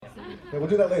Yeah, we'll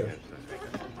do that later.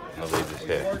 I'll leave this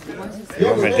here. You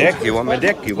want my dick? You want my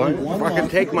dick? You want? Fucking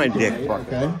take my dick.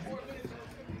 Okay.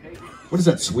 What is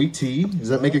that, sweet tea? Does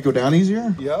that make it go down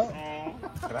easier? Yeah.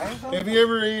 Have you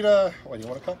ever eat what, you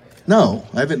want a cup? No,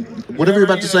 I haven't. Whatever you're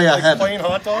about to say, I haven't. Plain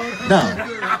hot dog? No.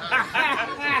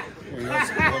 You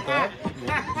want that?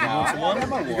 You want some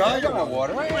water? You got my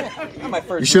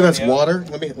water. You sure that's water?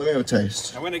 Let me have a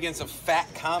taste. I went against a fat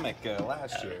comic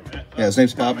last year. Yeah, his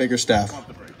name's Bob Biggerstaff.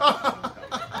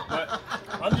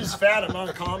 I'm just fat. I'm not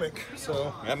a comic,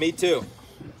 so. Yeah, me too.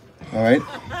 All right.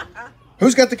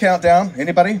 Who's got the countdown?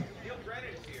 Anybody?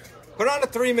 Put on a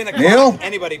 3-minute Neil? clock.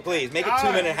 Anybody, please. Make it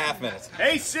 2.5 minutes.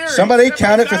 Hey, Siri. Somebody set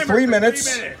count my it for timer 3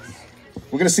 minutes.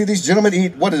 We're going to see these gentlemen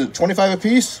eat, what is it, 25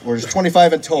 apiece? Or just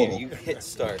 25 in total? You hit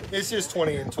start. It's just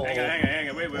 20 in total. Hang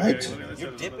on. Wait. Right. You're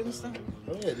dipping stuff?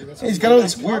 Oh, yeah, dude, that's He's got all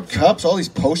these weird cups, all these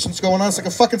potions going on. It's like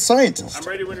a fucking scientist. I'm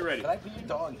ready when you're ready. Did I put your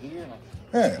dog here?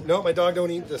 Yeah. No, my dog don't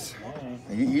eat this.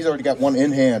 He's already got one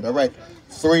in hand. All right.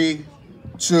 3,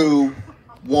 2,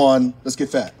 1. Let's get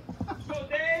fat.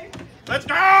 Let's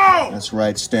go! That's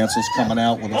right. Stansel's coming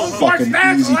out with a Oh, fucking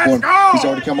Stancil, easy let's one. go! He's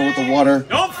already coming with the water.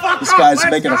 Don't fuck This up, guy's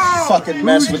let's making go! a fucking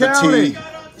mess with the tea.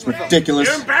 It's ridiculous.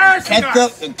 You're embarrassing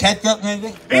us. Ketchup, maybe?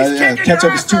 He's kicking Ketchup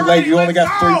your is ass too late. already. You only Let's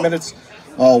got go! 3 minutes.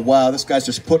 Oh, wow. This guy's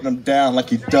just putting them down like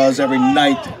he does every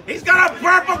night. He's got a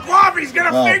purple glove. He's gonna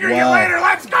Oh, figure you wow. later.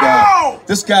 Let's go! God.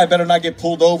 This guy better not get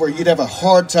pulled over. He'd have a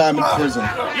hard time in prison.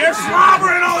 You're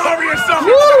slobbering all over yourself.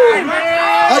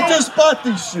 I just bought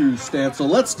these shoes, Stancil.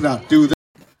 Let's not do this.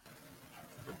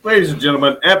 Ladies and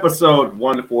gentlemen, episode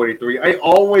 143. I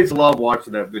always love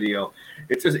watching that video.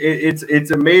 It's just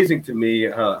it's amazing to me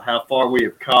how far we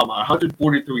have come.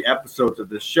 143 episodes of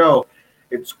this show.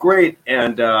 It's great,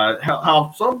 and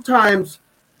how sometimes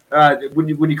when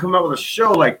you come out with a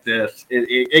show like this,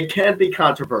 it can be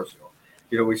controversial.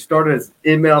 You know, we started as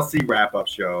MLC wrap-up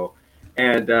show,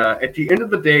 and at the end of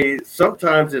the day,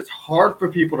 sometimes it's hard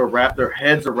for people to wrap their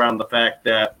heads around the fact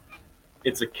that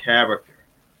it's a character.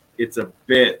 It's a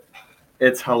bit.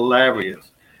 It's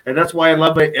hilarious. And that's why I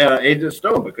love Agent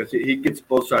Stone, because he gets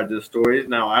both sides of the story.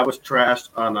 Now, I was trashed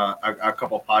on a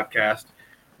couple podcasts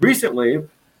recently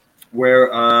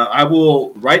where I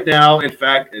will right now, in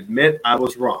fact, admit I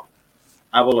was wrong.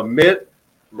 I will admit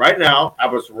right now I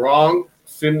was wrong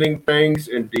sending things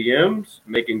in DMs,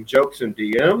 making jokes in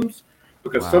DMs,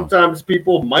 because sometimes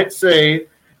people might say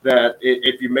that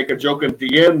if you make a joke in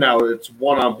DM, now it's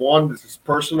one-on-one, this is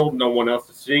personal, no one else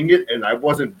is seeing it, and I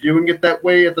wasn't viewing it that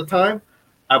way at the time.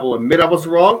 I will admit I was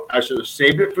wrong. I should have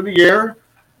saved it for the air.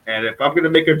 And if I'm going to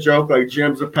make a joke like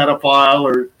Jim's a pedophile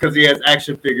or because he has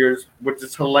action figures, which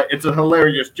is it's a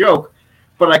hilarious joke,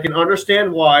 but I can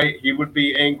understand why he would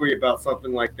be angry about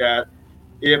something like that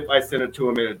if I sent it to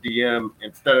him in a DM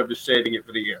instead of just saving it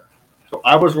for the air. So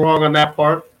I was wrong on that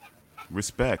part.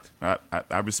 Respect. I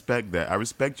respect that. I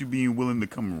respect you being willing to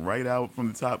come right out from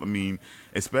the top. I mean,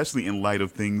 especially in light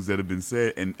of things that have been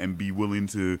said and be willing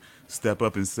to step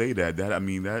up and say that.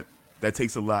 That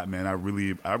takes a lot, man. I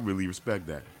really respect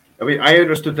that. I mean, I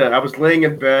understood that. I was laying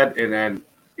in bed and then,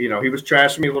 he was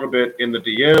trashing me a little bit in the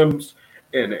DMs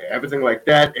and everything like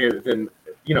that. And then,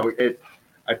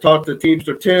 I talked to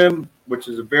Teamster Tim, which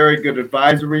is a very good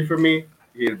advisory for me.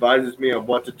 He advises me on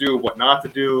what to do, what not to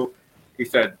do. He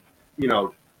said,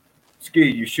 Ski,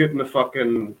 you shouldn't have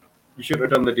done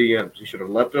the DMs. You should have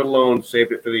left it alone,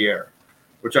 saved it for the air,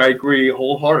 which I agree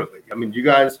wholeheartedly. I mean, you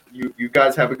guys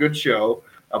have a good show.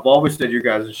 I've always said you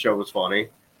guys' show was funny.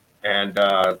 And,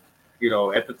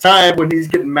 at the time when he's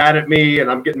getting mad at me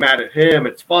and I'm getting mad at him,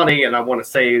 it's funny. And I want to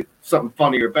say something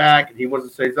funnier back and he wants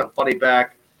to say something funny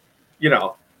back.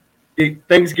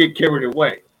 Things get carried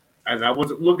away. And I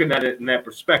wasn't looking at it in that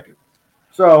perspective.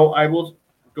 So I will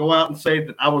go out and say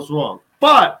that I was wrong.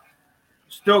 But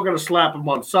still going to slap him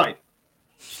on sight.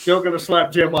 Still going to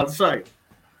slap Jim on sight.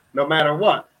 No matter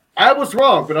what. I was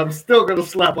wrong, but I'm still going to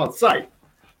slap on sight.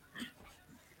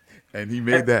 And he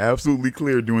made that absolutely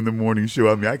clear during the morning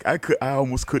show. I mean, I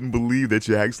almost couldn't believe that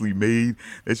you actually made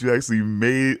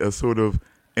a sort of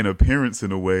an appearance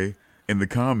in a way in the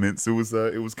comments. It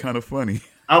was kind of funny.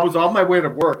 I was on my way to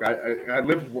work. I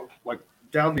lived like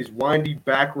down these windy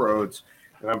back roads,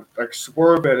 and I'm like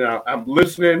swerving, and I'm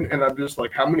listening, and I'm just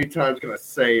like, how many times can I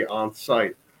say on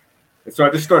site? And so I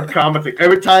just started commenting.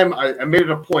 Every time I made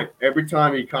it a point. Every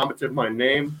time he commented my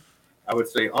name, I would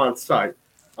say on site,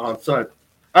 on site.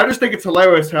 I just think it's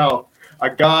hilarious how a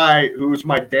guy who's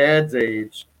my dad's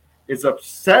age is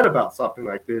upset about something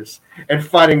like this and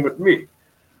fighting with me.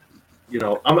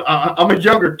 I'm a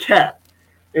younger cat.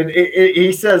 And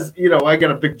he says, I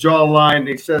got a big jawline.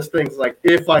 He says things like,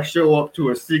 if I show up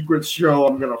to a secret show,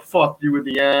 I'm going to fuck you in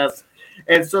the ass.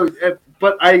 And so,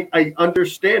 but I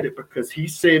understand it because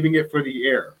he's saving it for the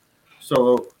air.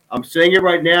 So I'm saying it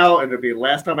right now, and it'll be the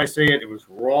last time I say it. It was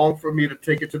wrong for me to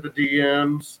take it to the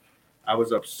DMs. I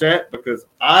was upset because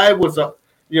I was up.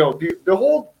 The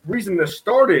whole reason this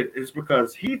started is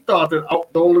because he thought that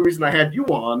the only reason I had you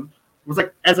on was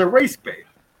like as a race bait.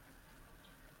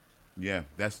 Yeah,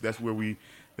 that's where we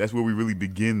really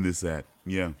begin this at.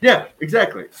 Yeah. Yeah,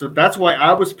 exactly. So that's why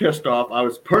I was pissed off. I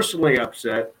was personally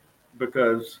upset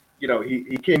because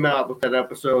he came out with that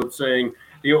episode saying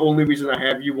the only reason I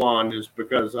have you on is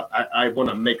because I want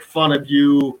to make fun of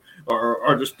you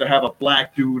or just to have a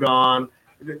black dude on.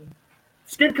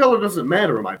 Skin color doesn't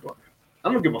matter in my book.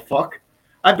 I don't give a fuck.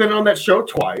 I've been on that show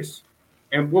twice,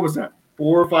 and what was that,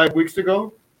 4 or 5 weeks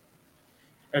ago?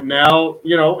 And now,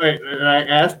 and I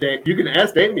asked Dave, you can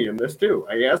ask Damien this too.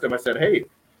 I asked him, I said, hey,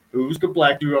 who's the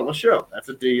black dude on the show? That's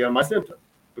a DM I sent him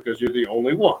because you're the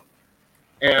only one.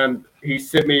 And he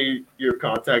sent me your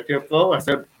contact info. I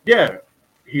said, yeah,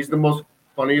 he's the most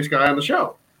funniest guy on the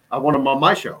show. I want him on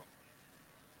my show.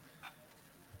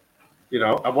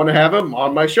 I want to have him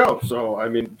on my show. So, I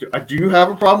mean, do you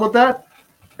have a problem with that?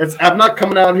 I'm not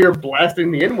coming out here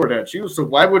blasting the N-word at you. So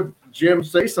why would Jim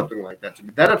say something like that to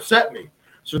me? That upset me.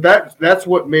 So that's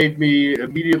what made me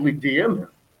immediately DM him.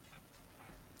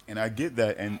 And I get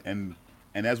that. And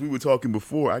as we were talking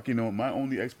before, my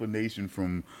only explanation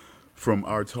from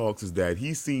our talks is that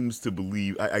he seems to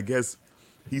believe, I guess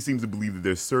he seems to believe that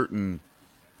there's certain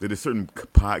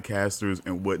podcasters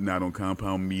and whatnot on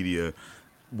Compound Media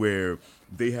where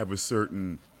they have a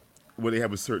certain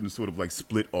sort of like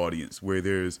split audience where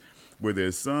there's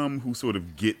some who sort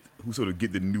of get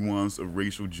the nuance of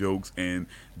racial jokes and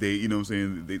they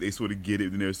they sort of get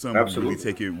it, and there's some who really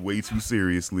take it way too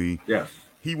seriously. Yes.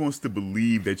 He wants to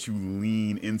believe that you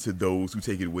lean into those who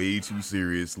take it way too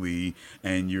seriously,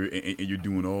 and you're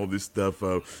doing all this stuff,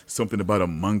 something about a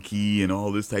monkey and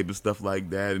all this type of stuff like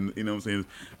that,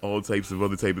 and all types of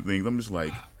other type of things.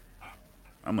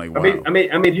 I'm like, wow. I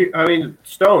mean,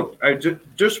 Stone.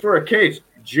 Just for a case,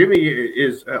 Jimmy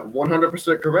is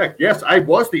 100% correct. Yes, I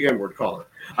was the N-word caller.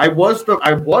 I was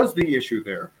the issue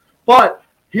there. But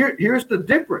here's the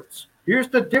difference.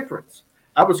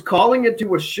 I was calling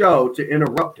into a show to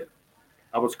interrupt it.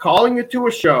 I was calling into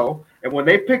a show, and when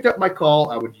they picked up my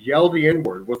call, I would yell the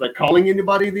N-word. Was I calling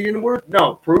anybody the N-word?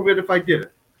 No. Prove it if I did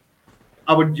it.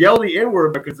 I would yell the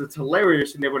N-word because it's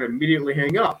hilarious, and they would immediately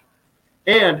hang up.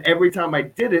 And every time I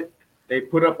did it, they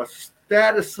put up a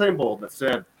status symbol that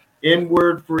said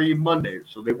N-word free Monday,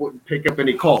 so they wouldn't pick up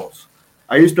any calls.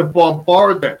 I used to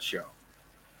bombard that show.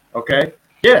 Okay?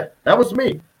 Yeah, that was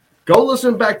me. Go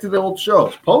listen back to the old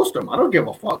shows. Post them. I don't give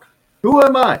a fuck. Who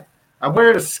am I? I'm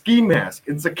wearing a ski mask.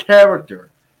 It's a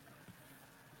character.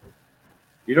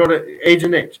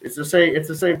 Agent H. It's the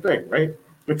same thing, right?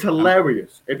 It's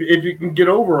hilarious. If you can get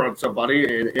over on somebody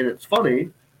and it's funny,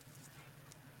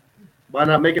 why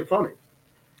not make it funny?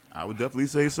 I would definitely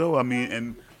say so. I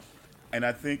mean, and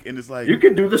I think, and it's like you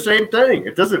can do the same thing.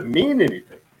 It doesn't mean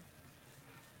anything.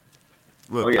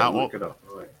 Look, look it up.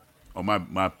 All right. Oh,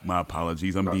 my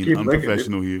apologies. I'm being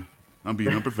unprofessional here. I'm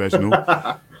being unprofessional.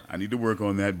 I need to work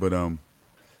on that.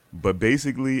 But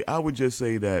basically, I would just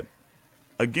say that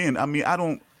again. I mean,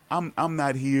 I'm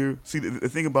not here. See, the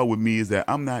thing about with me is that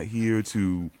I'm not here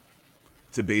to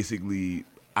basically.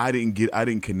 I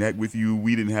didn't connect with you.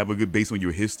 We didn't have a good base on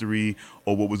your history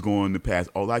or what was going on in the past.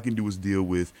 All I can do is deal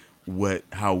with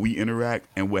how we interact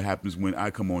and what happens when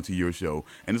I come onto your show.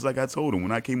 And it's like I told him,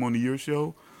 when I came onto your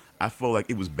show, I felt like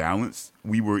it was balanced.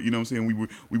 We were,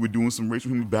 we were doing some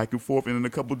racial humor back and forth and in a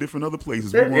couple different other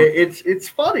places. It's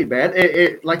funny, man.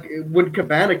 Like when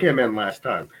Cabana came in last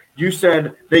time, you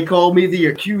said they called me the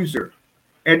accuser,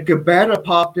 and Cabana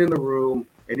popped in the room.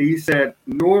 And he said,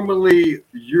 normally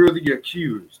you're the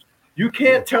accused. You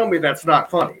can't tell me that's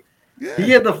not funny. Yeah. He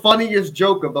had the funniest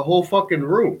joke of the whole fucking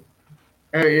room.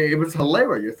 And it was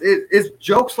hilarious. It's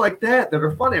jokes like that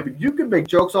are funny. I mean, you can make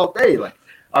jokes all day. Like,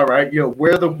 all right,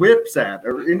 where the whip's at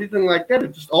or anything like that.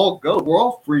 It just all goes. We're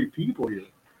all free people here.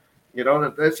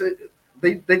 That's it.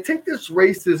 They take this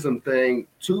racism thing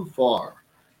too far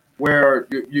where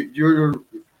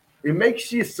it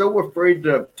makes you so afraid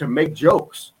to make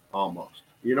jokes almost.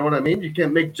 You know what I mean? You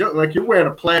can't make jokes. Like you're wearing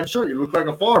a plaid shirt. You look like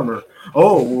a farmer.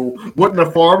 Oh, well, wouldn't a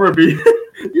farmer be?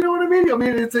 You know what I mean? I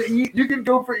mean, you can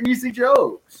go for easy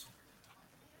jokes.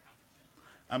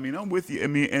 I mean, I'm with you. I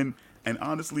mean, and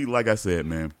honestly, like I said,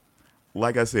 man,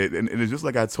 and it's just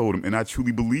like I told him, and I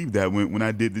truly believe that when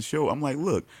I did the show, I'm like,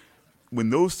 look,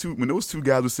 when those two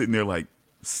guys were sitting there like,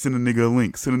 send a nigga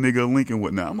a link and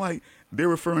whatnot, I'm like, They're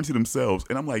referring to themselves,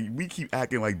 and I'm like, we keep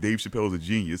acting like Dave Chappelle's a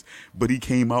genius, but he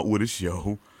came out with a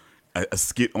show, a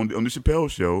skit on the Chappelle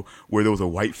show where there was a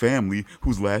white family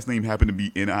whose last name happened to be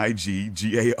Niggar.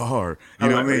 You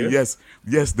know what I mean? Yes,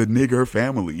 the nigger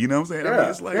family. You know what I'm saying? I mean,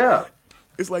 it's like,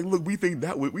 it's like, look, we think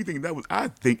that was I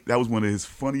think that was one of his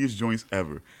funniest joints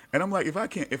ever. And I'm like, if I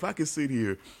can sit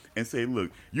here and say,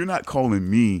 look, you're not calling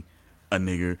me a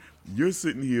nigger. You're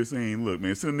sitting here saying, look,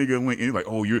 man, send a nigga a link, and you're like,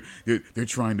 oh, they're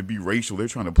trying to be racial. They're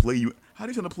trying to play you. How are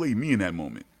they trying to play me in that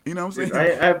moment? You know what I'm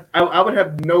saying? I would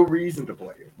have no reason to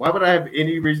play you. Why would I have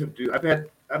any reason to? I've had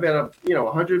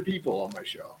 100 people on my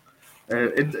show,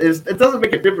 and it doesn't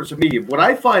make a difference to me. What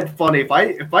I find funny, if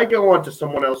I go on to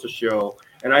someone else's show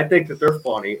and I think that they're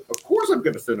funny, of course I'm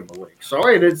going to send them a link.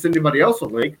 Sorry, I didn't send anybody else a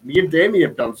link. Me and Damien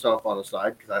have done stuff on the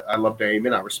side because I love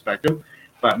Damien. I respect him.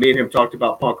 But me and him talked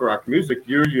about punk rock music.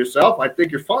 You yourself, I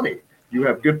think you're funny. You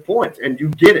have good points, and you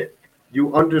get it.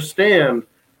 You understand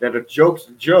that a joke's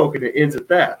a joke, and it ends at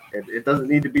that. It doesn't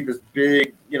need to be this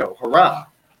big, hurrah.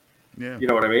 Yeah. You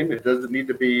know what I mean? It doesn't need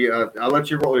to be. I'll let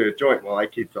you roll your joint while I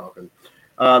keep talking.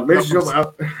 Ladies and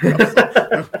gentlemen,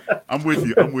 I'm with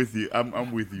you.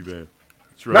 I'm with you, man.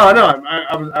 No,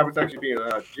 I was actually being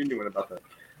genuine about that.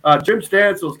 Jim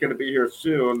Stancil's going to be here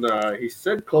soon. He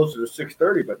said closer to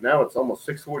 6:30, but now it's almost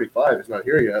 6:45. He's not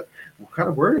here yet. We're kind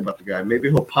of worried about the guy. Maybe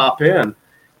he'll pop in.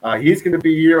 He's going to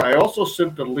be here. I also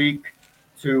sent the link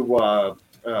to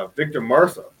Victor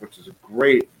Martha, which is a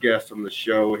great guest on the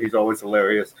show. He's always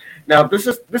hilarious. Now, this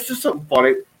is something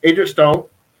funny. Adrian Stone,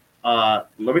 let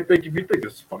me think if you think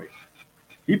this is funny.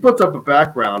 He puts up a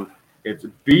background. It's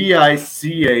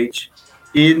BICHNGA.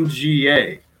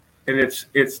 And it's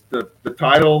the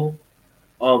title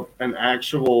of an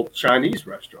actual Chinese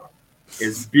restaurant.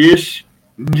 It's Bish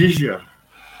Nisha.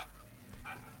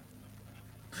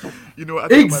 You know, I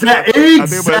think I've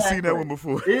seen that one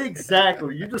before.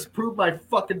 Exactly. You just proved my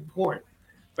fucking point.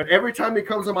 But every time he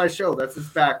comes on my show, that's his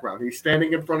background. He's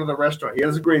standing in front of the restaurant. He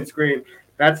has a green screen.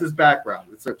 That's his background.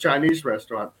 It's a Chinese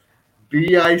restaurant.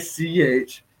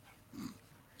 BICH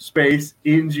space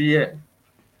NGA.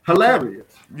 Hilarious.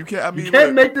 You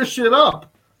can't make this shit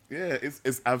up. Yeah, it's.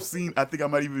 I think I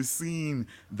might even seen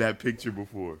that picture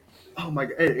before. Oh my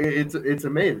god, it's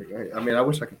amazing. I mean, I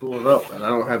wish I could pull it up, and I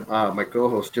don't have my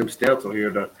co-host Jim Stancil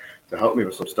here to help me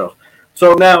with some stuff.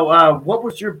 So now, what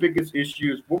was your biggest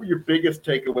issues? What were your biggest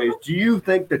takeaways? Do you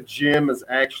think that Jim is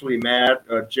actually mad?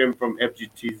 Jim from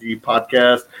FGTZ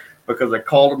podcast, because I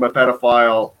called him a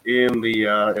pedophile in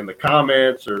the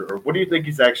comments, or what do you think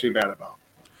he's actually mad about?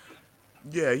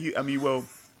 Yeah,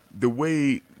 the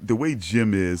way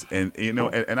Jim is, and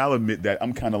and I'll admit that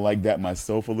I'm kind of like that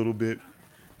myself a little bit.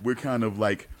 We're kind of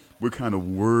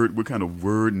word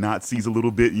Nazis a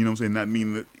little bit. You know what I'm saying? Not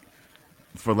mean that,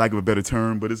 for lack of a better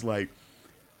term, but it's like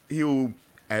he'll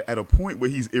at a point where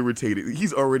he's irritated.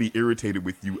 He's already irritated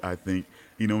with you, I think.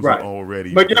 You know what I'm saying,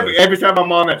 already. But every time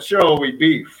I'm on that show, we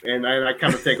beef, and I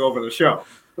kind of take over the show.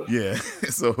 Yeah,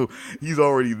 so he's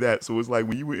already that. So it's like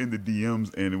when you were in the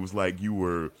DMs and it was like you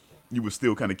were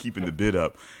still kind of keeping the bid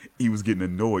up, he was getting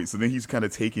annoyed. So then he's kind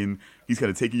of taking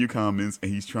your comments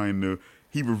and he tries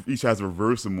to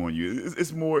reverse them on you.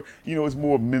 It's more, it's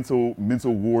more mental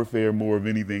warfare more of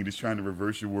anything, just trying to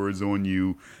reverse your words on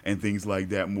you and things like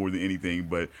that more than anything.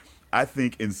 But I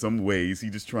think in some ways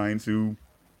he's just trying to,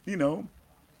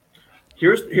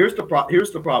 Here's the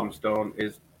problem, Stone,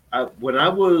 is when I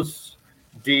was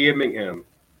DMing him,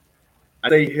 I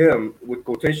say him with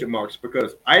quotation marks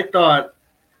because I thought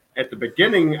at the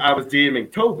beginning I was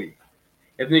DMing Toby,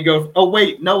 and then he goes, "Oh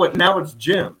wait, no, now it's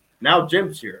Jim. Now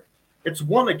Jim's here. It's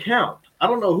one account. I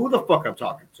don't know who the fuck I'm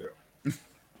talking to.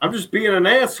 I'm just being an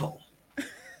asshole.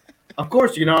 Of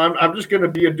course, I'm just gonna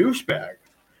be a douchebag."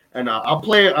 And I'll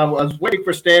play. I was waiting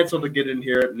for Stancil to get in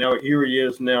here. Now here he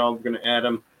is. Now I'm gonna add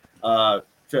him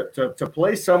to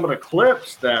play some of the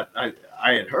clips that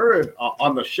I had heard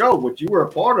on the show, which you were a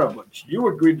part of, which you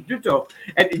agreed to do so.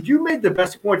 And you made the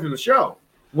best point in the show.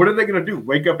 What are they going to do?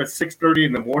 Wake up at 6:30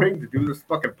 in the morning to do this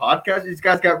fucking podcast? These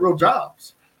guys got real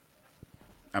jobs.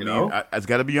 I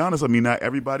got to be honest. I mean, not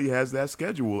everybody has that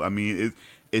schedule. I mean,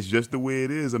 it's just the way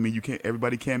it is. I mean,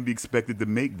 everybody can't be expected to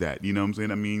make that. You know what I'm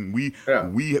saying? I mean, we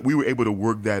were able to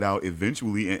work that out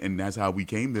eventually, and that's how we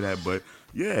came to that. But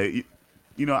yeah,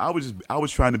 I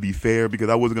was trying to be fair because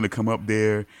I wasn't going to come up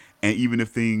there, and even if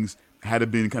things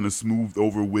had been kind of smoothed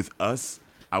over with us,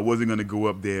 I wasn't going to go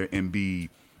up there and be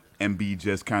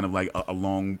just kind of like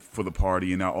along for the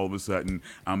party, and now all of a sudden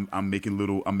I'm making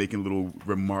little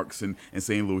remarks and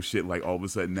saying little shit like all of a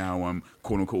sudden now I'm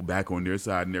quote unquote back on their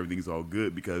side and everything's all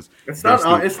good because it's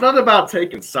not about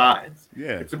taking sides.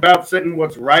 Yeah, it's about saying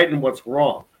what's right and what's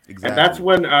wrong. Exactly. And that's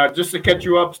when, just to catch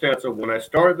you up, Stancil, when I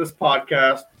started this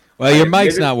podcast. Well, your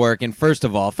mic's admitted- not working. First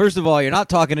of all, you're not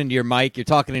talking into your mic. You're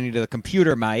talking into the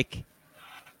computer mic.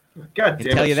 God I can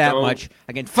damn tell it, you that Stone. much.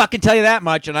 I can fucking tell you that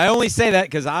much, and I only say that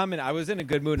because I was in a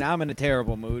good mood. Now I'm in a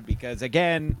terrible mood because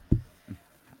again,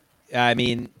 I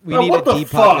mean, we Bro, need what to the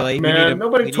depopulate. fuck, man?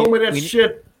 Nobody told me that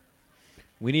shit.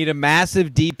 We need a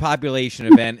massive depopulation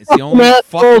event. It's the only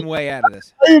fucking way out of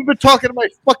this. I ain't been talking to my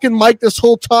fucking mic this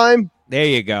whole time. There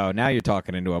you go. Now you're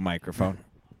talking into a microphone.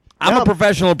 I'm a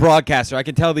professional broadcaster. I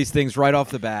can tell these things right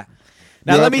off the bat.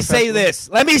 Now, You're let a me say professional?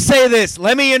 this.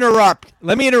 Let me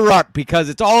interrupt because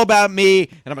it's all about me,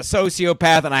 and I'm a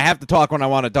sociopath, and I have to talk when I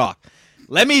want to talk.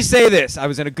 Let me say this. I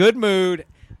was in a good mood,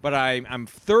 but I'm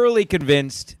thoroughly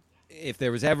convinced if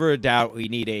there was ever a doubt, we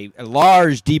need a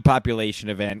large depopulation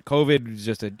event. COVID was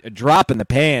just a drop in the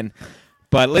pan.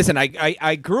 But listen,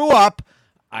 I grew up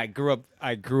as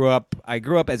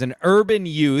an urban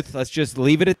youth. Let's just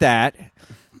leave it at that.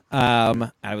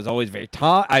 I was always very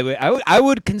tall. I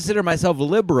would consider myself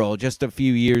liberal just a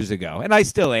few years ago, and I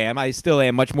still am. I still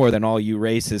am much more than all you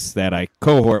racists that I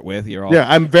cohort with. You're all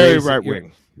I'm very racist. right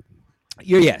wing.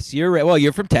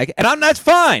 You're from Tech, and that's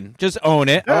fine. Just own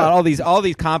it. Yeah. All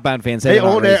these compound fans say They they're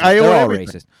not own it. racist. I They're own all everything.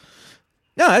 racist.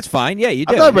 No, that's fine. Yeah, you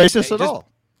do. I'm not racist Just- at all.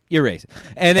 You're racist.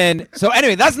 And then, so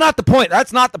anyway, that's not the point.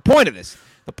 That's not the point of this.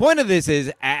 The point of this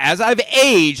is, as I've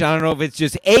aged, I don't know if it's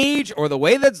just age or the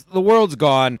way that the world's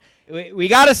gone, we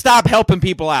got to stop helping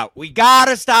people out. We got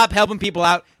to stop helping people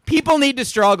out. People need to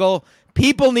struggle.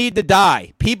 People need to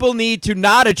die. People need to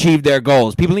not achieve their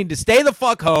goals. People need to stay the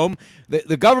fuck home.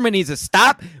 The government needs to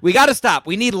stop. We got to stop.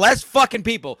 We need less fucking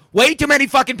people. Way too many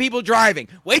fucking people driving.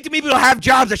 Way too many people have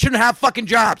jobs that shouldn't have fucking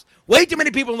jobs. Way too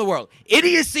many people in the world.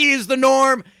 Idiocy is the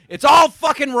norm. It's all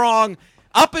fucking wrong.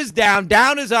 Up is down.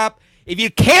 Down is up. If you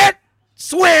can't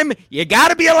swim, you got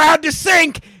to be allowed to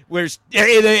sink.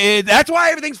 That's why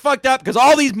everything's fucked up, because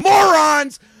all these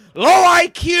morons, low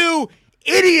IQ,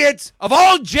 idiots of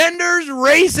all genders,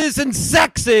 races, and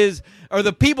sexes are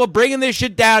the people bringing this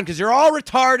shit down, because you're all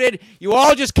retarded. You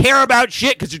all just care about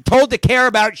shit because you're told to care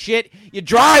about shit. You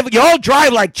all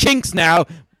drive like chinks now.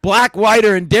 Black, white,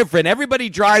 or indifferent. Everybody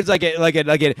drives like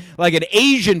an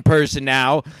Asian person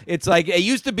now. It's like it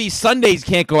used to be Sundays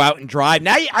can't go out and drive.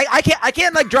 Now I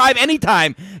can't like drive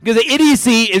anytime because the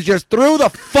idiocy is just through the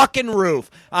fucking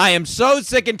roof. I am so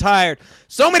sick and tired.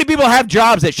 So many people have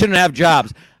jobs that shouldn't have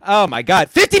jobs. Oh my God,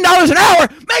 $15 an hour,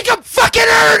 make them fucking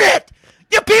earn it.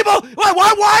 You people,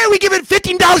 why are we giving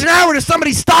 $15 an hour to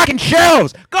somebody stocking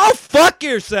shelves? Go fuck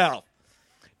yourself.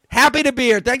 Happy to be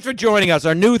here. Thanks for joining us.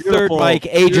 Our new Beautiful. third mic,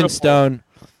 Agent Beautiful. Stone.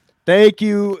 Thank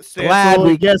you, Stancil.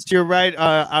 Glad Yes, you're right.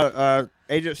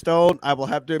 Agent Stone, I will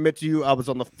have to admit to you, I was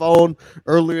on the phone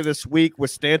earlier this week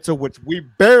with Stancil, which we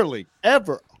hardly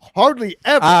ever.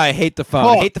 I hate the phone.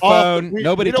 talk Hate the off- phone. we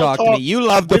Nobody don't talk to me. talk- You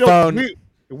love the we don't- phone.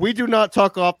 We do not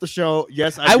talk off the show.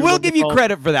 Yes, I do will love the give you phone.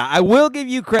 credit for that. I will give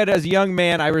you credit as a young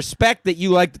man. I respect that you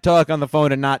like to talk on the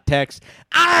phone and not text.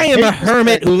 I am a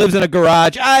hermit who lives in a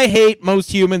garage. I hate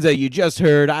most humans that you just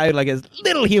heard. I like as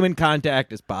little human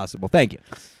contact as possible. Thank you.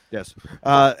 Yes.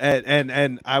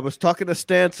 And I was talking to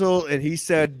Stancil, and he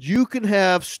said, you can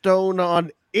have Stone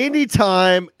on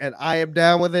anytime, and I am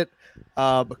down with it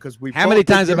because we. How many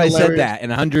times have I said that in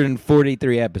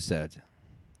 143 episodes?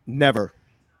 Never.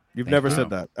 You've Thank never you. said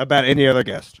that about any other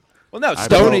guest. Well, no, I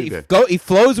Stone, believe it. he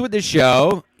flows with the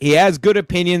show. He has good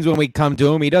opinions when we come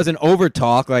to him. He doesn't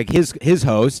overtalk like his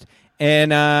host.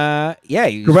 And,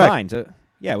 he's Correct. fine. So,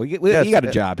 yeah, he Yes, got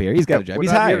a job here. He's got a job. we're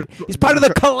He's not hired. here- He's part of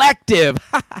the collective.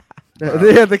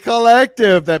 The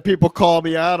collective that people call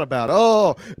me out about.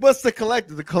 Oh, what's the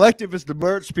collective? The collective is the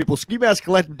merch people.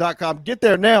 SkiMaskCollective.com. Get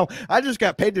there now. I just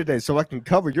got paid today so I can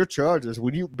cover your charges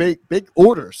when you make big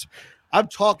orders. I'm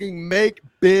talking make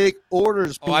big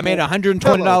orders. Oh, I made a people.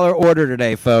 $120 order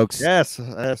today, folks. Yes,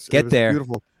 it Get was there.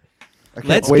 Beautiful. I can't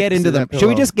Let's wait get to into see the. that Should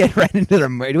we pillow. just get right into the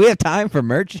merch? Do we have time for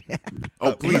merch?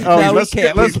 Oh, please. Oh, No, we let's can't.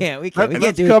 get- let's- We can't. We Let's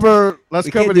can't do it. cover. Let's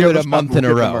We cover can't the do other it a stuff. month We'll in a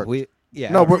get to row. merch. We,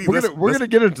 yeah. No, we're Let's- gonna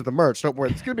get into the merch. Don't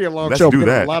worry. It's gonna be a long Let's show. do We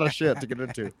got that. a lot of shit to get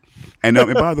into. And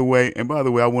by the way,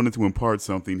 I wanted to impart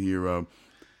something here.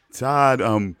 Todd,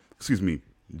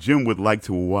 Jim would like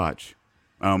to watch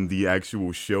the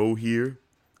actual show here.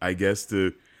 I guess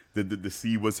to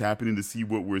see what's happening, to see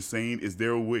what we're saying. Is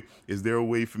there a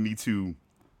way for me to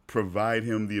provide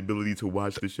him the ability to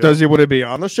watch the show? Does he want to be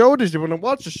on the show? Or does he want to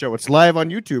watch the show? It's live on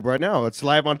YouTube right now. It's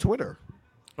live on Twitter.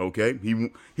 Okay,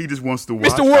 he just wants to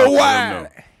watch. Mr. I'll let him Worldwide. know.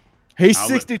 He's I'll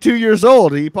 62 years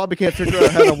old. He probably can't figure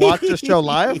out how to watch this show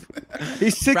live.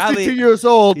 He's 62 Probably- years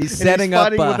old. he's and setting up,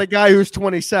 fighting with a guy who's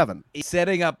 27. He's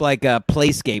setting up like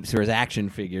playscapes for his action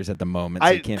figures at the moment.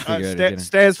 So he can't figure out.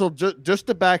 Stansfield, just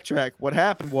to backtrack, what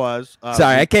happened was.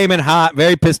 Sorry, I came in hot,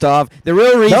 very pissed off. The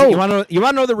real reason No. you want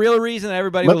to know the real reason that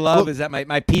everybody What- will love what- is that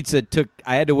my pizza took.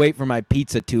 I had to wait for my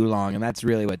pizza too long, and that's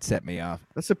really what set me off.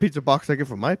 That's a pizza box I get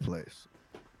from my place.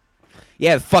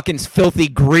 Yeah, fucking filthy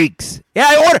Greeks. Yeah,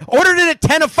 I ordered it at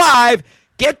 10 to 5.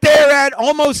 Get there at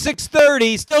almost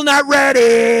 6:30. Still not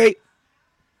ready.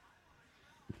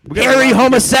 Hairy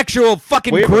homosexual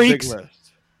fucking We have a big Greeks.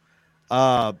 list.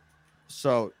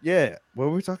 So yeah, what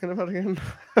were we talking about again?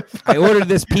 I ordered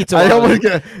this pizza. I while don't I want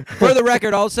was- to For the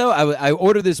record, also, I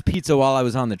ordered this pizza while I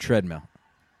was on the treadmill.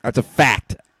 That's a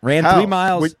fact. Ran How? 3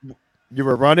 miles. You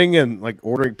were running and like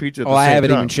ordering pizza. At Oh, the I same haven't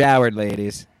time. even showered,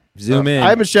 ladies. Zoom in. I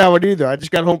haven't showered either. I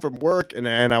just got home from work and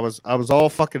I was all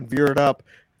fucking veered up,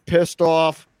 pissed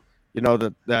off. You know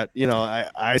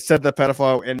I said the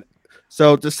pedophile, and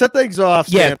so to set things off.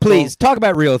 Yeah, Stan, please talk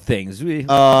about real things. We've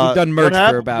done merch what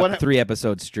for about what 3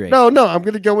 episodes straight. No, I'm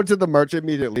gonna go into the merch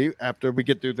immediately after we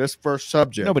get through this first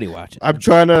subject. Nobody watching. I'm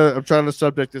trying to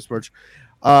subject this merch.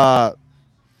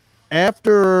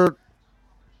 After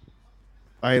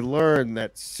I learned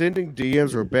that sending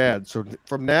DMs were bad, so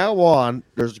from now on,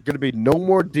 there's going to be no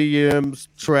more DMs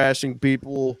trashing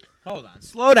people. Hold on,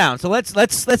 slow down. So let's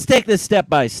take this step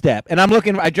by step. And I'm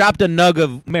looking. I dropped a nug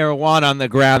of marijuana on the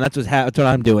ground. That's what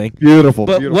I'm doing. Beautiful,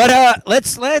 But beautiful.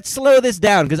 let's slow this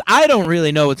down because I don't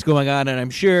really know what's going on, and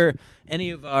I'm sure any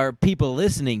of our people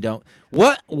listening don't.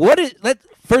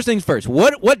 First things first.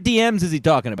 What DMs is he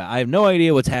talking about? I have no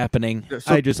idea what's happening.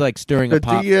 So I just like stirring a the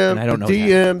pot, and I don't know. the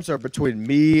what's happening. DMs are between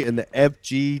me and the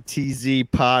FGTZ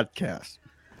podcast.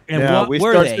 And Yeah, what we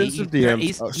were start they? sending some You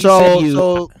DMs. said So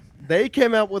you- they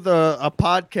came out with a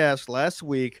podcast last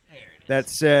week that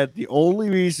said the only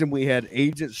reason we had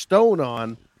Agent Stone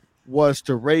on was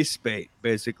to race bait,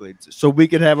 basically, so we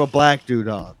could have a black dude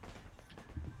on.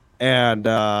 And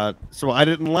so I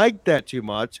didn't like that too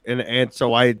much, and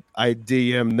so I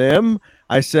DM'd them.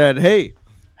 I said, "Hey,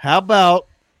 how about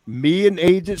me and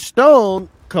Agent Stone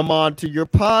come on to your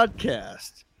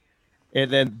podcast?" And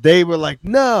then they were like,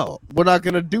 "No, we're not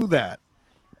going to do that."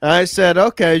 And I said,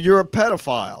 "Okay, you're a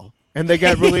pedophile," and they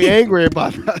got really angry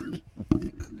about that.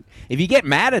 If you get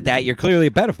mad at that, you're clearly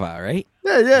a pedophile, right?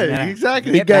 Yeah, Yeah.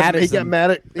 exactly. You He get mad got, at he got some-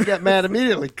 mad. He got mad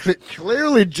immediately.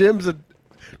 Clearly, Jim's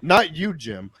not you,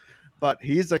 Jim, but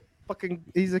he's a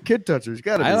kid toucher. He's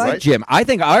got to be I like right. Jim. I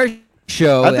think our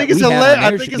show. I think that it's we had hilarious. on I air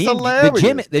think should it's be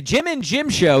hilarious. The Jim and Jim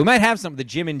show. We might have some of the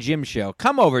Jim and Jim show.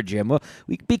 Come over, Jim.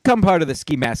 We become part of the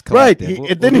Ski Mask Right. Collective.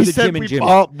 We'll- And then we'll he do the said Jim and we Jim.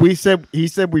 bombed. He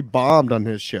said we bombed on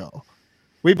his show.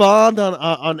 We bombed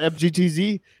on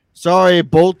FGTZ. Sorry,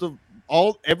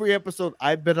 every episode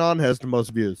I've been on has the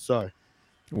most views. Sorry.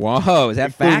 Whoa, is that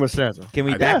Including fact? with Santa. Can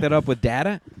we I- back Yeah. that up with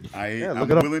data? Yeah, I'm look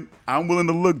it up. willing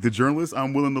to look. The journalist,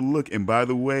 I'm willing to look. And by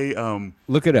the way,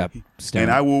 Look it up. Stone.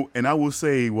 and I will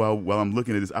say while I'm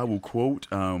looking at this, I will quote.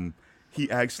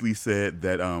 He actually said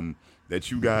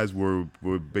that you guys were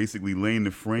basically laying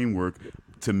the framework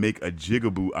to make a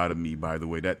jigaboo out of me. By the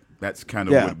way, that's kind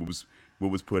of Yeah. what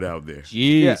was put out there.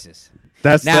 Jesus.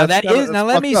 That's Now that's that is. Now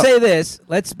let me fucked up. say this.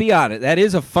 Let's be honest. That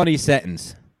is a funny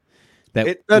sentence. That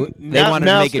they now- wanted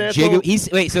now to make a Stansel-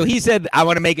 jigaboo. So he said, "I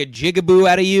want to make a jigaboo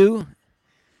out of you."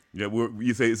 Yeah,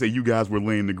 you say you guys were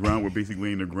laying the ground. We're basically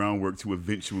laying the groundwork to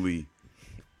eventually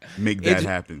make that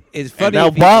happen. It's funny. Now,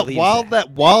 if he while believes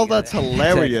while Yeah, that's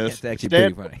hilarious, It's actually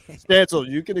pretty Stan- funny. Stancil,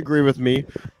 you can agree with me.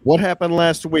 What happened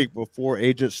last week before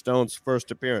Agent Stone's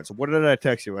first appearance? What did I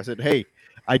text you? I said, "Hey,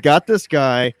 I got this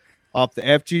guy off the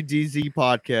FGDZ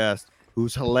podcast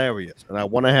who's hilarious, and I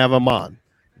want to have him on."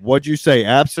 What'd you say?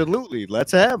 Absolutely,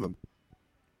 let's have him.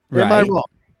 Am I Right. wrong?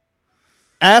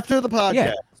 After the podcast,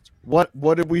 Yeah.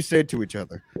 what did we say to each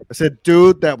other? I said,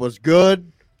 "Dude, that was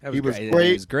good. That He was It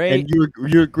great. was great. And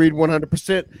you agreed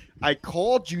 100%. I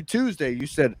called you Tuesday. You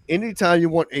said, anytime you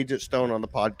want Agent Stone on the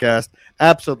podcast,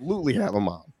 absolutely have him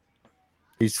on.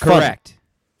 He's funny. Correct.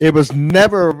 It was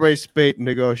never a race bait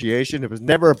negotiation. It was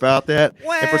never about that.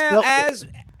 And for Well, some-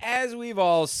 as we've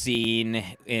all seen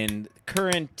in the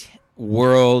current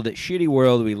world, shitty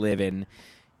world we live in,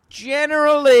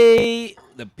 generally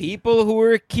the people who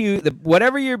are accused,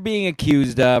 whatever you're being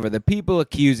accused of, or the people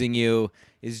accusing you,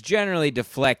 is generally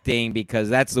deflecting because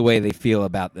that's the way they feel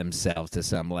about themselves to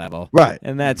some level. Right.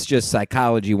 And that's just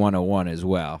psychology 101 as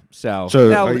well. So,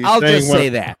 So I'll are you I'll just saying say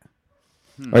that.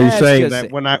 Are you That's saying just that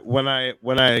it.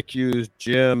 when I accused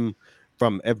Jim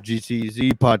from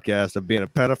FGTZ podcast of being a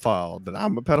pedophile, that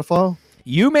I'm a pedophile?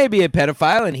 You may be a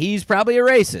pedophile and he's probably a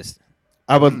racist.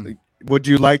 I would. Would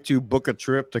you like to book a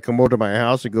trip to come over to my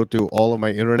house and go through all of my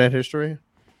internet history?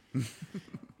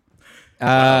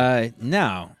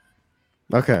 No.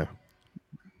 Okay.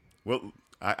 Well,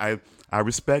 I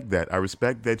respect that. I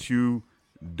respect that you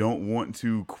don't want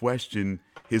to question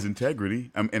his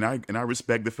integrity, and I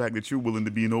respect the fact that you're willing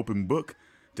to be an open book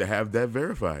to have that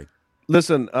verified.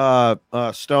 Listen,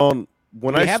 Stone.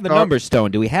 When Do I we have the numbers,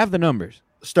 Stone? Do we have the numbers?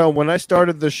 Stone, when I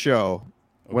started the show,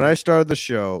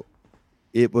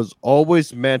 it was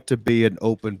always meant to be an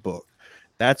open book.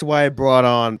 That's why I brought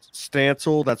on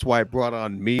Stancil. That's why I brought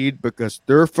on Mead, because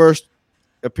their first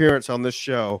appearance on this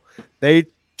show, they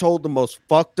told the most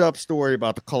fucked up story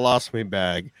about the colostomy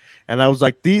bag. And I was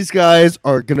like, these guys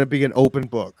are going to be an open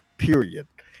book, period.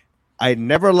 I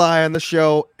never lie on the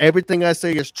show. Everything I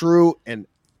say is true. And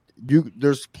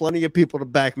there's plenty of people to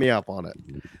back me up on it.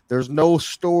 There's no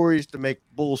stories to make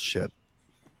bullshit.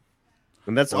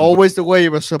 And that's always the way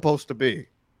it was supposed to be.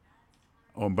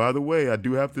 Oh, and by the way, I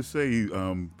do have to say,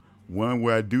 one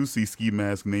where I do see Ski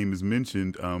Mask name is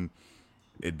mentioned,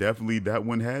 it definitely, that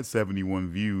one had 71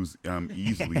 views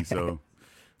easily. So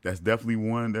that's definitely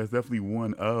one. That's definitely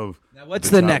one of. Now, what's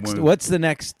the next?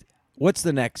 What's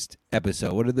the next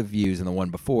episode? What are the views in the one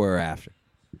before or after?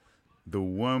 The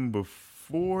one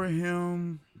before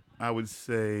him, I would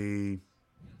say.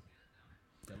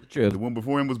 True. The one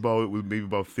before him was maybe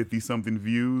about 50 something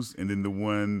views, and then the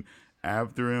one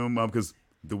after him, because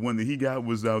the one that he got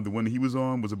was the one that he was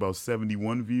on was about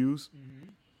 71 views,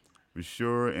 for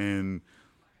sure. And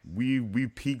we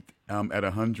peaked at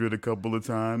 100 a couple of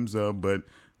times, but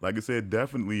like I said,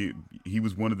 definitely he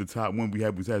was one of the top one. We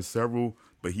had several,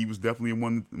 but he was definitely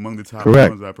among the top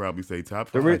ones. I'd probably say top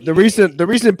 5. The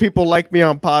reason people like me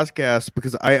on podcasts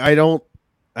because I don't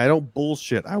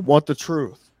bullshit. I want the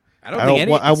truth.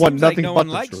 I want nothing no but one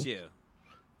the likes truth. you.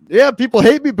 Yeah, people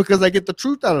hate me because I get the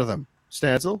truth out of them.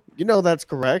 Stancil, you know that's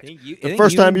correct. The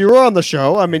first time you were on the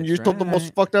show, I mean, you told the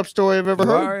most fucked up story I've ever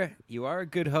heard. You are a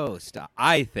good host.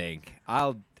 I think.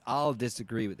 I'll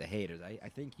disagree with the haters. I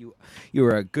think you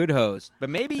are a good host,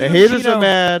 but maybe the haters are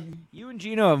mad. You and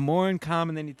Gino have more in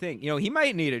common than you think. You know, he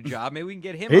might need a job. Maybe we can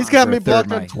get him. He's on got for me a third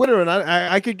blocked on mic. Twitter, and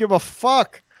I could give a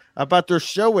fuck about their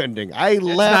show ending. I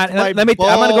left my I'm going to go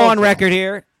on balls record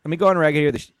here. Let me go on record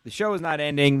here. The show is not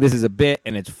ending. This is a bit,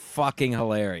 and it's fucking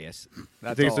hilarious.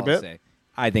 That's think all it's a I'll bit? say.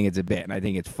 I think it's a bit, and I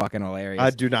think it's fucking hilarious. I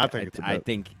do not think it's a bit. I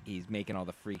think he's making all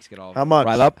the freaks get all How much?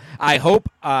 riled up. I hope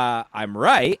I'm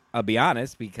right. I'll be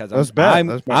honest, because That's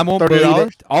bad. I won't believe $30?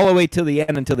 it all the way till the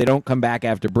end until they don't come back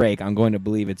after break. I'm going to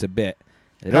believe it's a bit.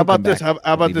 They How don't about come this? back. How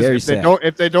about I'll be very this? sad.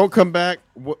 If they don't come back,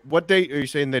 what date are you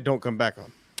saying they don't come back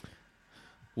on?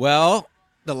 Well,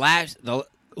 the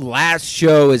last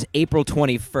show is April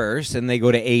 21st, and they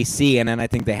go to AC, and then I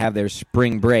think they have their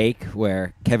spring break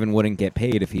where Kevin wouldn't get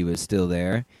paid if he was still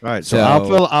there. All right, so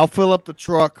I'll fill up the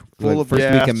truck full of first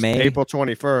gas week of May? April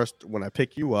 21st when I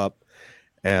pick you up,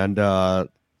 and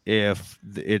if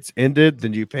it's ended,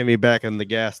 then you pay me back in the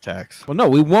gas tax. Well, no,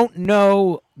 we won't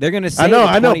know. They're going to say I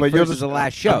know, the but 21st you're is just the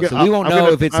last show, I'm so we won't I'm know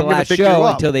gonna- if it's I'm the gonna last pick you show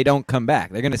up. until they don't come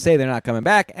back. They're going to say they're not coming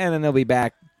back, and then they'll be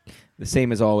back the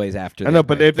same as always after. I know,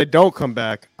 but if they don't come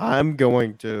back, I'm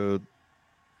going to.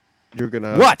 You're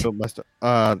gonna What? fill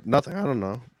my nothing. I don't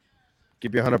know.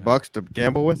 Give you $100 to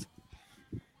gamble with.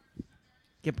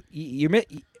 Yeah, but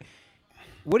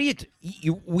what do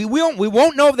we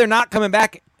won't know if they're not coming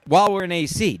back while we're in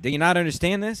AC. Do you not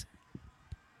understand this?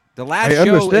 The last I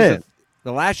show understand.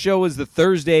 the last show is the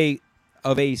Thursday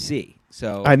of AC.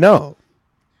 So I know.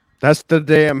 That's the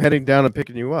day I'm heading down and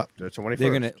picking you up. The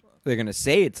 21st. they're gonna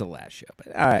say it's the last show.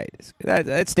 But all right,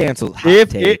 that stands a hot If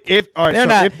take. all right, they're so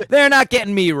not if, they're not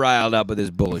getting me riled up with this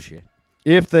bullshit.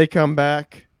 if they come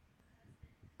back,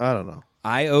 I don't know.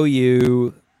 I owe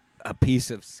you a piece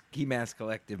of Ski Mask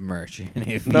Collective merch. And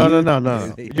if No.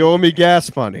 you- You owe me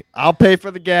gas money. I'll pay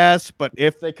for the gas, but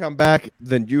if they come back,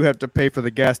 then you have to pay for the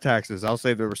gas taxes. I'll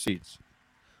save the receipts.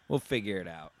 We'll figure it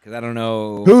out because I don't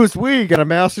know. Who's we? Got a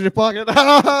mouse in your pocket?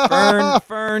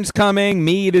 Fern's coming.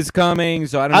 Mead is coming.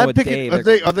 So I don't know what day.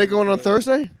 Are they going on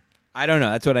Thursday? I don't know.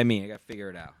 That's what I mean. I got to figure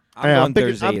it out. I'm Hey, going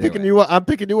Thursday. I'm either picking way. you up. I'm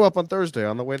picking you up on Thursday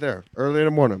on the way there. Early in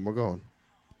the morning, we're going.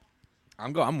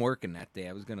 I'm working that day.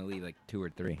 I was gonna leave like 2 or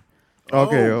 3.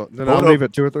 Okay, well, then I'll hold leave up.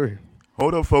 at 2 or 3.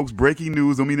 Hold up, folks. Breaking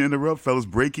news. Don't mean to interrupt, fellas.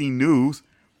 Breaking news.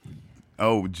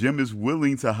 Oh, Jim is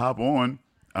willing to hop on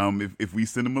if we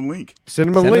send him a link. Send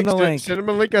him a Send link. him the link. Send him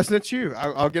a link. I sent you.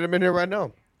 I'll get him in here right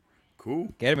now. Cool.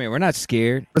 Get him here. We're not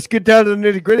scared. Let's get down to the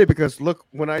nitty gritty because look,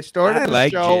 when I started I the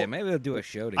like show, Jim. Maybe we'll do a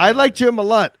show together. I like Jim a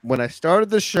lot. When I started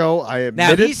the show, I Now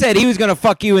admitted he said he was gonna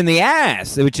fuck you in the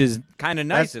ass, which is kind of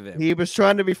nice of him. he was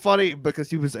trying to be funny because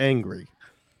he was angry.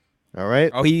 All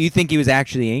right. Oh, you think he was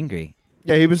actually angry?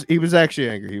 Yeah, he was actually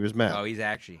angry. He was mad. Oh, he's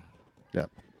actually. Yeah.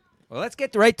 Well, let's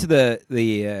get right to the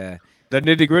The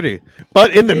nitty gritty.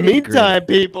 But in the Nitty-gritty. meantime,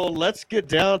 people, let's get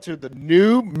down to the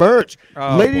new merch.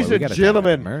 Oh, Ladies boy, we and gotta talk about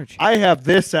gentlemen, merch. I have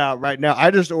this out right now. I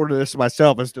just ordered this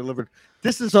myself. It's delivered.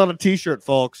 This is on a t-shirt,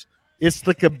 folks. It's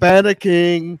the Cabana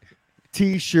King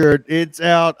t-shirt. It's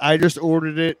out. I just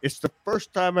ordered it. It's the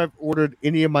first time I've ordered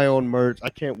any of my own merch. I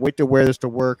can't wait to wear this to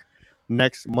work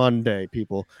next Monday,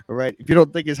 people. All right. If you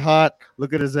don't think he's hot,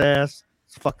 look at his ass.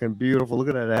 It's fucking beautiful. Look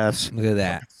at that ass. Look at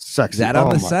that. Sexy. Is that on Oh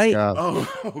the my site? God.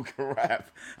 Oh crap!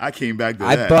 I came back to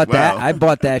I that. bought Wow. that. I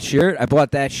bought that shirt. I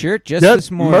bought that shirt just That this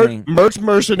morning. Merch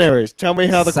mercenaries. Tell me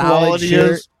how the Solid quality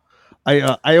shirt. is.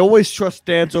 I always trust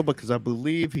Stanzo because I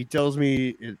believe he tells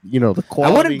me, the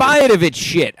quality. I wouldn't buy it if it's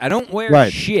shit. I don't wear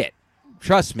Right. shit.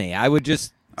 Trust me. I would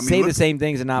just I mean, say look- the same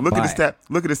things and not Look buy at his it.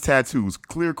 look at his tattoos,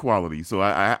 clear quality. So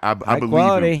I High believe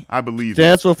quality. him. I believe him.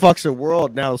 Stanzo fucks the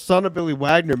world. Now, son of Billy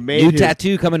Wagner made New his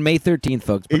tattoo coming May 13th,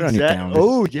 folks. Put it on your calendar.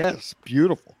 Oh yes,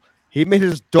 beautiful. He made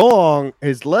his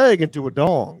leg into a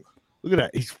dong. Look at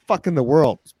that. He's fucking the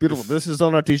world. It's beautiful. This is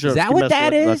on our t-shirt. Is that what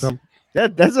that is?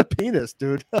 That's a penis,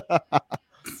 dude.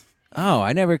 Oh,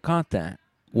 I never caught that.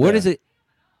 What Yeah. is it?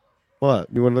 What?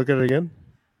 You want to look at it again?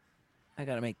 I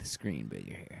gotta make the screen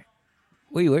bigger here.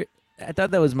 Wait, where? I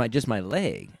thought that was just my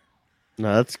leg.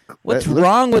 No, that's What's that looks-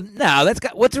 wrong with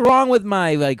what's wrong with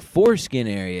my foreskin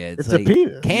area? It's a like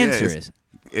penis. cancerous.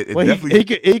 It Well,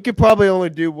 definitely. he could probably only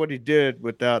do what he did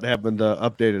without having the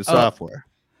updated Oh. software.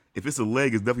 If it's a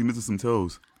leg, it's definitely missing some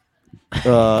toes.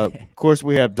 Of course,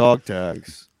 we have dog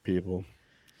tags, people.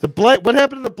 What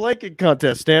happened to the blanket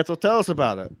contest, Stancil? Tell us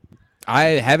about it. I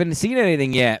haven't seen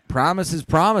anything yet. Promises,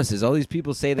 promises. All these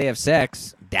people say they have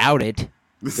sex. Doubt it.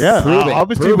 Yeah, Prove it.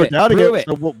 obviously Prove we're it. doubting Prove it. it.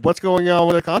 So what's going on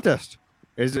with the contest?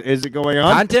 Is it going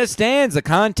on? Contest stands. The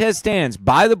contest stands.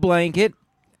 Buy the blanket.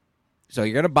 So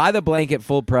you're gonna buy the blanket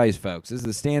full price, folks. This is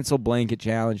the Stancil Blanket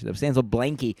Challenge. The Stancil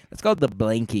Blankie. Let's call it the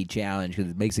Blankie Challenge because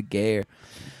it makes it gayer.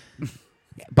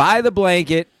 Buy the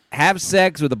blanket. Have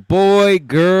sex with a boy,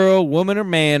 girl, woman, or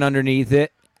man underneath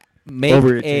it. Make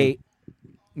Over a 18.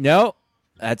 no.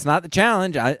 That's not the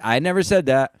challenge. I never said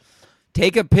that.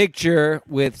 Take a picture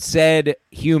with said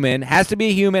human. Has to be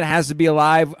a human. Has to be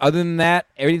alive. Other than that,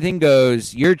 everything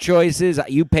goes. Your choices.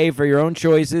 You pay for your own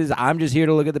choices. I'm just here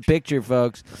to look at the picture,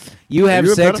 folks. You have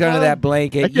you a sex under pedophile? that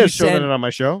blanket. I You can't show send- that on my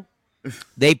show.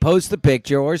 they post the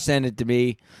picture or send it to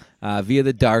me via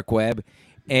the dark web,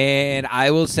 and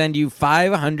I will send you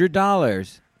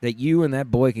 $500 that you and that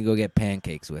boy can go get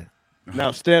pancakes with.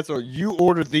 Now, Stancil, you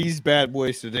ordered these bad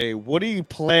boys today. What do you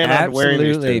plan on wearing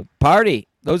these Absolutely. to? Party.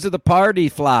 Those are the party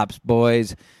flops,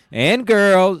 boys and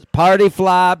girls. Party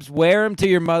flops. Wear them to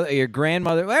your mother, your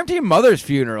grandmother. Wear them to your mother's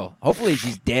funeral. Hopefully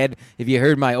she's dead. If you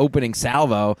heard my opening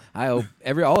salvo, I hope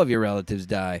all of your relatives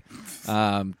die. Too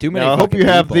many. Now, I hope fucking you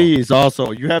have people. these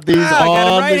also. You have these I got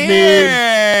 'em on right the knees.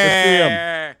 Let's see 'em.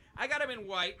 here. I got them in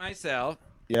white myself.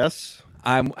 Yes.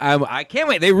 I can't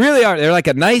wait. They really are. They're like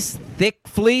a nice thick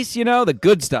fleece, the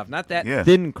good stuff, not that Yeah.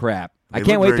 thin crap. I They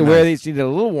can't look wait to very wear nice. these. Need it a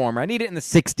little warmer. I need it in the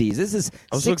 60s. This is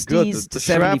Those look 60s good. to The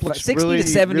strap 75. looks 60 really, to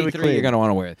 73. really You're gonna want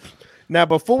to wear it. Now,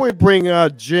 before we bring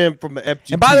Jim from the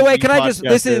FGT, And by the way, can I just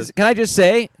podcast can I just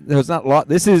say there's not a lot.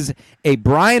 This is a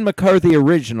Brian McCarthy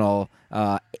original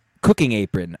cooking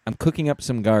apron. I'm cooking up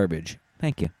some garbage.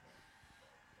 Thank you.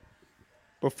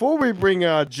 Before we bring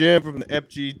Jim from the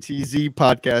FGTZ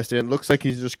podcast in, looks like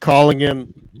he's just calling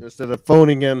in instead of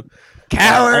phoning in.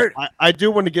 Coward. I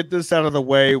do want to get this out of the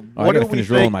way. I What gotta do we finish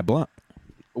rolling think? my blunt.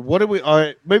 What do we? All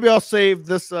right, maybe I'll save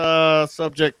this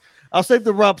subject. I'll save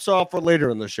the Rob Saw for later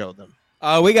in the show. Then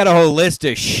We got a whole list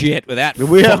of shit with that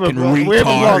we have fucking a long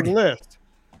retard. list.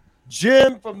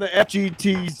 Jim from the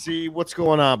FGTZ, what's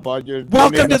going on, bud?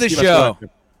 Welcome to the show.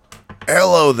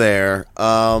 Hello there.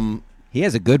 He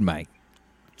has a good mic.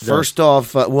 First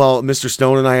off, Mr.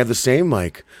 Stone and I have the same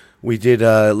mic. We did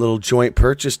a little joint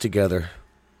purchase together,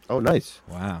 Oh, nice.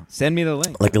 Wow. Send me the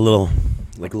link. like a little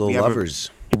We have a- lovers.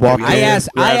 I asked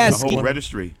The whole Ski-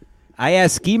 registry. I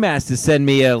asked Ski Mask to send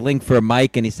me a link for a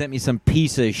mic, and he sent me some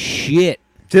piece of shit.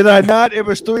 Did I not? It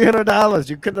was $300.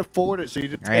 You couldn't afford it, so you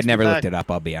didn't. I had never looked it up.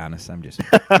 I'll be honest. I'm just.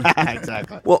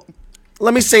 Exactly. Well,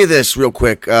 let me say this real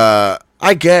quick. I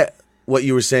get what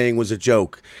you were saying was a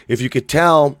joke. If you could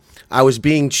tell, I was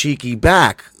being cheeky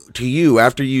back to you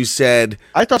after you said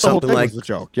I thought the whole something thing like was a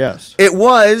joke. Yes. it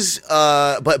was,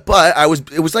 but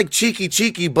it was like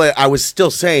cheeky, but I was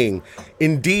still saying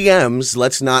in DMs,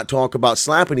 let's not talk about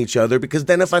slapping each other because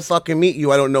then if I fucking meet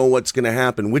you, I don't know what's gonna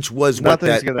happen, which was what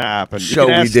Nothing's that gonna happen. You show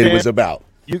can we ask did Stan- was about.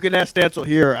 You can ask Stancil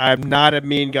here. I'm not a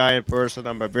mean guy in person.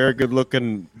 I'm a very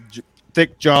good-looking,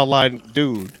 thick jawline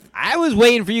dude. I was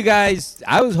waiting for you guys.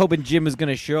 I was hoping Jim was going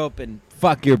to show up and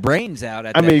fuck your brains out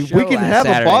at I that mean, show we can last have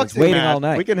Saturday. a I was boxing waiting match. all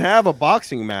night. We can have a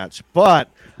boxing match, but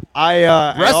I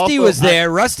Rusty also- was there.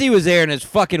 Rusty was there in his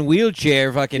fucking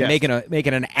wheelchair, fucking Yes.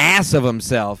 making an ass of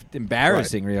himself.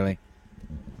 Embarrassing, really.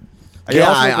 I Yeah,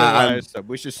 also I'm- realized that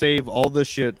we should save all this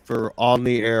shit for on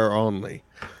the air only.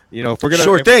 You know, if we're gonna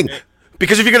Sure if- thing.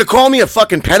 Because if you're gonna call me a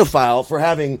fucking pedophile for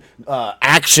having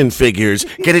action figures,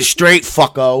 get it straight,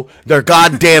 fucko. They're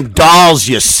goddamn dolls,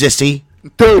 you sissy.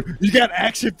 Dude, you got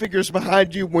action figures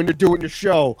behind you when you're doing your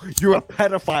show. You're a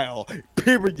pedophile.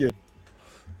 Period.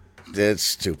 That's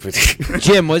stupid.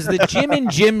 Jim, was the Jim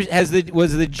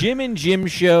and Jim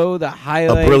show the A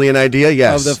highlight brilliant idea,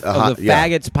 yes. of the yeah.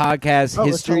 Faggots podcast Oh,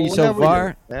 history that's so all we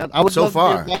far? do, man. I would So love to be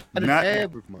far. invited Not-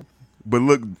 every month. But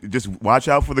look, just watch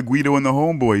out for the Guido and the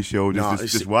Homeboy show. No,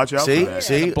 Just watch out see, for that.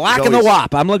 see, Black it's and the always-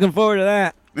 Wop. I'm looking forward to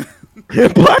that.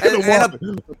 Black and the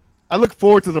and Wop. I look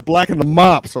forward to the Black and the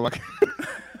Mop. So like,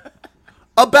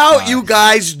 About you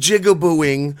guys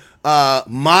jigabooing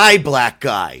my black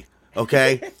guy,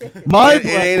 okay? my It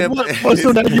ain't Black. a- What,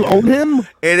 so now you own him?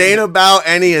 It ain't about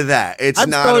any of that. It's I'm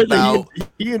not sorry about. that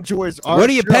he enjoys our What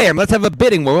do you show. pay him? Let's have a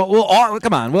bidding war.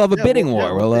 Come on. We'll have a Yeah, bidding we'll- war.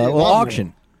 yeah, We'll we'll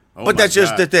auction. Oh But my that's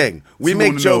just God. the thing. We Two make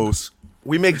on the jokes. nose.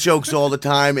 We make jokes all the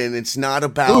time, and it's not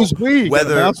about Who's we?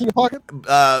 whether Mouse in your pocket?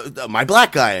 my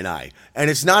black guy and I, and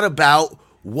it's not about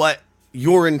what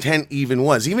your intent even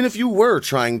was. Even if you were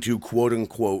trying to quote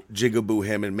unquote jigaboo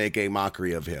him and make a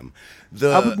mockery of him, the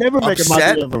I would never make a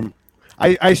upset- mockery of him.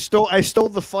 I stole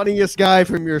the funniest guy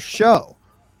from your show.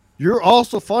 You're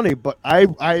also funny, but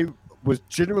I was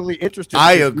genuinely interested.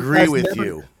 I because agree guys with never-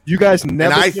 you. You guys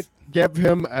never I- gave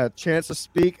him a chance to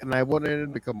speak, and I wanted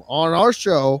him to come on our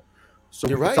show so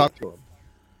You're we could right. talk to him.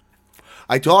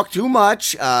 I talk too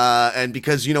much, and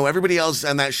because everybody else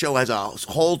on that show has a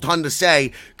whole ton to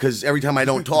say. Because every time I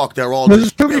don't talk, they're all There's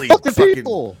just too many really fucking fucking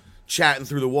people. chatting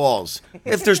through the walls.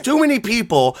 If there's too many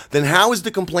people, then how is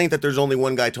the complaint that there's only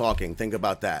one guy talking? Think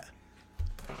about that.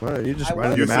 Well, you just I ran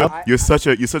will your You're, say- mouth. you're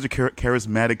such a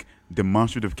charismatic,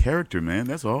 demonstrative character, man.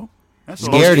 That's all. That's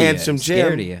all. Most Scared of handsome you. Jim.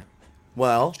 Scared of you.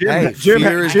 Well, Jim- hey, Jim-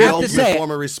 fear is Jim- the I have to ultimate say-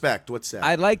 form of respect. What's that?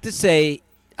 I'd like to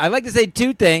say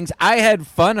two things. I had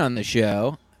fun on the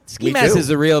show. Ski Me Mask too. is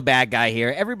a real bad guy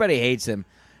here. Everybody hates him.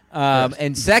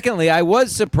 And secondly, I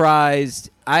was surprised.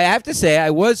 I have to say, I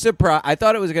was surprised. I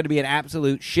thought it was going to be an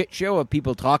absolute shit show of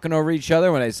people talking over each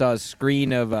other when I saw a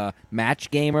screen of a match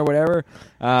game or whatever.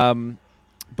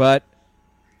 But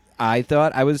I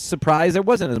was surprised there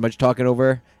wasn't as much talking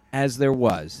over as there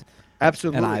was.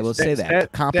 Absolutely. And I will say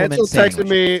that. Compliment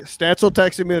Stancil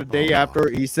texted me the day after.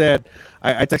 He said,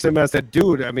 I texted him and I said,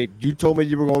 dude, I mean, you told me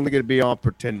you were only going to be on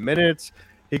for 10 minutes.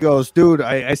 He goes, dude,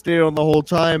 I stayed on the whole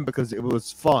time because it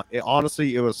was fun.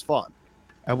 Honestly, it was fun.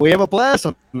 And we have a blast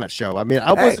on that show. I mean,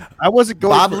 I wasn't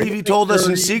going Bob for Levy anything told us in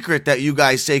dirty. secret that you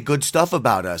guys say good stuff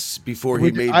about us before he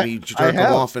We- made I- me I jerk him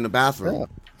have. off in the bathroom.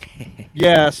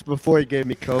 Yes, before he gave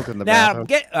me coke in the Now,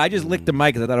 bathroom. I just licked the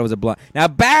mic because I thought it was a blunt. Now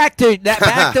back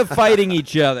to fighting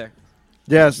each other.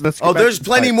 Yes, let's. Oh, there's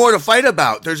plenty more to fight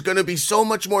about. There's going to be so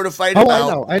much more to fight Oh,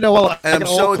 about. I know. Well, I And I'm can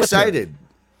so all clip it. excited.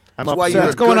 I'm That's why upset. you're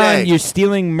What's a going good on? egg. You're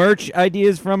stealing merch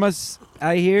ideas from us,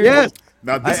 I hear? Yes.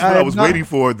 Now this is I what I am was not- waiting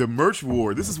for. The merch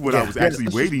war. This is what I was Yeah, actually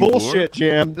this waiting is bullshit, for.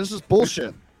 Jam. This is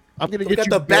bullshit. I'm gonna We get got you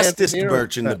the banned from bestest the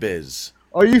merch in the internet. biz.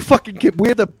 Oh, you fucking kid!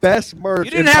 We're the best merch.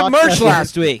 You didn't in have merch podcast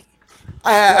last week.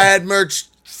 I had merch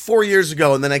 4 years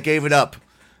ago, and then I gave it up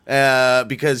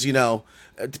because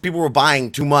people were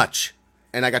buying too much,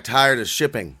 and I got tired of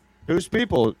shipping. Who's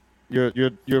people?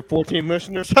 Your 14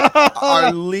 listeners.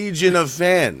 Our legion of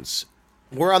fans.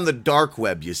 We're on the dark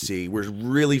web, you see. We're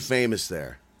really famous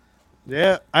there.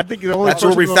 Yeah, I think the only That's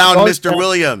where we person found on the Mr. dark-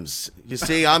 Williams. You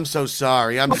see, I'm so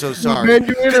sorry. I'm so sorry. Man,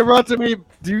 you interrupted me.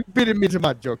 You beating me to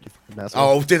my joke, you fucking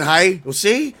asshole. Oh, did I? Well,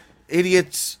 see?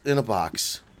 Idiots in a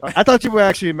box. I thought you were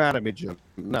actually mad at me, Jim.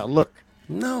 Now look,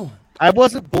 No. I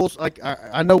wasn't bullshit. Like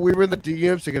I know we were in the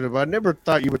DMs together, but I never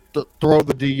thought you would throw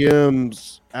the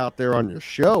DMs out there on your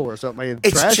show or something. And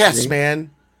It's trash chess, me.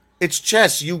 man. It's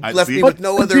chess. You I left see. me But with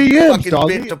no the other DMs, fucking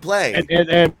doggy. bit to play.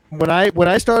 And when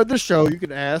I started the show, you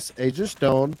can ask Agent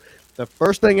Stone. The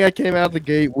first thing I came out of the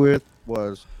gate with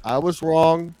was I was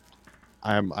wrong.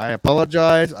 I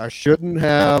apologize. I shouldn't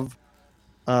have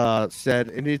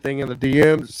said anything in the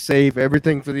DMs. Save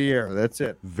everything for the air. That's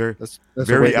it. Very, That's the way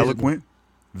very it is. eloquent.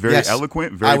 Very Yes.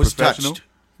 eloquent. Very I was professional. touched.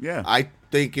 Yeah. I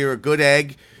think you're a good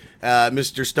egg,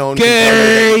 Mr. Stone. can tell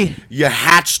me that Gay. You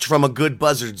hatched from a good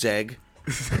buzzard's egg.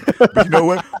 But you know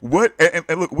what?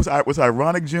 And look, what's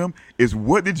ironic, Jim, is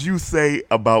what did you say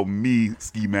about me,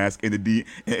 Ski Mask,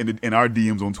 in our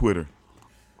DMs on Twitter?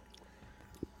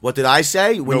 What did I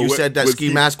say when No, you what- said that what Ski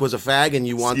Ski- Mask was a fag and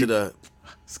you wanted to?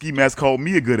 Ski Mask called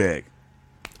me a good egg.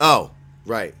 Oh,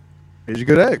 right. He's a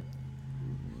good egg.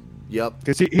 Yep.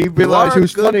 Because he You realized are he a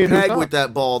was good funny and peg who's with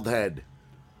that bald head.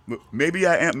 Look, maybe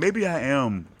I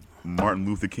am Martin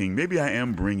Luther King. Maybe I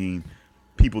am bringing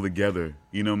people together.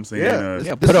 You know what I'm saying? Yeah.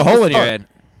 Yeah, put a hole in your head.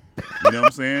 You know what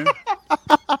I'm saying?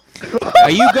 Are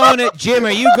you going to Jim?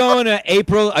 Are you going to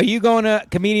April? Are you going to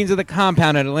Comedians of the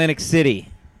Compound in Atlantic City?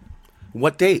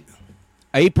 What date?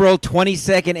 April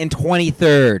 22nd and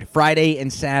 23rd, Friday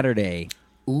and Saturday.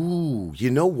 Ooh, you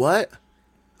know what?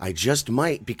 I just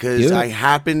might because Do it. I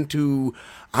happen to.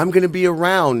 I'm going to be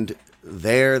around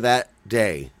there that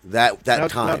day, that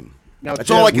time. now,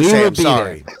 That's all I can We say. will I'm be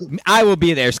sorry. there. I will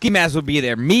be there. Ski Mask will be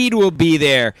there. Mead will be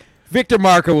there. Victor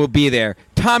Marco will be there.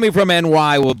 Tommy from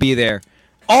NY will be there.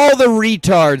 All the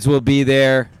retards will be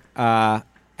there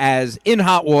as In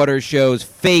Hot Water show's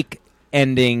fake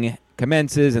ending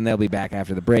commences, and they'll be back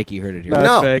after the break. You heard it here. That's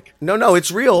No, fake. no, it's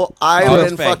real. I've Oh, it's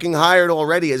been fake. fucking hired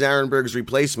already as Aaron Berg's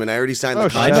replacement. I already signed the Oh,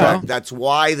 shit. I know. contract. That's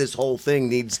why this whole thing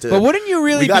needs to. But wouldn't you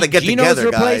really We got to be get Gino's together,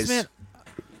 replacement?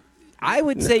 guys. I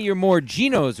would say you're more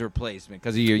Gino's replacement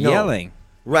because of your No. yelling.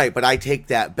 Right, but I take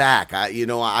that back.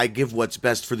 I give what's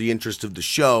best for the interest of the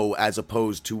show as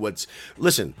opposed to what's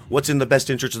in the best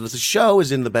interest of the show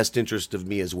is in the best interest of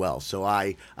me as well. So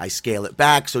I scale it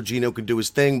back so Gino can do his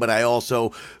thing, but I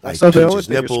also I not the pinch only his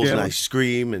thing you're nipples and scaling. I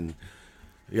scream and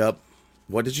yep.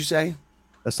 What did you say?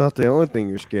 That's not the only thing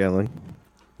you're scaling.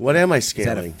 What am I Is that a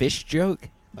scaling? fish joke?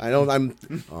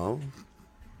 Oh.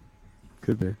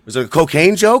 Could be. Is it a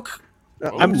cocaine joke?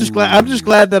 I'm just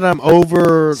glad that I'm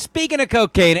over. Speaking of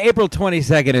cocaine, April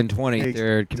 22nd and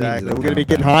 23rd. Comedians Exactly. of We're the gonna be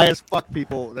getting Compound. high as fuck,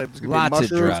 people. There's gonna be Lots of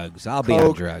mushrooms, drugs. I'll be on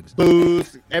coke, drugs.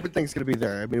 booze. Everything's gonna be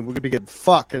there. I mean, we're gonna be getting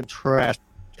fucking trashed.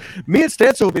 Me and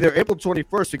Stanson will be there April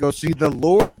 21st to go see the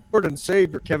Lord and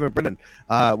Savior Kevin Brennan.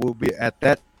 We'll be at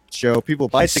that show. People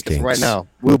buy tickets right Stinks. now.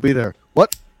 We'll be there.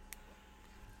 What?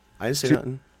 I didn't say Shoot.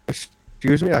 nothing.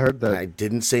 Excuse me. I heard that. I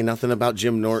didn't say nothing about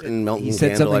Jim Norton melting He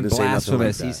said candle. I something didn't say nothing like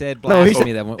blasphemous. that. He said No, he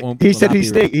blasphemy said- that won't. He will said not he be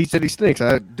stinks. He said he stinks.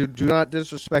 Do not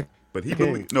disrespect. But he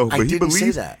King. believes I didn't say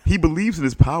believes that. he believes in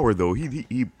his power though.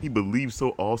 He believes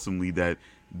so awesomely that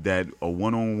a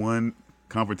one-on-one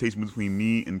confrontation between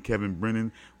me and Kevin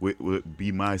Brennan would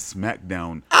be my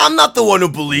SmackDown. I'm not the one who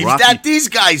believes Rocky- that. These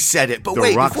guys said it. But The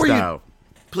wait, Rock before style.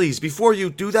 before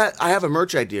you do that, I have a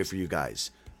merch idea for you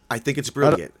guys. I think it's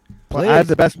brilliant. Well, I had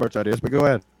the best merch ideas, but go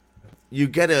ahead. You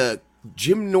get a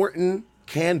Jim Norton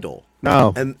candle.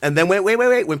 No. And then wait.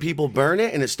 When people burn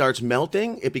it and it starts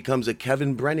melting, it becomes a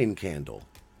Kevin Brennan candle.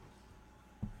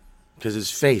 Because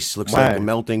his face looks like Why? a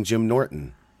melting Jim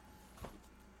Norton.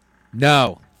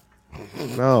 No.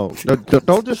 No.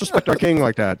 Don't disrespect our king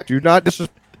like that. Do not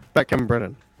disrespect Kevin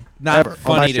Brennan. Not Ever, on my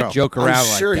funny to show. joke around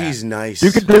I'm sure like that. he's nice.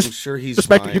 You can I'm sure he's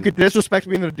disrespect. fine. You can disrespect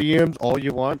me in the DMs all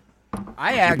you want.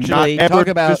 I Do actually not ever talk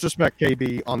about disrespect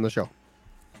KB on the show.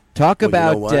 talk Well, you know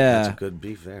about what? That's a good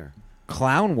beef there.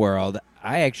 Clown World.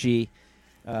 I actually,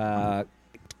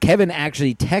 Kevin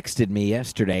actually texted me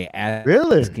yesterday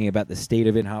Really? asking about the state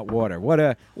of In Hot Water. What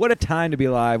a time to be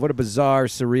alive. What a bizarre,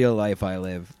 surreal life I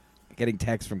live. Getting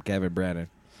texts from Kevin Brennan.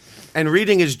 And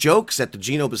reading his jokes at the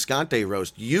Gino Bisconte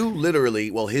roast, you literally,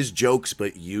 well, his jokes,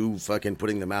 but you fucking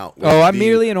putting them out. Oh, I'm The-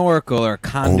 merely an oracle or a Only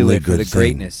conduit for good the thing.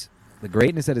 greatness. The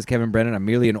greatness that is Kevin Brennan. I'm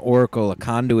merely an oracle, a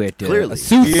conduit, Clearly. a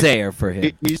soothsayer for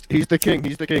him. He's the king.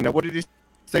 He's the king. Now, what did he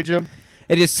say, Jim?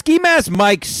 And does Ski Mask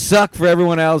Mike suck for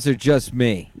everyone else or just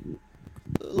me?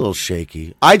 a little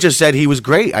shaky. I just said he was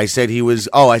great. I said he was.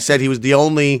 Oh, I said he was the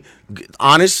only.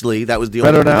 Honestly, that was the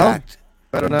Better only now? fact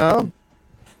Better now?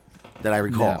 that I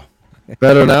recall.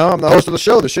 Better now? I'm the host of the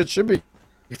show. The shit should be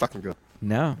fucking good.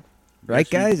 No. Right,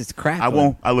 guys? It's crap. I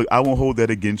won't hold that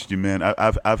against you, man.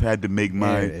 I've had to make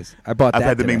my There it is. I bought I've that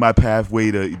had to today. make my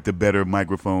pathway to better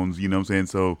microphones. You know what I'm saying?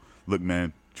 So look,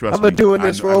 man, trust I've me. been doing I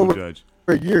this know- for I don't over judge.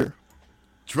 a year.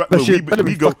 Tru- That look, shit better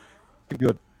we be go. fucking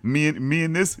good. Me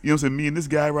and this, you know what I'm saying? Me and this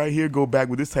guy right here go back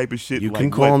with this type of shit. You like,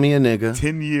 can call what, me a nigga.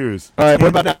 10 years. All right, what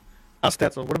about now,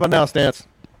 Stance? What about now, Stance?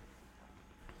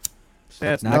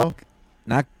 Stance, no?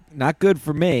 Not good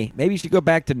for me. Maybe you should go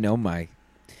back to no mic.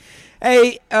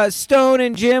 Hey, Stone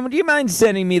and Jim, do you mind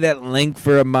sending me that link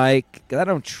for a mic? 'Cause I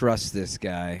don't trust this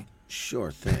guy.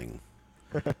 Sure thing.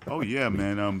 Oh yeah,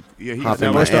 man. Yeah, he Hop in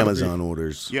now my let's start- Amazon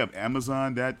orders. Yeah,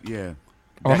 Amazon. That yeah.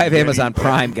 Oh, I have Amazon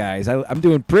Prime, guys. I'm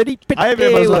doing pretty I have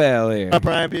Amazon well here.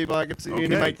 Prime people. I can see any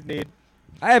Okay. mic you need.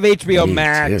 I have HBO Me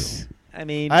Max. too. I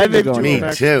mean, I have things are HBO going Me well.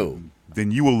 Max. too.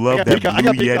 then you will love got that Peacock. I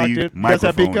Blue got Peacock, Yeti dude. You guys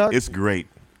have microphone. Peacock? It's great.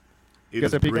 It guys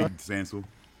is have great, Peacock? Sansel.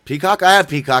 Peacock? I have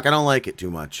Peacock. I don't like it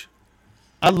too much.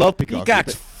 I love Peacock.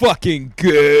 Peacock's fucking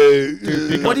good. Dude,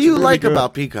 Peacock's What do you really like good.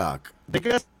 about Peacock? They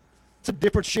got some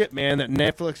different shit, man, that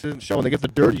Netflix isn't showing. They got the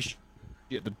dirty shit,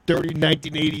 the dirty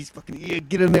 1980s fucking, yeah,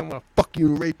 get in there, I'm gonna fuck you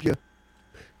and rape you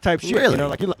type shit. Really? You know,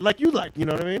 like you like, you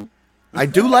know what I mean? I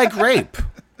do like rape.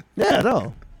 Yeah, I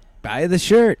know. Buy the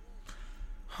shirt.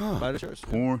 Buy the shirts.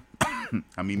 Porn.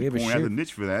 I mean, We have a porn has a shirt.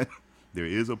 niche for that. There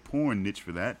is a porn niche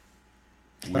for that.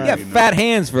 You got fat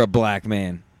hands for a black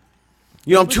man.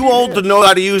 You know, I'm too old to know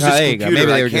how to use Oh, this there you go. computer.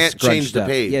 Maybe they I were can't just change scrunched the up.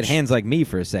 page. You had hands like me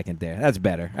for a second there. That's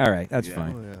better. All right, that's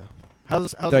fine. Oh, yeah.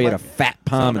 How's Thought you had a Mike fat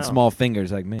palm sound and now? small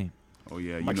fingers like me. Oh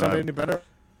yeah, you Mike know. sound any better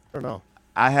or no?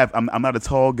 I'm not a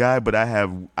tall guy, but I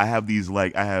have these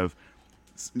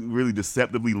really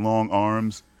deceptively long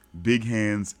arms, big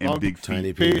hands, and Long, big feet.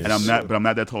 tiny penis. And I'm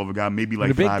not that tall of a guy. Maybe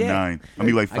like a big 5'9". dick. I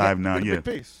mean like I got- 5'9". Yeah. Big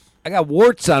piece. I got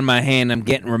warts on my hand. I'm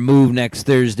getting removed next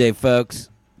Thursday, folks.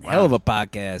 Hell of a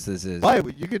podcast this is. Why?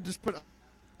 You could just put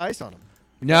ice on them.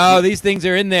 No, these things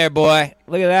are in there, boy.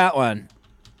 Look at that one.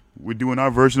 We're doing our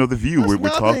version of the View.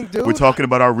 That's nothing, dude. We're talking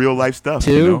about our real life stuff.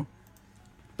 Two? You know?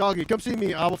 Doggy, come see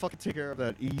me. I will fucking take care of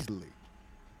that easily.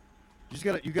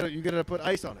 You gotta put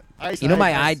ice on it. Ice. You know ice,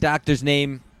 my ice. eye doctor's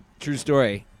name? True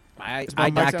story. My Does my eye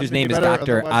mic sound doctor's any name is better?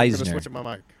 Dr. Otherwise, I'm gonna Eisner. switch my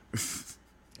mic.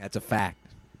 That's a fact.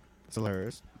 It's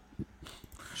hilarious.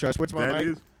 Should I switch my That mic?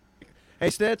 is. Hey,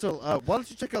 Stancil, why don't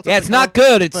you check out? Yeah, it's something not called-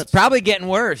 good. It's Let's- probably getting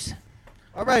worse.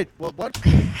 All right. Well, what?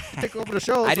 Take over the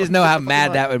show. I so just know get how the fucking mad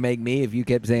mic. that would make me if you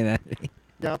kept saying that.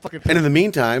 Yeah, I'm fucking. And in the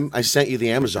meantime, I sent you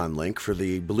the Amazon link for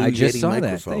the Blue I just Yeti saw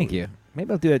microphone. that. Thank you.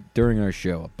 Maybe I'll do it during our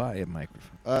show. I'll buy a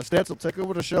microphone. Stancil, take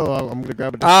over the show. I'm gonna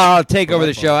grab it. I'll take over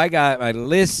the show. I got my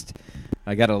list.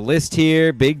 I got a list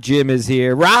here. Big Jim is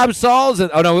here. Rob Saul's.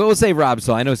 Oh, no, we'll say Rob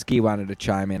Saul. I know Ski wanted to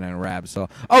chime in on Rob Saul.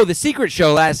 Oh, the Secret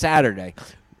Show last Saturday.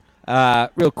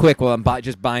 Real quick while I'm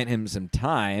just buying him some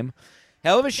time.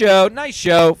 Hell of a show. Nice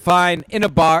show. Fine. In a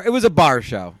bar. It was a bar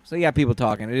show. So you got people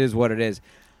talking. It is what it is.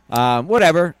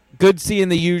 Whatever. Good seeing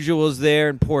the usuals there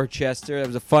in Portchester. It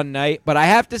was a fun night. But I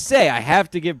have to say, I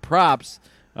have to give props.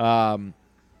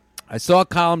 I saw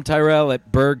Colin Tyrell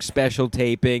at Berg special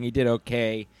taping. He did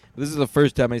okay. This is the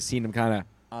first time I've seen him kind of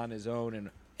on his own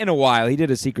in a while. He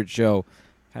did a secret show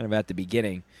kind of at the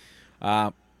beginning.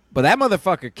 But that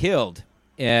motherfucker killed.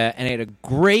 And he had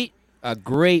a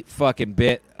great fucking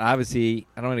bit. Obviously,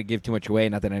 I don't want to give too much away,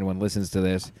 not that anyone listens to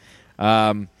this.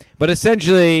 But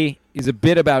essentially, he's a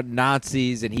bit about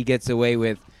Nazis, and he gets away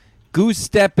with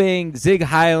goose-stepping, Zig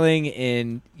Heiling,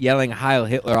 and yelling Heil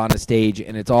Hitler on a stage,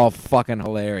 and it's all fucking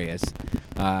hilarious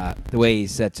the way he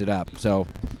sets it up. So,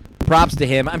 props to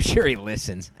him. I'm sure he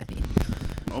listens.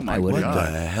 Oh my wouldn't. What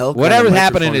God. the hell? kind Whatever's of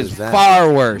happening microphone is that?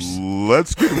 far worse.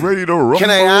 Let's get ready to rumble. Can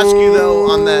I ask you though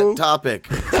on that topic?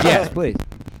 Yes, please.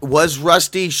 Was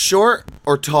Rusty short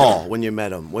or tall when you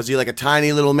met him? Was he like a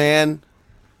tiny little man?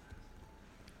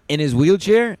 In his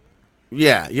wheelchair?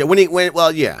 Yeah, yeah.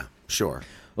 Yeah, sure.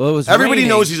 Well, it was Everybody raining.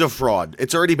 knows he's a fraud.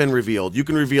 It's already been revealed. You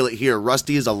can reveal it here.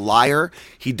 Rusty is a liar.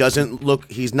 He doesn't look.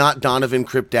 He's not Donovan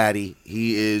Crip Daddy.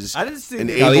 He is I didn't see an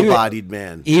that. No, he was- able-bodied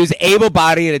man. He was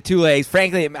able-bodied at 2 legs.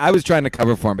 Frankly, I was trying to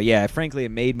cover for him, but yeah, frankly, it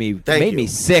made me Thank you.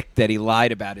 sick that he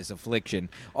lied about his affliction.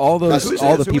 All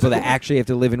the people that actually have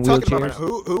to live in Talking about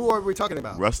wheelchairs. who are we talking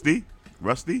about? Rusty?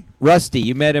 Rusty,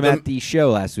 you met him at the show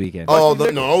last weekend. Oh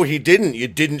no, he didn't. You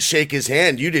didn't shake his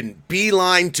hand. You didn't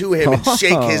beeline to him and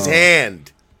shake his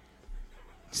hand.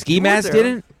 Ski Mask there.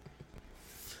 didn't?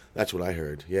 That's what I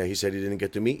heard. Yeah, he said he didn't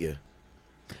get to meet you.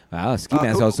 Wow, Ski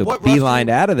Mask who- also what Rusty- beelined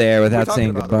out of there Who are we without talking saying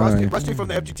about? goodbye. Rusty from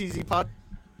the FGTZ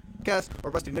podcast or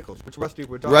Rusty Nichols? Which Rusty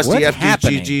we're talking Rusty What's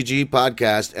happening? FGGG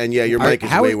podcast, and yeah, your Are- mic is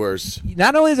how- way worse.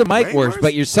 Not only is the mic Way worse, worse?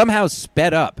 but you're somehow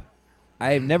sped up.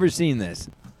 I have never seen this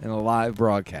in a live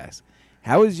broadcast.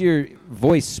 How is your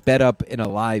voice sped up in a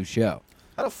live show?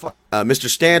 How the fuck? Mr.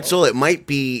 Stancil, it might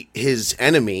be his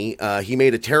enemy. He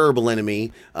made a terrible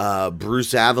enemy,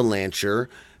 Bruce Avalancher,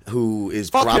 who is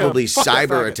Fuck him. probably Fuck that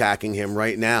cyber faggot. attacking him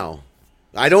right now.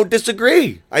 I don't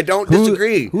disagree. I don't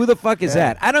disagree. Who the fuck is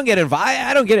that? I don't get involved.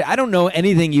 I don't get it. I don't know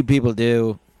anything you people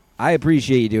do. I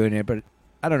appreciate you doing it, but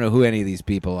I don't know who any of these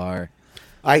people are.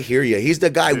 I hear you. He's the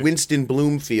guy, Winston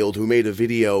Bloomfield, who made a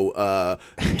video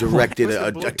directed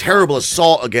a terrible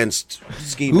assault against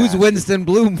Ski Who's Mask. Winston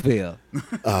Bloomfield?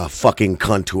 Fucking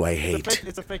cunt who I It's a hate. fake,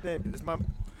 it's a fake name. Is my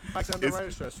mic sound right? Or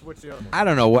should I switch the other one? I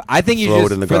don't know. What I think you Throw it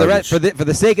just in the for the garbage. for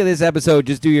the sake of this episode,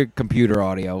 just do your computer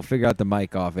audio. Figure out the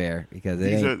mic off air because it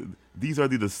These ain't. are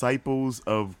the disciples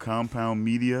of Compound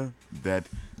Media that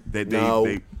No.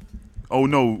 they Oh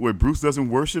no, where Bruce doesn't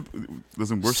worship one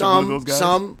of those guys.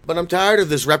 Some, but I'm tired of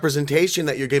this representation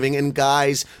that you're giving. And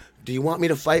guys, do you want me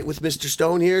to fight with Mr.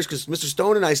 Stone here? Because Mr.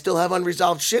 Stone and I still have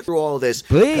unresolved shit through all of this.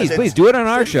 Please do it on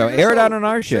our show. Air it out on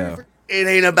our show. It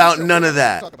ain't about none of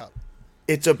that.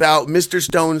 It's about Mr.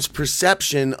 Stone's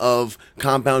perception of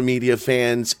Compound Media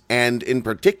fans, and in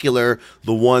particular,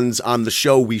 the ones on the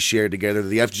show we share together,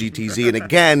 the FGTZ. And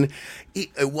again,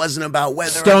 it wasn't about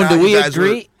whether Stone, or not do we you guys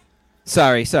agree? were...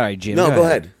 Sorry, Jim. No, go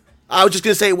ahead. I was just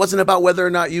going to say it wasn't about whether or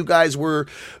not you guys were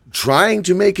trying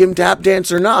to make him tap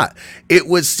dance or not. It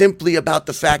was simply about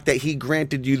the fact that he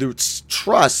granted you the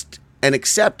trust and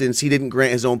acceptance he didn't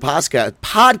grant his own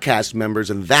podcast members,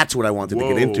 and that's what I wanted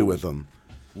to get into with him.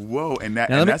 Whoa,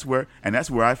 that's where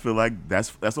I feel like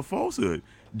that's a falsehood.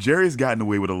 Jerry's gotten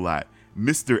away with a lot.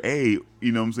 Mr. A,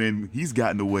 you know what I'm saying, he's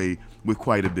gotten away with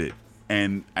quite a bit.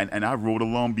 And I rode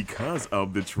along because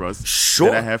of the trust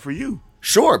that I have for you.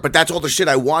 Sure, but that's all the shit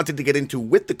I wanted to get into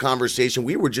with the conversation.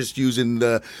 We were just using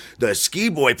the Ski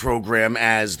Boy program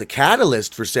as the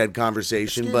catalyst for said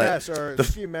conversation. The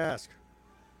Ski Mask.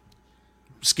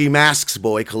 Ski Masks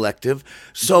Boy Collective.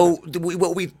 So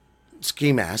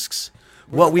Ski Masks.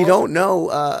 What we don't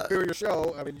know. Your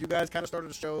show. I mean, you guys kind of started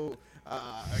the show.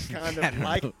 Kind of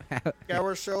like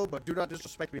our show, but do not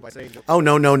disrespect me by saying that. Oh,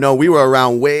 no. We were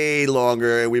around way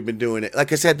longer, and we've been doing it.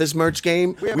 Like I said, this merch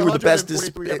game, we were the best.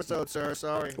 143 episodes, sir.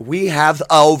 Sorry. We have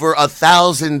over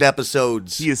 1,000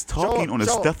 episodes. He is talking on a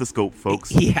stethoscope,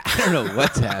 folks. Yeah, I don't know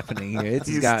what's happening here.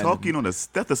 He's talking on a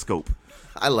stethoscope.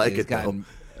 I like it, though.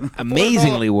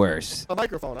 Amazingly worse. A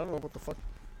microphone. I don't know what the fuck.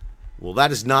 Well,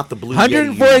 that is not the Blue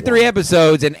 143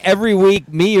 episodes, and every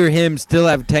week, me or him still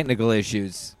have technical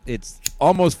issues. It's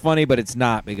almost funny, but it's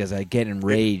not because I get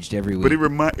enraged every week. But it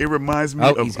reminds me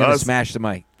of he's gonna us. Smash the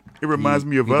mic. It reminds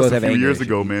me of us a few years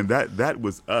ago, man. That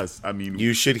was us. I mean,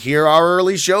 you should hear our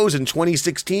early shows in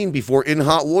 2016 before In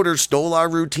Hot Water stole our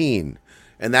routine.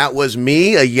 And that was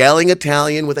me, a yelling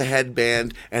Italian with a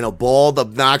headband, and a bald,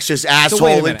 obnoxious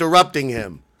asshole interrupting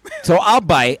him. So I'll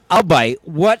bite.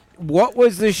 What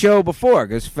was the show before?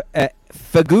 Because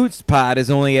Fagoots Pod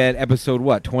is only at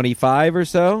episode, 25 or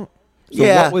so?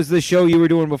 So what was the show you were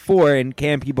doing before, and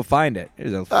can people find it?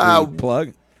 There's a free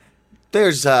plug.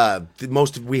 There's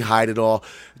we hide it all.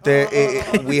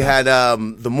 We had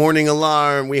the Morning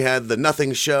Alarm. We had the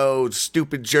Nothing Show,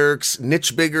 Stupid Jerks,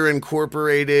 Niche Bigger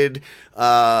Incorporated,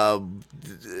 Todd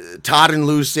and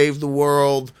Lou Save the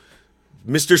World,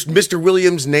 Mr.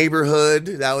 Williams' Neighborhood.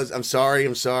 That was. I'm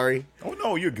sorry. Oh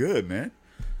no, you're good, man.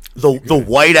 The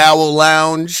White Owl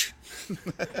Lounge.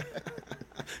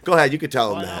 Go ahead, you could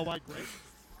tell him that.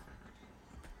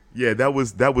 Yeah, that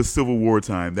was Civil War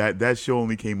time. That show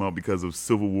only came out because of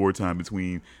Civil War time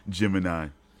between Jim and I.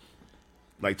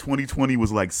 Like 2020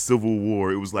 was like Civil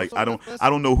War. It was like I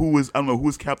don't know who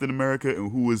was Captain America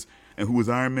and who was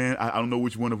Iron Man. I don't know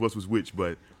which one of us was which,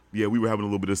 but yeah, we were having a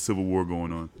little bit of Civil War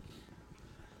going on.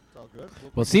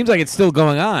 Well, it seems like it's still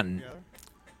going on.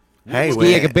 Hey,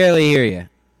 I can barely hear you.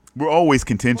 We're always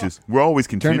contentious.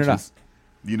 Turn it up.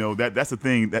 You know, that's the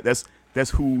thing. That's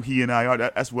who he and I are.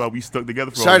 That's why we stuck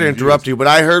together for Sorry to all these interrupt years. you, but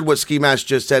I heard what Ski Mask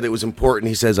just said. It was important.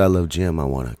 He says, I love Jim. I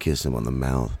want to kiss him on the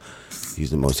mouth.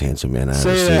 He's the most handsome man I've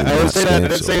ever seen. I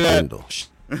didn't say that.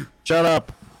 Shut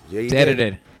up. Yeah, It's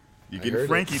edited. You're getting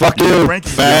Frankie. Fuck you, Frankie.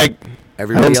 fag.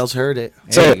 Everybody else heard it.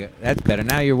 There you go. That's better.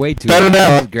 Now you're way too Better loud. now.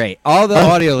 That's great. All the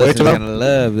audio way listeners too are loud. going to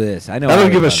love this. I know. I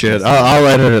don't give a love shit. this. I'll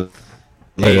write it.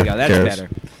 There you go. That's Cares. better.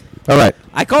 All right.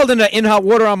 I called into In Hot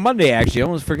Water on Monday, actually. I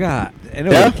almost forgot.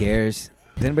 Nobody cares.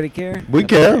 Does anybody care? We Nobody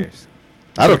care. cares.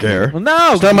 I don't care. Well,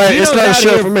 no. It's not a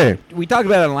show for me. We talked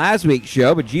about it on last week's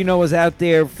show, but Gino was out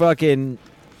there fucking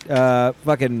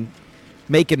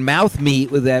making mouth meat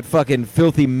with that fucking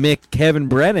filthy Mick Kevin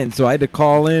Brennan, so I had to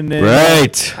call in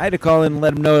and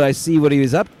let him know that I see what he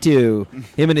was up to.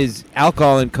 Him and his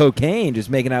alcohol and cocaine, just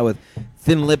making out with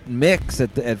thin-lipped Micks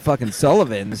at fucking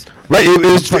Sullivan's. Right. It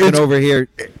was fucking over here.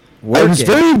 It was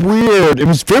very weird. It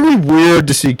was very weird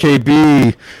to see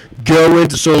KB go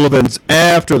into Sullivan's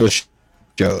after the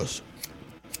shows.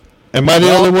 Am I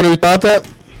the only one who thought that?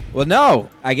 Well, no.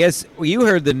 I guess you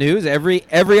heard the news. Every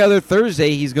other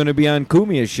Thursday, he's going to be on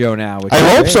Kumia's show now.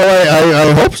 I hope so.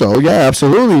 I hope so. Yeah,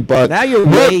 absolutely. But now you're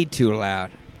way too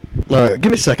loud. Give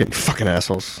me a second, you fucking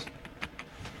assholes.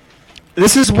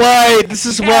 This is why I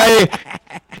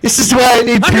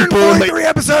need people. 143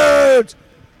 episodes.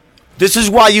 This is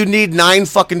why you need 9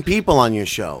 fucking people on your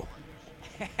show.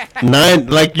 9,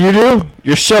 like you do?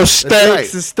 Your show stinks.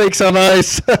 right. It stinks on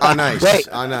ice. On ice. Wait,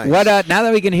 on ice. what? Now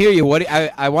that we can hear you,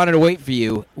 I wanted to wait for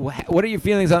you. What are your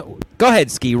feelings on? Go ahead,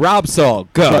 Ski. Rob Saul,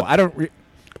 go. What? I don't.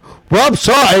 Rob,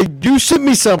 sorry, you sent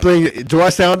me something. Do I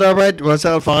sound all right? Do I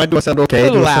sound fine? Do I sound okay? A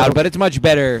little Do I loud, sound- but it's much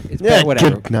better. It's Yeah, better,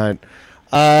 whatever. good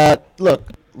night. Look,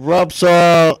 Rob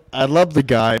Saw, I love the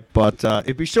guy, but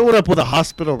if he showed up with a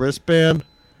hospital wristband,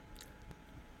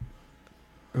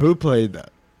 who played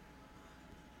that?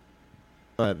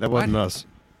 That wasn't us.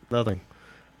 Nothing.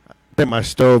 I think my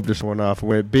stove just went off and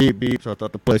went beep, beep, so I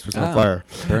thought the place was on fire.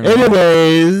 Burn it.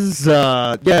 Anyways,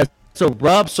 yeah, so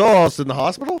Rob Saw's in the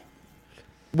hospital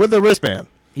with a wristband.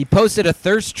 He posted a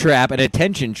thirst trap, an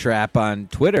attention trap on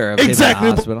Twitter of him in the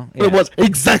hospital. What it was.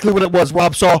 Exactly what it was,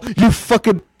 Rob Saw. You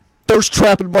fucking thirst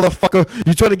trapping motherfucker.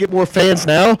 You trying to get more fans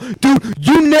now? Dude,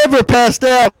 you never passed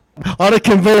out on a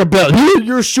conveyor belt. Here are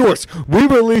your shorts. We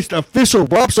released official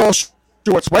Rob Saw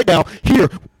shorts right now. Here.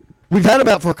 We've had them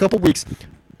out for a couple weeks.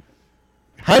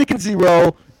 Heineken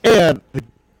Zero and the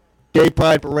Gay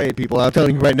Pride Parade, people. I'm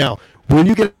telling you right now. When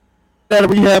you get out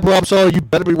of rehab, Rob Saw, you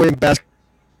better be wearing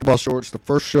basketball shorts the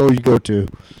first show you go to.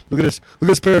 Look at this. Look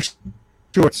at this pair of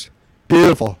shorts.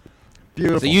 Beautiful.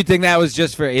 Beautiful. So you think that was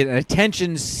just for an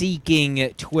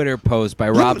attention-seeking Twitter post by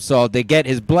Rob Saul to get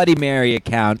his Bloody Mary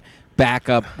account back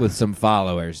up with some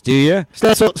followers, do you?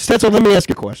 Stetzel, let me ask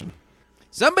you a question.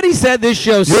 Somebody said this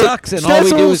show sucks and all we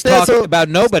do is talk about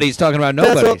nobodies talking about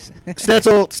nobodies.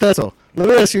 Stetzel, let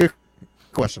me ask you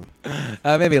a question.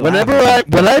 Maybe when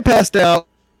I passed out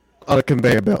on a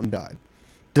conveyor belt and died,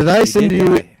 did I send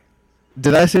you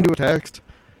a text?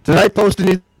 Did I post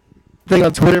anything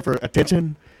on Twitter for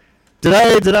attention? Did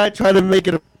I try to make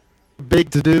it a big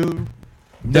to do?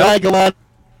 Did I go out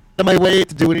of my way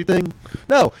to do anything?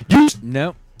 No. You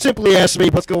simply asked me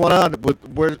what's going on.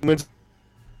 When's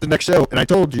the next show? And I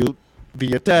told you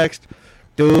via text,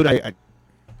 dude. I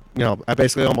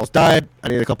basically almost died. I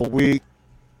need a couple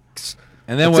weeks.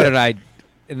 And then what did I?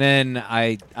 And then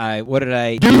I what did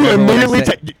I? You immediately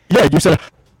you said.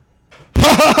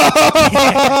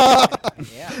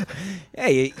 Yeah.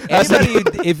 Hey, anybody,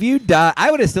 if you die,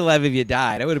 I would have still have if you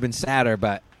died. I would have been sadder,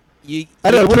 but you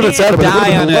can't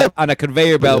die on a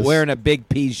conveyor belt wearing a big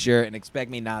peace shirt and expect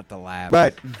me not to laugh.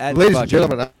 Right, That's ladies and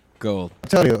gentlemen, gold. I'm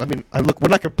telling you. I mean, we're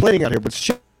not complaining out here, but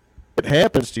shit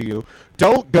happens to you.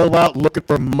 Don't go out looking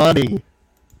for money.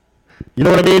 You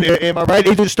know what I mean? Am I right,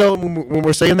 Agent Stone, when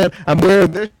we're saying that? I'm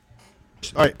wearing this.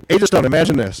 All right, Agent Stone,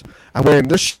 imagine this. I'm wearing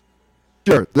this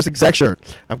shirt, this exact shirt.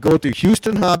 I'm going to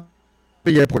Houston Hobby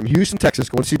Airport in Houston, Texas,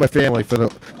 going to see my family for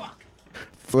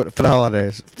the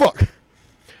holidays. Fuck.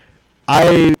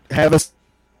 I have a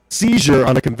seizure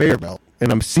on a conveyor belt,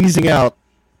 and I'm seizing out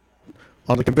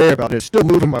on the conveyor belt, and it's still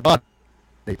moving my body.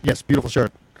 Yes, beautiful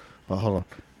shirt. Oh, hold on.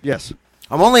 Yes.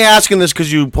 I'm only asking this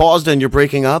because you paused and you're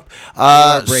breaking up.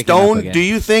 Stone, do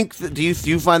you think do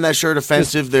you find that shirt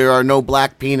offensive? There are no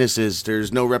black penises.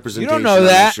 There's no representation you don't know on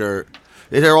that. the shirt.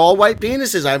 They're all white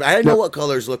penises. I didn't know what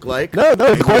colors look like. No.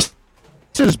 The question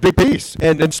is big piece,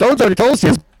 and Stone's already told us he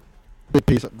has big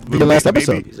piece. The last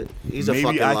episode. He's a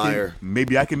fucking liar.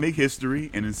 Maybe I can make history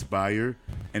and inspire.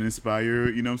 You know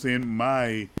what I'm saying?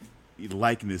 My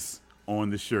likeness on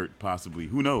the shirt, possibly.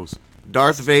 Who knows?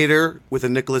 Darth Vader with a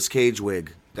Nicolas Cage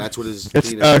wig. That's what his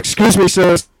penis is. Excuse me,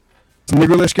 sir.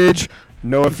 Nicolas Cage.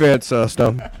 No offense,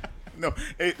 Stone. No,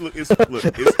 hey, look,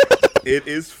 it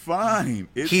is fine.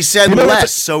 He said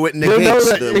less, so it negates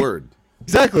the word.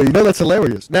 Exactly. You know that's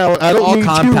hilarious. Now I don't all need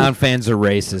compound fans are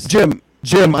racist.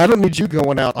 Jim, I don't need you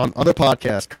going out on other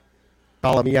podcasts,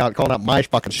 calling me out, calling out my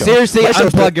fucking show. Seriously,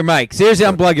 unplug your mic. Seriously,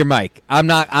 unplug your mic. I'm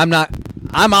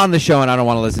on the show and I don't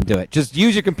want to listen to it. Just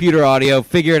use your computer audio.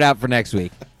 Figure it out for next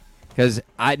week. Because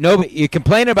you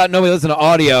complain about nobody listening to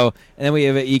audio, and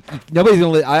then nobody's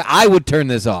gonna. I would turn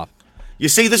this off. You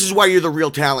see, this is why you're the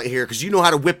real talent here, because you know how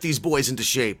to whip these boys into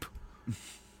shape.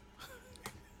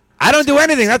 I don't do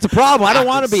anything. That's a problem. I don't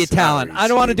want to be a talent. I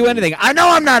don't want to do anything. I know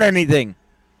I'm not anything.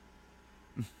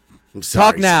 I'm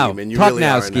sorry, Talk now. Ski-Man. You Talk really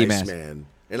now, are a Ski nice Man. man.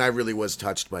 And I really was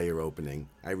touched by your opening.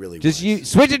 I really Just was.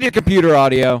 switch it to your computer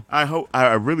audio. I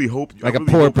really hope. Like I a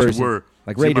really poor hope you person. were.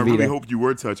 Like Ray Jim, I really DeVito. hope you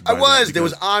were touched by I was. that There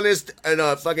was because- honest and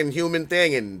a fucking human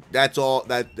thing, and that's all.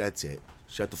 That's it.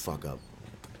 Shut the fuck up.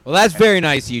 Well, that's very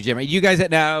nice of you, Jim. Do you guys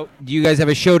have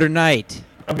a show tonight?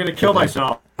 I'm gonna kill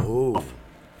myself. Ooh.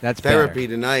 That's Therapy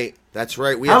better. tonight. That's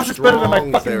right. We How's have this better than my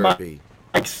strong fucking therapy.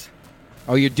 mics?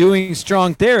 Oh, you're doing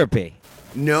strong therapy.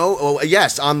 No. Oh,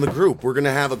 yes, on the group. We're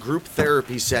gonna have a group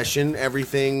therapy session.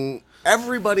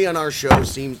 Everybody on our show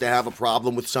seems to have a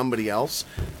problem with somebody else.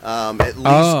 At least.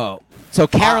 Oh, so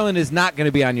Carolyn is not going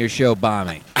to be on your show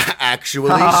bombing. Actually,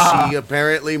 she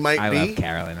apparently might I be. love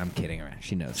Carolyn. I'm kidding around.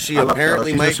 She knows. She I love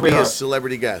apparently her. She's a might be a sweetheart.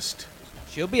 celebrity guest.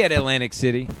 She'll be at Atlantic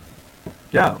City.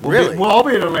 Yeah, Really? We'll all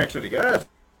be in Atlantic City, guys.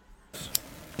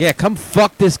 Yeah, come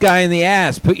fuck this guy in the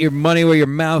ass. Put your money where your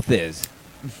mouth is.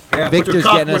 Yeah, put Victor's your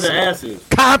cock getting where us the ass is.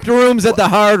 comped rooms at the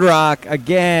Hard Rock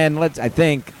again. I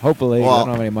think, hopefully. I Well, don't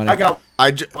have any money.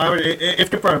 It's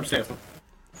confirmed, Samson.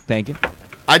 Thank you.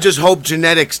 I just hope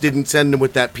genetics didn't send him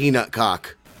with that peanut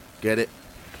cock. Get it?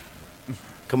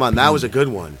 Come on, that was a good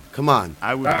one. Come on.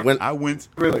 I went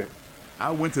Really?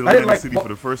 I went to I didn't Atlantic like- City for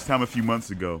the first time a few months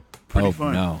ago. Pretty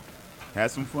fun. No. Had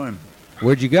some fun.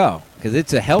 Where'd you go? Because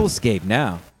it's a hellscape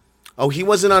now. Oh, he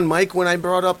wasn't on mic when I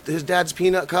brought up his dad's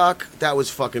peanut cock? That was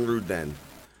fucking rude then.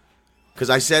 Because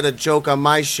I said a joke on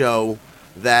my show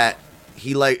that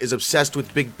he is obsessed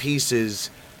with big pieces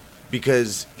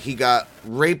because he got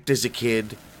raped as a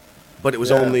kid, but it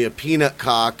was only a peanut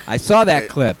cock. I saw that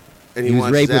clip. And he was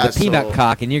wants raped his with a peanut asshole.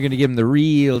 cock, and you're going to give him the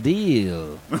real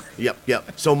deal.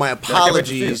 Yep. So my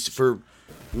apologies for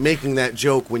making that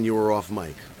joke when you were off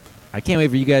mic. I can't wait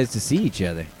for you guys to see each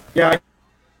other. Yeah,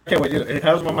 I can't wait.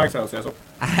 How's my mic's house, asshole?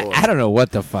 I don't know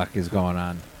what the fuck is going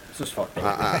on. It's just fucked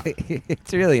up.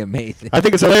 It's really amazing. I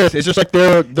think it's hilarious. It's just like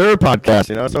their podcast,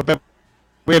 you know. So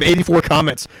we have 84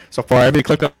 comments so far. I haven't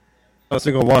clicked on a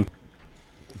single one.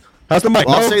 How's the mic?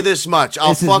 Well, I'll No? say this much. I'll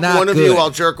This is fuck not one of good. you, I'll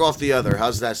jerk off the other.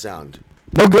 How's that sound?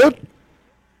 No good?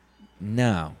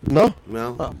 No. No?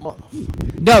 No?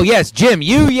 No, yes. Jim,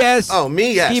 you, yes. Oh,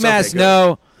 me, yes. Ski Mask, Okay, good.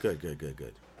 no.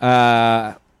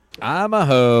 Good. I'm a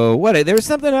hoe. What? There was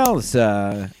something else.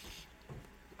 I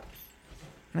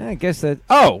guess that.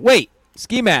 Oh, wait.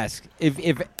 Ski Mask.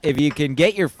 If you can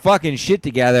get your fucking shit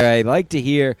together, I'd like to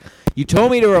hear. You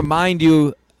told me to remind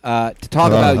you to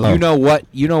talk about hello.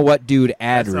 you know what dude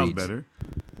ad That sounds reads. better.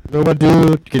 No, but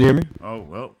dude, can you hear me? Oh,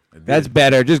 well. it did. That's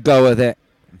better. Just go with it.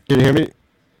 Can you hear me?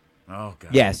 Oh,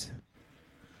 God. Yes.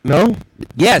 No?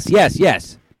 Yes.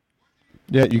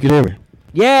 Yeah, you can hear me.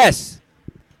 Yes.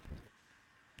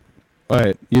 All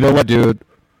right, you know what, dude?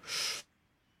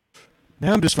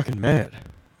 Now I'm just fucking mad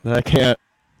that I can't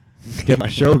get my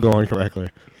show going correctly.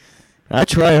 I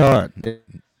try hard.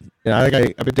 Yeah,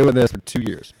 I've been doing this for 2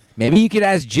 years. Maybe you could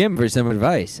ask Jim for some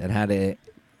advice on how to.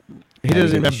 He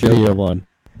doesn't even have video one.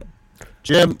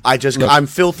 Jim, I'm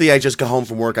filthy. I just got home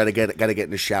from work. Gotta get in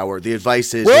the shower. The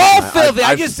advice is We're all listen, filthy.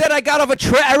 I I've- just said I got off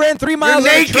I ran 3 You're miles on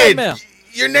a naked. treadmill.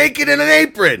 You're naked in an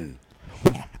apron.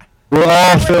 we're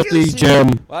all filthy, Jim.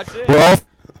 Watch it. We're all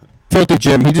filthy,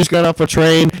 Jim. He just got off a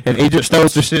train, and Agent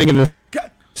Stone's just sitting in the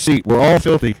seat. We're all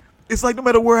filthy. It's like no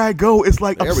matter where I go, it's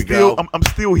like There we go. I'm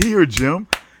still here, Jim.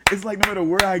 It's like no matter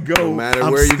where I go, No matter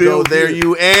I'm where you still go, there here.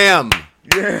 you am.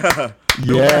 Yeah.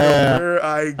 No Yeah. matter where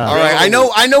I go. All right,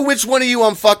 I know which one of you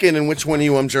I'm fucking and which one of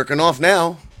you I'm jerking off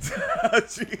now.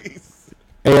 Jeez.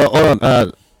 Hey, hold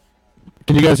on.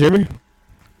 Can you guys hear me?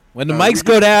 When the mics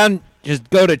go down, just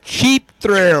go to Cheap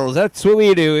Thrills. That's what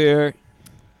we do here.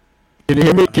 Can you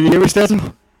hear me? Can you hear me,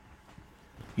 Stetson?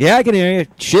 Yeah, I can hear you.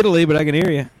 Shittily, but I can hear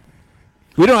you.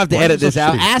 We don't have to Why edit is it this so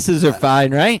out. shitty? Asses are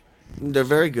fine, right? They're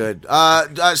very good.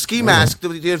 Ski Mask,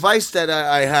 the advice that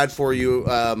I had for you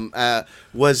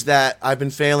was that I've been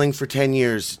failing for 10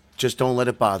 years. Just don't let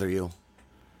it bother you.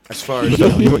 As far as the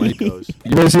mic goes.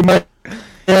 You want to see my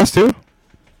ass too?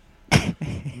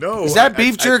 No. Is that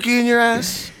beef jerky in your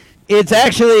ass? It's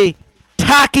actually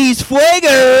Takis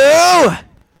Fuego!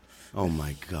 Oh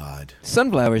my God.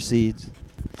 Sunflower seeds.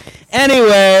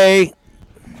 Anyway,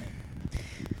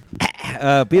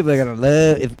 people are gonna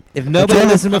love if nobody trying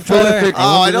to- listened I'm before. trying to figure-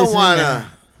 Oh, I don't listen want now. to.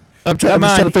 I'm trying. Come I'm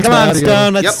just trying on, to fix come my on, audio.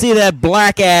 Stone. Let's Yep. see that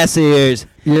black ass ears.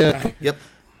 Yeah. Yep.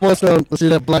 Come on, Stone. Let's see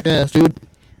that black ass, dude.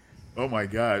 Oh my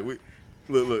God.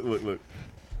 Look.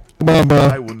 Come on, bro.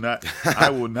 I will not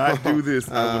do this.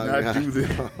 I will not do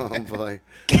this. Oh boy.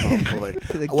 Oh boy.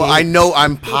 Well, I know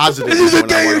I'm positive. This is a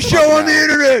gayer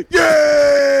internet.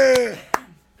 Yeah.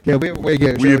 Yeah, we have a way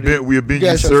gayer We show, have been dude. we have been You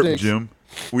guys show usurped, stinks. Jim.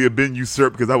 We have been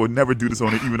usurped because I would never do this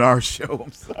on even our show.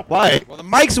 I'm sorry. Why? Well, the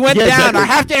mics went Yeah, down. exactly. I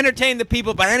have to entertain the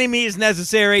people by any means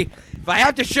necessary. If I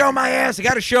have to show my ass, I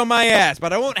got to show my ass.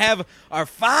 But I won't have our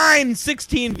fine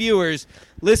 16 viewers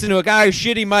listen to a guy's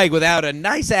shitty mic without a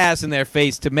nice ass in their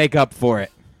face to make up for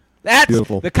it. That's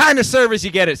Beautiful. the kind of service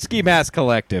you get at Ski Mask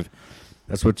Collective.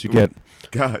 That's what you get.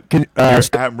 God, Can- you're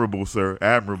St- admirable, sir.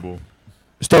 Admirable.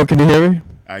 Stone, can you hear me?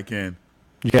 I can.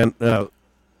 You can.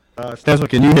 Stetson,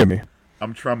 can you hear me?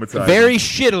 I'm traumatized. Very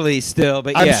shittily still,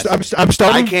 but yes. I'm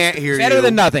starting. I can't hear Better you.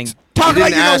 than nothing. You Talk didn't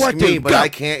like you know ask what me, to. but Go. I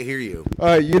can't hear you. All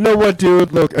right, you know what,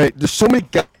 dude? Look, there's so many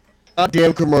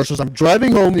goddamn commercials. I'm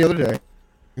driving home the other day,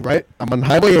 right? I'm on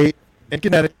Highway 8 in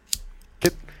Connecticut.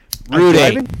 Route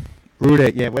 8. Route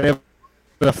 8, yeah, whatever.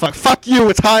 The fuck you,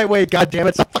 it's Highway, goddamn it,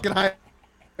 it's a fucking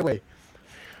highway.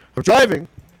 I'm driving.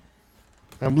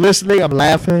 I'm listening, I'm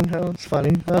laughing. Oh, it's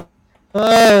funny.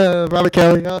 Robert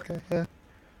Kelly, okay, yeah.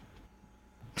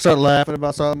 Start laughing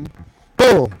about something.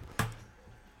 Boom.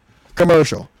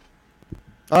 Commercial.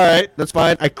 All right, that's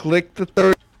fine. I click the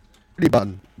 30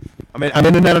 button. I'm in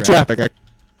and out of traffic. I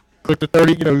click the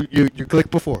 30. You know, you click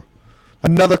before.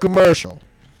 Another commercial.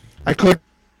 I click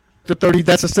the 30.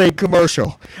 That's the same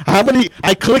commercial. How many?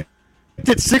 I clicked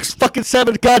it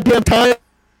 7 goddamn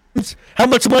times. How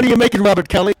much money are you making, Robert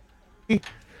Kelly?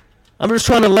 I'm just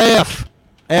trying to laugh,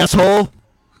 asshole.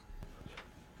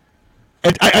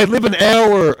 And I live an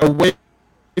hour away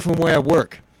from where I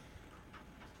work.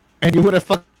 And you would have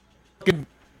fucking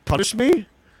punished me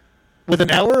with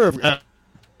an hour of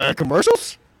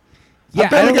commercials? Yeah, I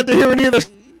barely got to hear any of the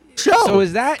show. So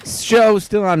is that show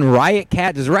still on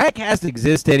Riotcast? Does Riotcast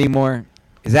exist anymore?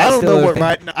 Is that I don't still know a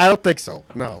what thing? I don't think so.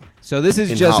 No. So this is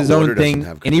In just Hot his Water own doesn't thing,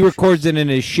 have and he records it in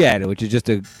his shed, which is just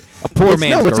a poor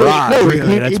man's it's garage. no,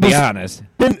 really, let's he be was- honest.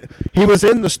 He was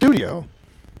in the studio.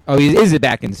 Oh, is it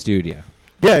back in the studio?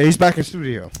 Yeah, he's back in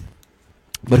studio.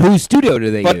 But whose studio do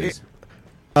they But use?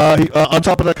 On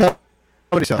top of the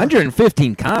comedy center.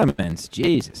 115 comments.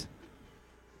 Jesus.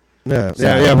 Yeah,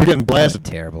 Sorry. we're getting I'm blasted.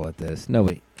 terrible at this.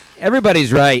 Nobody.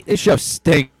 Everybody's right. This show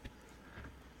stinks.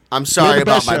 I'm You're sorry the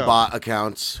about best my show. bot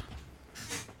accounts.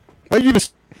 Well, you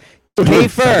just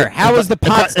K-Fur, how was the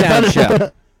Potsdam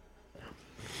show?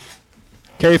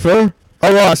 K-Fur?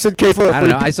 Oh, well, I said K-Fur. I don't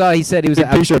know. I saw he said he was. Big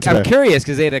T-shirt I'm today. curious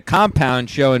because they had a compound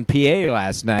show in PA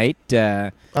last night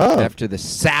after the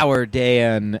sour day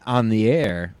on the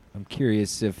air. I'm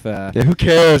curious if. Yeah, who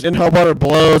cares? In Hot Water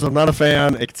blows. I'm not a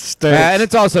fan. It stinks. And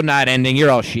it's also not ending.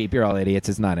 You're all sheep. You're all idiots.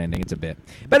 It's not ending. It's a bit.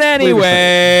 But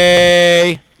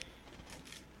anyway,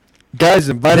 guys,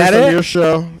 invite Is us that on it? your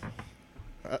show.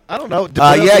 I don't know.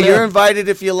 Yeah, you're invited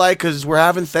if you like, because we're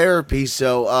having therapy.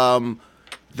 So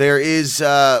there is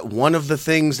one of the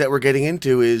things that we're getting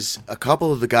into is a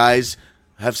couple of the guys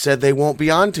have said they won't be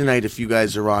on tonight if you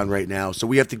guys are on right now. So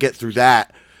we have to get through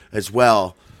that as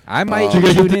well. I might You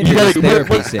gotta tune get- into you this gotta-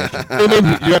 therapy what- session.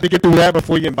 You have to get through that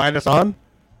before you invite us on?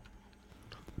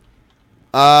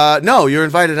 No, you're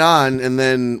invited on, and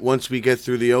then once we get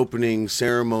through the opening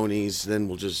ceremonies, then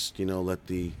we'll just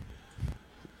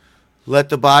let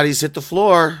the bodies hit the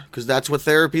floor, because that's what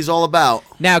therapy's all about.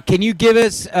 Now, can you give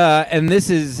us? And this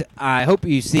is. I hope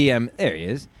you see him. There he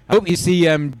is. I hope you see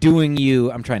him doing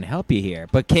you. I'm trying to help you here,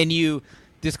 but can you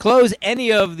disclose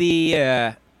any of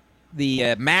the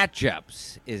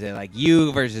matchups? Is it like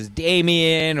you versus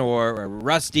Damien, or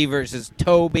Rusty versus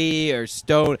Toby, or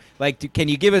Stone? Like, can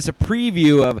you give us a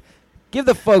preview of? Give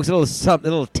the folks a little something,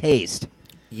 a little taste,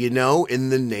 In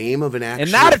the name of an actual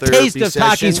and not a therapy taste of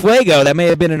session, Taki's Fuego that may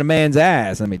have been in a man's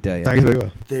ass. Let me tell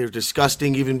you. they're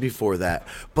disgusting even before that.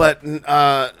 But in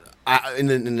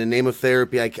the name of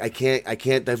therapy, I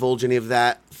can't divulge any of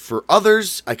that for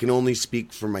others. I can only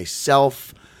speak for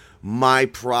myself. My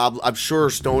problem, I'm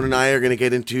sure Stone and I are going to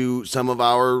get into some of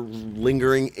our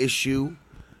lingering issue.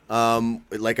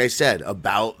 Like I said,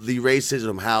 about the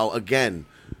racism, how, again,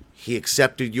 he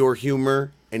accepted your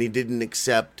humor and he didn't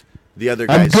accept the other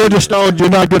I'm guy's good humor. to Stone. You're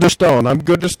not good to Stone. I'm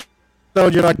good to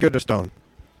Stone. You're not good to Stone.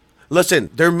 Listen,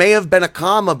 there may have been a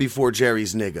comma before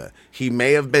Jerry's nigga. He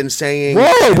may have been saying, Whoa,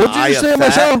 "Am what I did you a say on my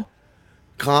fat show?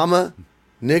 comma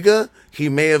nigga?" He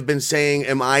may have been saying,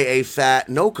 "Am I a fat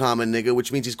no comma nigga?"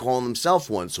 Which means he's calling himself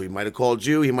one. So he might have called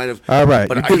you. He might have. All right.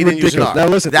 but You're he didn't use an ridiculous. R. Now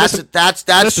listen. That's listen, that's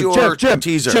listen, your Jim,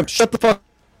 teaser. Jim, shut the fuck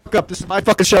up. This is my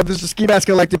fucking show. This is Ski Mask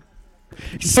Collective.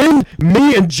 Send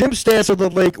me and Jim Stantz the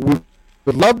link. We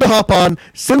would love to hop on.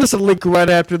 Send us a link right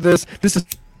after this. This is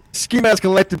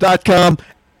SkiMaskCollective.com,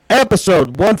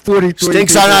 episode 143.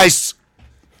 Stinks on ice.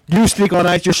 You stink on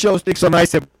ice. Your show stinks on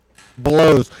ice. It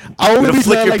blows. I only Gonna reason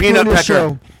flick I your like peanut doing this pecker.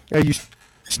 show. Hey, you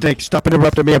stink. Stop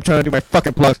interrupting me. I'm trying to do my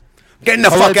fucking plug. Getting the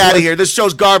All fuck right, out of boys. here. This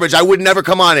show's garbage. I would never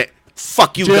come on it.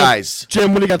 Fuck you Jim, guys.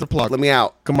 Jim, what do you got to plug? Let me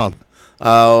out. Come on.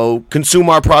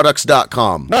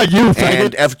 ConsumeOurProducts.com. Not you, and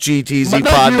faggot.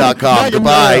 FGTZPod.com. Not you,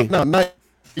 Goodbye. No, not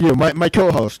you. My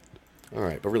co-host. All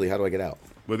right, but really, how do I get out?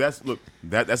 But that's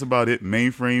about it.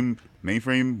 Mainframe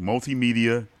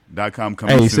multimedia.com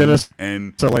coming Hey, soon. send us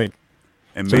and a link.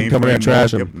 and So we can come in and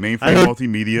trash him. I mainframe heard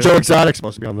multimedia. Joe Exotic's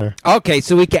supposed to be on there. Okay,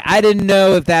 so we can. I didn't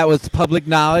know if that was public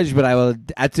knowledge, but I will.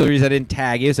 That's the reason I didn't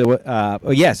tag you. So,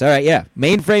 oh yes, all right, yeah.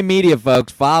 Mainframe Media,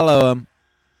 folks, follow him.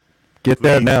 Get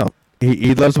there now.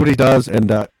 He loves what he does,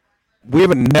 and we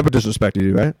haven't never disrespected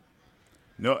you, right?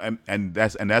 No, and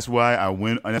that's why I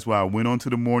went. And that's why I went on to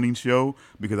the morning show,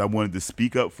 because I wanted to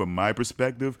speak up from my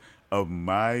perspective of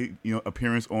my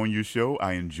appearance on your show.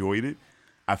 I enjoyed it.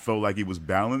 I felt like it was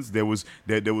balanced. There was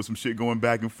some shit going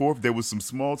back and forth. There was some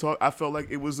small talk. I felt like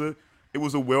it was a it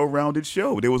was a well-rounded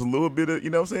show. There was a little bit of, you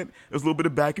know what I'm saying? There was a little bit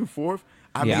of back and forth.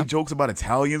 I made jokes about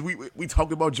Italians. We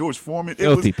talked about George Foreman.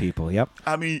 Filthy people, yep.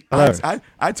 I mean,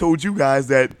 I told you guys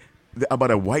that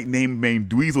about a white name named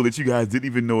Dweezil that you guys didn't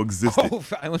even know existed. Oh,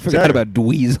 I almost forgot about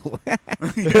Dweezil.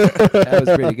 That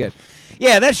was pretty good.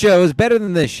 Yeah, that show was better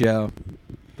than this show,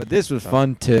 but this was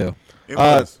fun too. It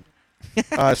was.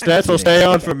 Stancil, stay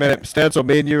on for a minute. Stancil,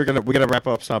 me and you we're gonna wrap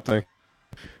up something.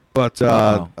 But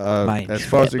as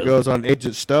far as it goes on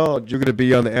Agent Stone, you're gonna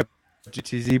be on the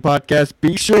FGTZ podcast.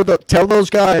 Be sure to tell those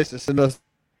guys to send us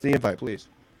the invite, please.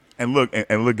 And look,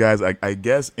 guys. I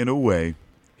guess in a way,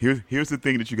 here's the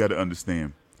thing that you got to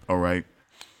understand. All right,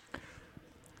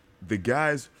 the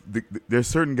guys, there's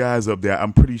certain guys up there.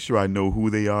 I'm pretty sure I know who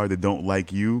they are that don't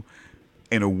like you.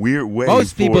 In a weird way,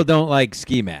 most people don't like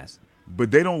Ski Mask. But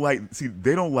they don't like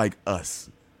us,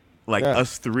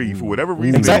 us three for whatever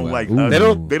reason. They don't like us. They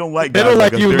don't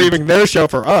like you leaving their show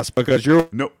for us because you're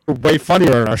way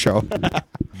funnier in our show.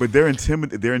 But they're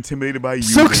intimidated by you.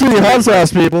 60 hot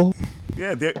sauce people.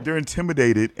 Yeah, they're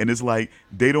intimidated, and it's like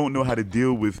they don't know how to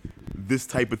deal with this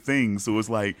type of thing. So it's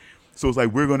like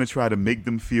we're going to try to make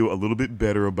them feel a little bit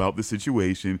better about the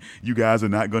situation. You guys are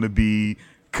not going to be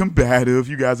combative.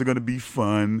 You guys are going to be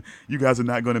fun. You guys are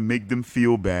not going to make them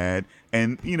feel bad.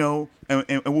 And, and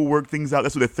we'll work things out.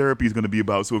 That's what the therapy is going to be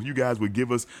about. So if you guys would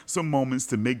give us some moments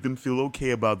to make them feel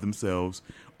okay about themselves,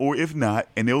 or if not,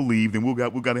 and they'll leave, then we've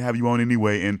got to have you on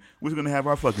anyway, and we're going to have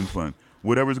our fucking fun,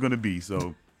 whatever it's going to be.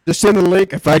 So just send a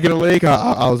link. If I get a link,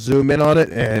 I'll zoom in on it,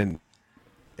 and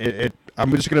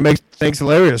I'm just going to make things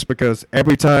hilarious because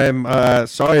every time,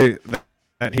 sorry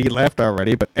that he left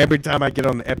already, but every time I get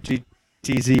on the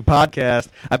FGTZ podcast,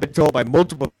 I've been told by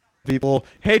multiple people,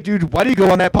 hey, dude, why do you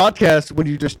go on that podcast when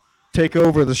you just take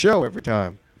over the show every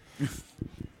time?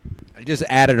 I just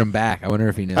added him back. I wonder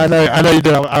if he knew. I know you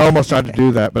did. I almost tried to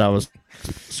do that, but I was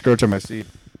scorching my seat.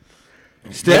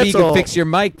 Maybe you can fix your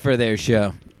mic for their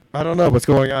show. I don't know what's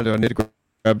going on. Do I need to grab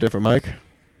a different mic?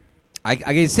 I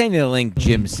can send you the link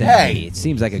Jim sent me. It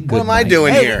seems like a good What am I mic.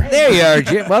 doing here? There you are,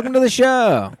 Jim. Welcome to the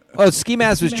show. Oh, Ski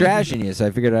Mask was trashing you, so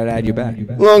I figured I'd add you back.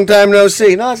 Long time no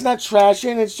see. No, it's not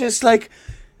trashing. It's just like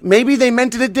maybe they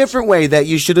meant it a different way, that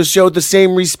you should have showed the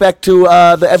same respect to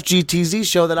the FGTZ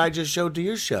show that I just showed to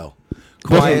your show.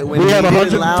 Quiet when we have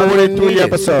needed, loud when 143 needed.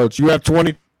 episodes. You have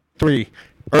 23.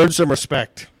 Earn some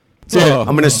respect. I'm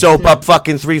going to soap up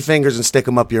fucking 3 fingers and stick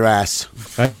them up your ass.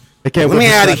 I can't Let me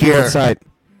out of here.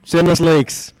 Send us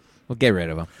links. We'll get rid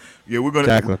of them. yeah, we're gonna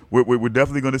Exactly. we're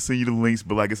definitely gonna send you the links.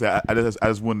 But like I said, I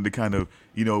just wanted to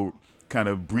kind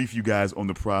of brief you guys on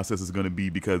the process it's going to be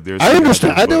because there's. I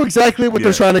understand. I know exactly what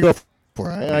they're trying to go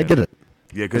for. I get it.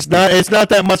 Yeah, because It's not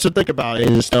that much to think about,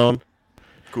 Agent Stone.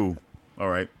 Cool. All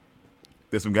right.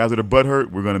 There's some guys that are butthurt.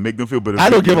 We're gonna make them feel better. I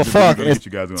don't give a fuck. We're gonna get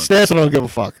you guys on. Stancil don't give a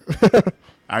fuck.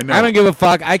 I know. I don't give a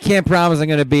fuck. I can't promise I'm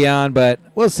going to be on, but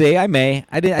we'll see. I may.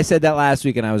 I said that last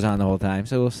week and I was on the whole time,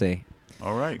 so we'll see.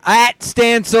 All right. At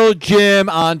Stancil Jim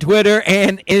on Twitter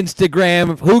and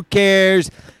Instagram. Who cares?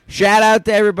 Shout out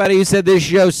to everybody who said this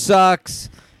show sucks.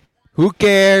 Who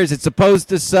cares? It's supposed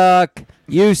to suck.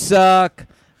 You suck.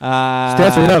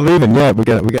 Stancil, you're not leaving yet. We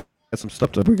got some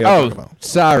stuff to talk about.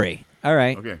 Sorry. All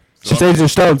right. Okay. So Agent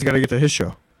Stone's got to get to his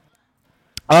show.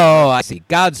 Oh, I see.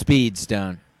 Godspeed,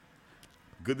 Stone.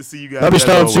 Good to see you guys. Love you, as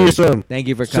Stone. See you always. soon. Thank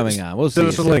you for coming on. We'll see Send you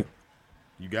us a soon. link.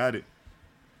 You got it.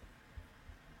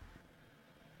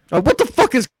 What the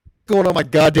fuck is going on my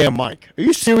goddamn mic? Are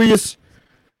you serious?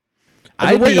 I've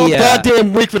been I'd waiting be, a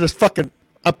goddamn week for this fucking.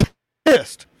 I'm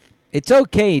pissed. It's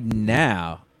okay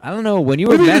now. I don't know when you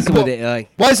were What do you messing mean, with it, like,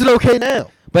 Why is it okay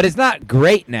now? but it's not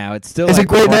great now. It's still. Is like it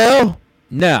great now?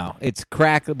 No, it's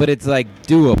crack, but it's like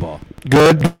doable.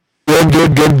 Good.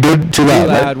 Too Too loud.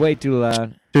 loud, way too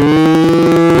loud. Too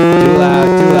Too loud,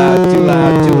 too loud, too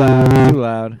loud, too loud, too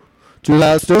loud. Too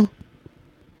loud still?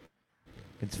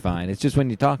 It's fine. It's just when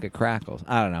you talk, it crackles.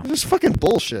 I don't know. This is fucking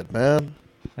bullshit, man.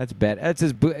 That's bad. That's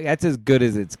as good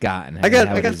as it's gotten. I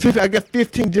got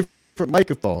 15 different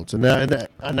microphones, and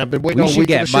I've been waiting We all should week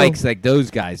get for the show. mics like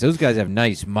those guys. Those guys have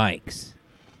nice mics.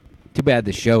 Too bad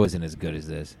the show isn't as good as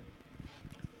this.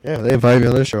 Yeah, they invited me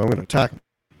on this show. I'm going to attack.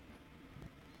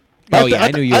 Oh, yeah,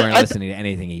 I knew you weren't listening to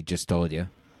anything he just told you.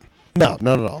 No,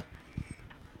 not at all.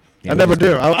 Yeah, I we never just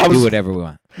do. I was do whatever we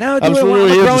want. No, I do was what I want.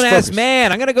 really I'm a just grown-ass focused.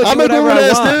 man. I'm going to go do I'm a whatever I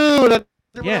grown-ass want. dude.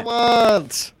 I do Yeah. what I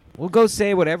want. We'll go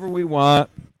say whatever we want.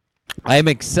 I'm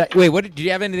excited. Wait, what? Did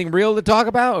you have anything real to talk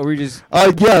about, or we just?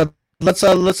 Yeah. Let's.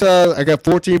 I got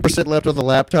 14% left on the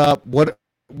laptop. What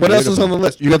else is on the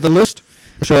list? You got the list?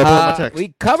 Or should I pull up my text?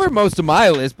 We covered most of my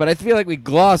list, but I feel like we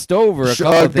glossed over a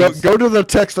couple of things. Go to the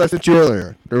text I sent you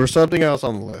earlier. There was something else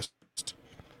on the list.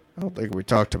 don't think we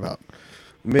talked about.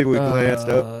 Maybe we glanced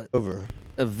over.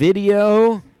 A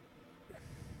video.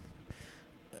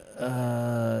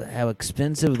 How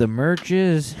expensive the merch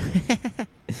is.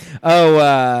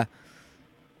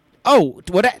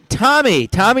 What?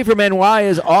 Tommy from NY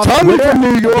is off. Tommy Twitter. from New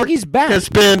I think York he's back. has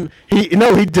been. He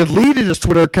deleted his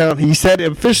Twitter account. He said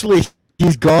officially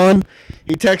he's gone.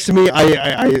 He texted me.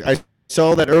 I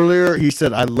saw that earlier. He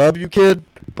said, "I love you, kid,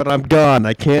 but I'm gone.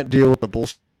 I can't deal with the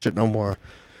bullshit no more."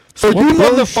 So What you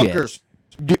bullshit? motherfuckers,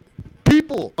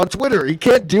 people on Twitter, he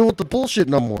can't deal with the bullshit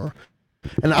no more.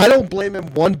 And I don't blame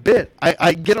him one bit.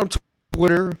 I get on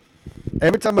Twitter.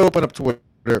 Every time I open up Twitter,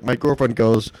 my girlfriend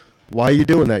goes, "Why are you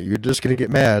doing that? You're just going to get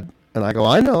mad." And I go,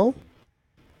 "I know.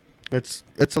 It's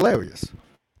hilarious."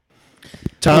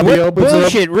 Tommy What opens it up.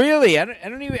 bullshit? Really? I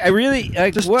don't even. I really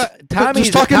like what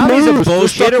Tommy's talking Tommy's news. a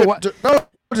bullshit or what?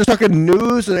 Just talking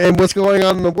news and what's going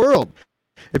on in the world.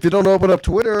 If you don't open up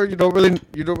Twitter, you don't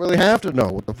really have to know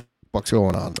what the fuck's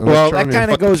going on. Well, that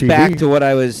kind of goes back to what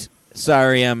I was.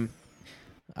 Sorry, I'm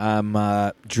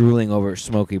drooling over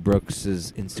Smokey Brooks'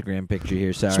 Instagram picture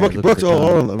here. Sorry, Smokey I was looking Brooks.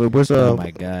 for Tommy. Where's Oh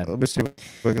my god! Let me see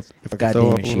if I can God throw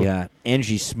damn up it, a she little- hot, and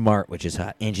she's smart, which is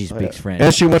hot, and she's Big's friend.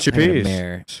 And she wants your I gotta peas.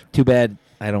 marry her. Too bad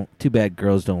I don't. Too bad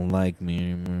girls don't like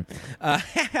me.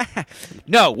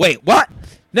 No, wait, what?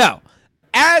 No.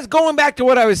 As going back to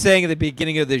what I was saying at the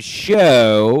beginning of the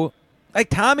show, like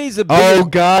Tommy's a big. Oh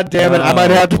god damn it! I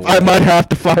might have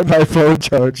to find my phone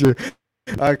charger,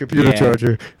 our computer Yeah.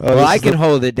 charger. Well, I can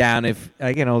hold it down if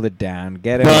I can hold it down.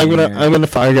 Get it. No, I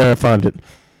gotta find it.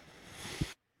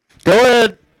 Go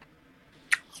ahead.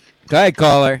 Go ahead,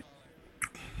 caller.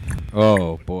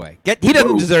 Oh boy, he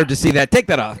doesn't deserve to see that. Take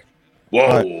that off.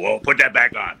 Whoa, put that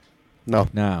back on. No.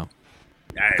 No.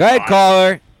 Hey, Go ahead, on.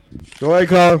 caller. Go ahead,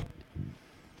 caller.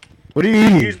 What are you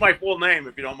eating? Use my full name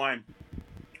if you don't mind.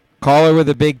 Caller with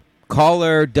a big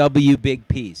caller W big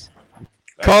P's.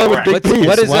 Caller with big P's.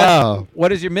 What is Wow. What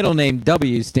does your middle name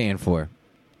W stand for?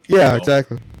 Yeah,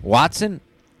 exactly. Watson.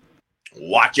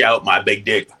 Watch out, my big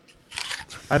dick.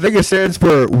 I think it stands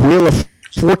for Wheel of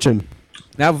Fortune.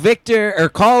 Now, Victor or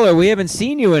caller, we haven't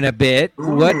seen you in a bit.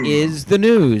 What is the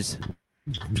news?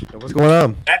 What's going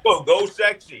on? Echo, go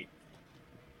sexy.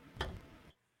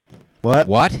 What?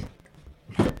 What?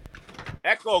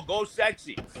 Echo, go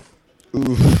sexy.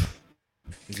 Oof.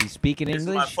 Is he speaking This is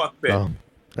my English? fuck bit.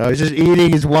 No, he's just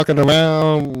eating. He's walking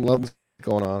around. What's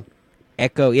going on?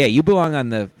 Echo, yeah, you belong on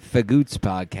the Fagoots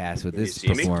podcast with this see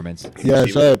me? performance. Yeah,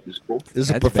 See so what- this is cool. this is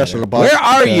a That's professional better. Where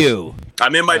are podcast. you?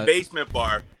 I'm in my basement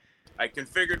bar. I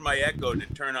configured my Echo to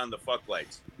turn on the fuck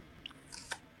lights.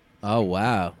 Oh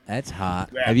wow, that's hot.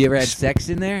 Yeah. Have you ever had sex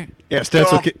in there? Yeah,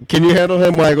 Stetson, No. can you handle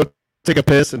him while I go take a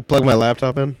piss and plug my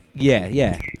laptop in? Yeah,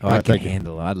 yeah. Oh, I Alright, can thank you.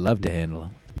 handle him. I'd love to handle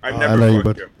him. I've I never know you, fucked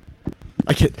but- him.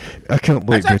 I can't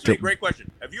believe That's actually a Victor. great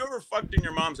question. Have you ever fucked in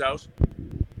your mom's house?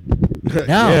 No.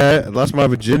 Yeah, I lost my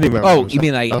virginity. when I Oh, was- you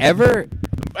mean like ever?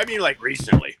 I mean, like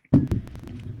recently.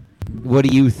 What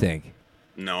do you think?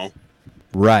 No.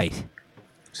 Right.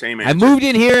 Same I answer. moved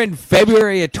in here in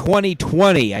February of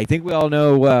 2020. I think we all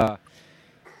know.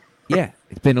 Yeah,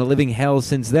 it's been a living hell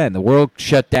since then. The world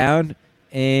shut down,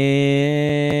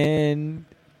 and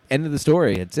end of the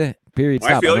story. That's it. Period. I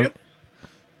Stop. feel don't- you.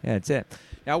 Yeah, that's it.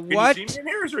 Now Can what? you see me in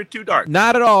here, or is it too dark?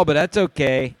 Not at all, but that's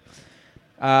okay.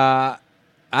 I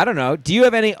don't know. Do you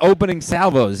have any opening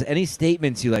salvos? Any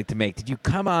statements you like to make? Did you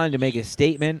come on to make a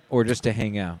statement or just to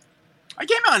hang out? I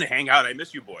came on to hang out. I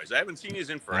miss you boys. I haven't seen you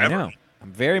in forever. I know.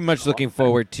 I'm very much looking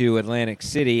forward to Atlantic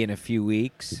City in a few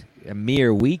weeks, a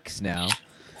mere weeks now.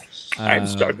 I'm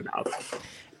starting out.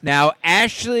 Now,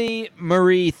 Ashley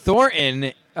Marie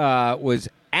Thornton was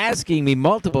asking me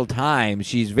multiple times.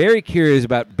 She's very curious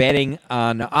about betting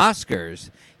on Oscars.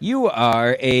 You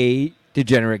are a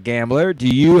degenerate gambler. Do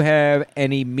you have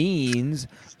any means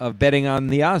of betting on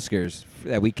the Oscars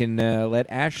that we can let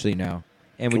Ashley know?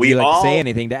 And would We you like to say all-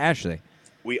 anything to Ashley?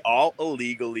 We all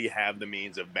illegally have the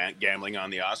means of gambling on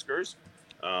the Oscars.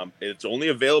 It's only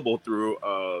available through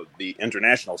the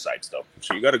international sites, though.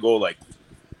 So you got to go like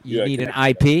You Yeah, need an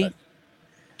connect- IP?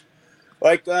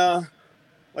 like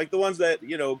the ones that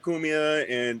Kumia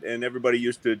and everybody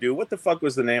used to do. What the fuck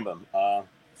was the name of them?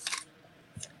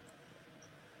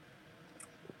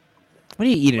 What are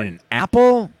you eating? An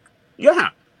apple? Yeah,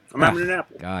 I'm having an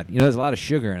apple. God, there's a lot of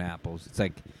sugar in apples. It's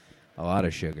like a lot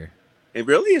of sugar. It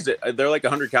really is. They're like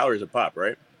 100 calories a pop,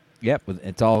 right? Yep,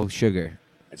 it's all sugar.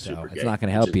 That's So super it's gay. not going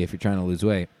to help you if you're trying to lose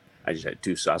weight. I just had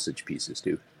 2 sausage pieces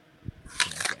too.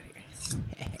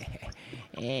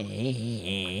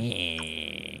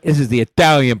 This is the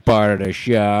Italian part of the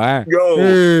show. Huh? Yo.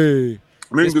 Hey.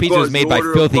 I mean, This pizza because was made you by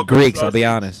order a filthy fucking Greeks, I'll be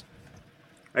sausage. honest.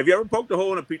 Have you ever poked a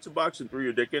hole in a pizza box and threw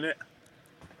your dick in it?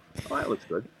 Oh, that looks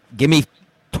good. Give me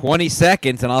 20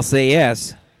 seconds and I'll say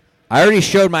yes. I already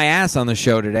showed my ass on the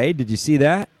show today. Did you see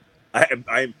that?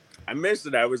 I missed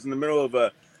it. I was in the middle of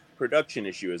a production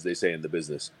issue, as they say in the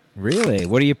business. Really?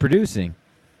 What are you producing?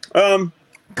 Cum.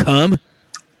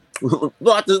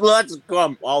 lots of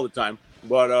cum all the time,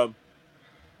 but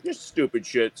just stupid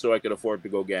shit so I could afford to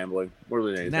go gambling more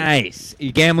than anything. Nice. Are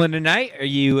you gambling tonight? Or are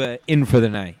you in for the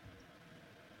night?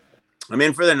 I'm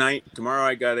in for the night. Tomorrow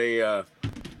I got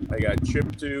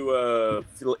shipped to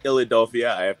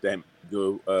Philadelphia. I have to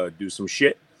go do some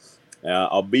shit.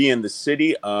 I'll be in the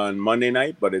city on Monday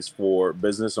night, but it's for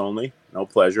business only. No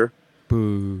pleasure.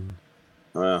 Boo.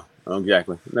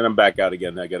 Exactly. Then I'm back out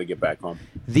again. I got to get back home.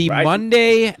 The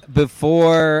Monday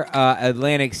before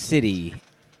Atlantic City,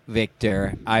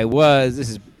 Victor, this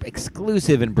is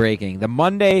exclusive and breaking. The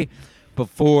Monday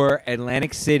before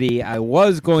Atlantic City, I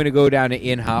was going to go down to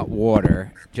In Hot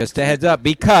Water. Just a heads up,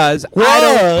 because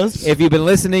if you've been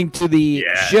listening to the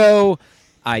show,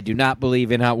 I do not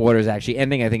believe In Hot Water is actually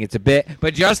ending. I think it's a bit.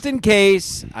 But just in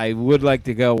case, I would like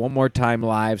to go one more time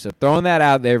live. So throwing that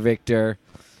out there, Victor.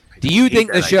 Do you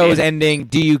think the show is ending?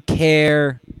 Do you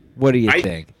care? What do you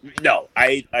think? No,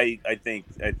 I think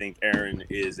Aaron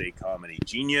is a comedy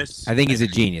genius. I think he's a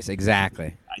genius.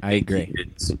 Exactly. I agree.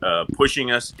 It's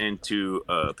pushing us into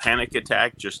a panic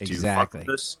attack just to fuck with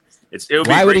us.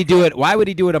 Why would he do it? Why would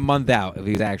he do it a month out if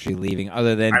he's actually leaving,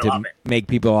 other than to make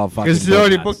people all fucking? Because he's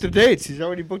already booked the dates. He's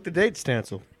already booked the dates,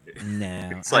 Stancil. No,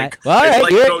 it's like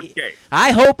Coach K.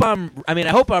 I hope I'm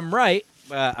right.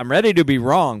 I'm ready to be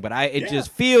wrong, but it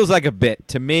just feels like a bit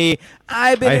to me.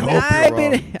 I think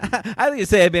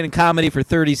I've been in comedy for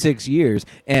 36 years,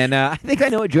 and I think I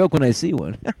know a joke when I see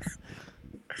one.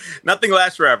 Nothing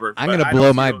lasts forever. I'm gonna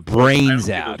blow my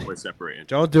brains out.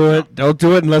 Don't do it. Don't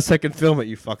do it unless I can film it.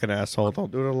 You fucking asshole.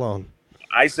 Don't do it alone.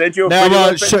 I sent you a now, video.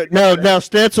 now,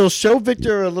 Stancil, show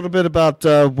Victor a little bit about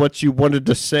what you wanted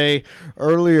to say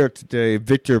earlier today.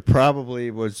 Victor probably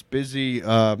was busy.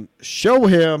 Show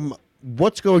him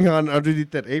what's going on underneath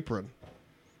that apron.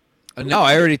 No,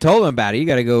 I already told him about it. You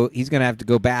got to go. He's gonna have to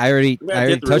go back. I already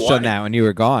touched on that when you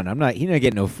were gone. He's not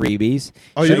getting no freebies.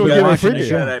 Oh, you don't get no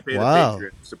freebies? Wow.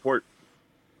 Support.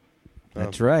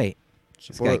 That's right.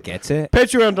 This guy gets it.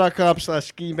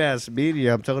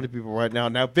 Patreon.com/SkiMaskMedia. I'm telling people right now.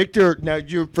 Now, Victor,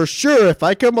 you for sure, if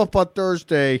I come up on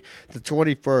Thursday, the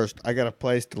 21st, I got a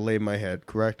place to lay my head,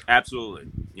 correct? Absolutely.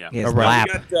 Yeah. All right.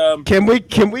 Can we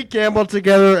gamble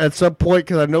together at some point?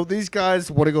 Because I know these guys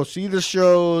want to go see the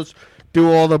shows,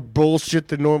 do all the bullshit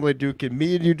they normally do. Can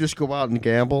me and you just go out and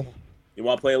gamble? You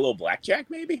want to play a little blackjack,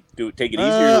 maybe? Take it easy,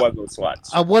 or you want to go with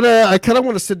slots? I kind of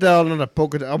want to sit down on a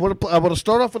poker. I want to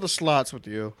start off with the slots with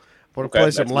you. I want to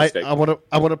play some light. I want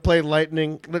to play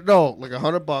lightning. No, like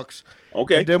 $100.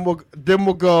 Okay. And then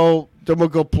we'll go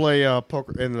play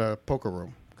poker in the poker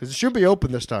room because it should be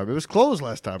open this time. It was closed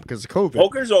last time because of COVID.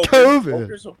 Poker's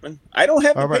open. I don't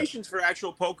have the patience for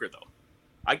actual poker though.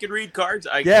 I can read cards.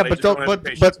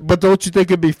 But don't you think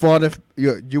it'd be fun if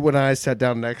you and I sat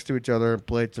down next to each other and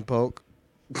played some poke?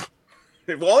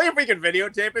 If only if we can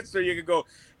videotape it so you could go,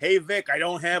 "Hey Vic, I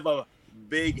don't have a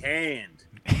big hand."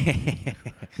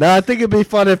 No, I think it'd be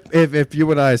fun if you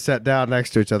and I sat down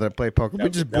next to each other and play poker. We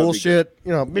just bullshit,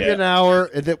 maybe an hour,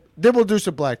 and then we'll do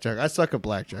some blackjack. I suck at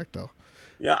blackjack though.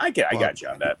 Yeah, I got you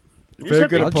on that. Very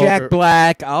good I'll at poker. jack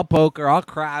black. I'll poker. I'll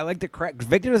cry. I like the crap.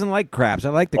 Victor doesn't like craps. I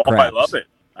like the craps. I love it.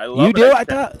 I love you it. do? I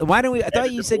thought. Why don't we? I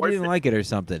thought you said you didn't like it or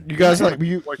something. You guys like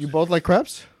you both like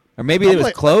craps? Or maybe it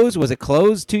was closed. Was it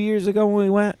closed 2 years ago when we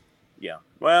went? Yeah.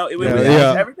 Well, it was.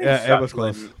 Everything it was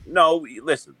close. No,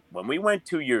 listen. When we went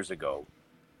 2 years ago,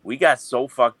 we got so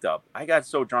fucked up. I got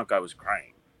so drunk I was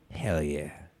crying. Hell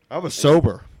yeah. I was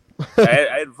sober. I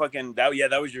had fucking that. Yeah,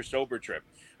 that was your sober trip.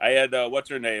 I had what's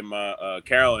her name,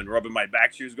 Carolyn, rubbing my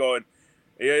back. She was going,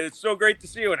 "Yeah, it's so great to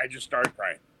see you," and I just started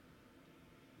crying.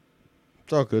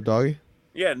 It's all good, doggy.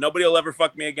 Yeah, nobody will ever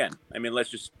fuck me again. I mean, let's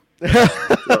just throw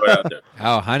it out there.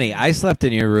 Oh, honey, I slept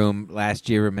in your room last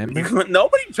year. Remember?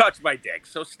 Nobody touched my dick,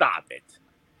 so stop it.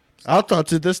 I'll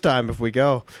touch it this time if we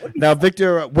go. Now,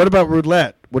 Victor, what about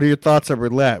roulette? What are your thoughts on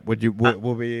roulette?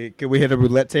 Can we hit a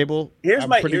roulette table? Here's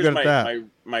my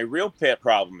real pit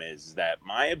problem is that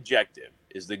my objective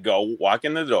is to go walk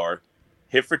in the door,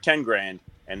 hit for 10 grand,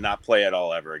 and not play at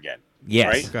all ever again. Yes.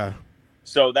 Right? Okay.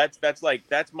 So that's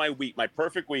my week. My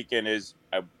perfect weekend is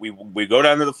we go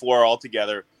down to the floor all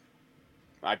together.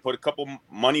 I put a couple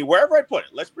money wherever I put it.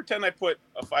 Let's pretend I put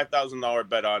a $5,000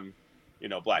 bet on,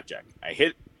 blackjack. I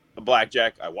hit the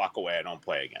blackjack. I walk away. I don't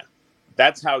play again.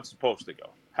 That's how it's supposed to go.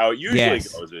 How it usually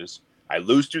goes is I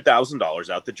lose $2,000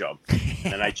 out the jump,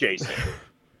 and I chase it.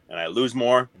 and I lose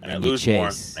more, and I And you lose more,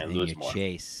 chase. and I And lose you more.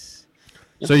 chase.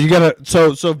 So you gotta.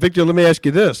 So Victor, let me ask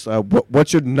you this: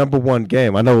 what's your number one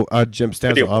game? I know Jim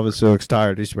Stansel Video. obviously looks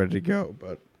tired; he's ready to go.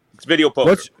 But It's video poker.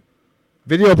 what's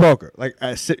video poker? Like,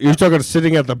 you're talking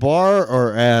sitting at the bar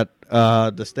or at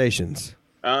the stations?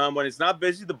 When it's not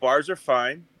busy, the bars are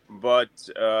fine, but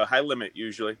high limit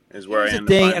usually is where Here's I the end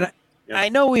thing, up. and I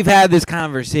know we've had this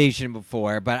conversation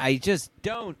before, but I just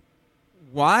don't.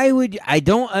 Why would you? I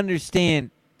don't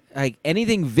understand. Like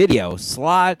anything video,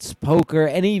 slots, poker,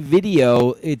 any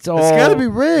video, it's all. gotta be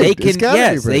rigged. They It's can, gotta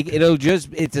be yes, rigged. it'll just.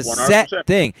 It's a 100%. set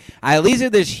thing. At least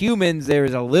if there's humans,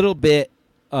 there's a little bit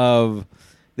of.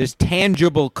 There's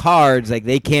tangible cards. Like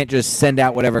they can't just send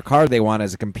out whatever card they want,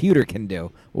 as a computer can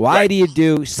do. Why Right. do you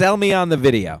do? Sell me on the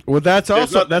video. Well, that's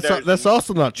There's also nothing- that's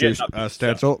also not true, Yeah, nothing.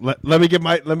 Stansel. Let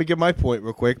me get my point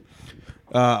real quick.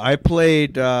 I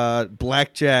played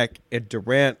blackjack in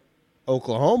Durant,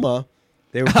 Oklahoma.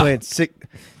 They were playing six.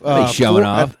 showing four-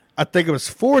 off. I think it was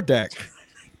 4-deck.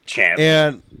 Champ.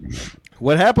 And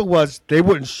what happened was they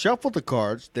wouldn't shuffle the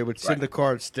cards. They would send Right. the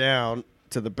cards down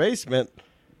to the basement,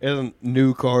 and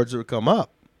new cards would come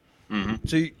up. Mm-hmm.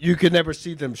 So you could never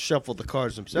see them shuffle the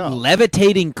cards themselves.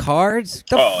 Levitating cards?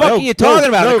 The Oh, fuck no, are you talking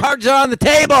about? no. The cards are on the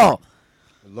table.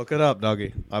 Look it up,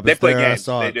 Dougie. I was They play there, I games.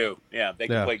 saw They it. do. Yeah, they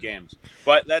can Yeah. play games.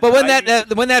 But that's, But when I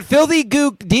that filthy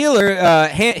gook dealer,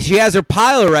 she has her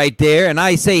pile right there, and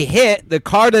I say hit, the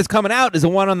card that's coming out is the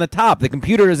one on the top. The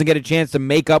computer doesn't get a chance to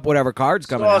make up whatever card's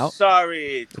coming so out.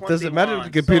 sorry. It doesn't matter if the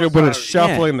 21, computer so when it's sorry.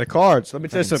 shuffling the cards. Let me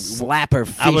tell you Fucking something. slap her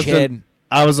I was fish head.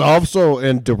 I was also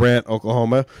in Durant,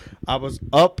 Oklahoma. I was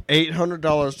up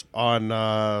 $800 on.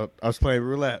 I was playing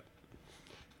roulette,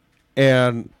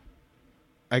 and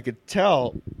I could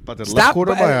tell by the left Stop,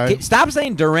 corner of my eye. stop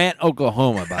saying Durant,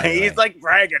 Oklahoma, by the way. He's like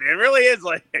bragging. It really is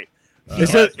like.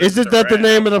 Isn't that the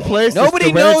name of the place? Nobody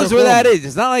It's Durant, knows where that Oklahoma. is.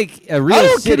 It's not like a real I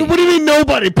don't city. care. What do you mean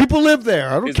nobody? People live there.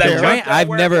 I don't Is that care. Durant? Choctaw? I've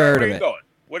never heard where of you it. Going?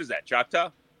 What is that?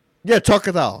 Choctaw? Yeah,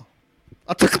 Choctaw.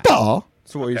 Choctaw.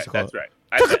 That's what we used to call That's it. right.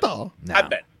 I've been. Choctaw. No. I've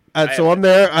been. And I so have I'm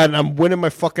there, and I'm winning my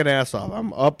fucking ass off.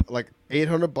 I'm up like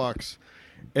 $800,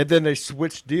 and then they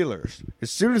switched dealers. As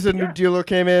soon as the new dealer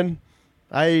came in,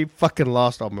 I fucking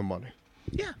lost all my money.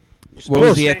 What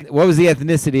was the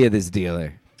ethnicity of this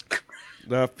dealer?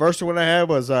 The first one I had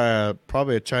was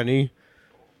probably a Chinese.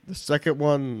 The second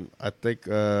one, I think,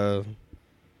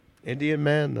 Indian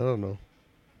man. I don't know.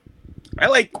 I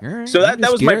like. All right, So I'm that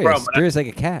just was my curious. problem. Curious like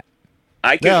a cat.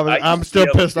 I can, Yeah, I I'm can still be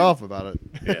able pissed to- off about it.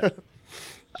 Yeah.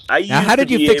 I Now, used how to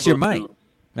did you be fix your able mic? to-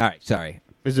 All right, sorry.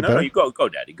 Is it No, better? no, you go,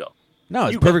 Daddy, go. No,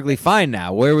 it's You go. perfectly fine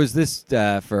now. Where was this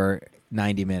for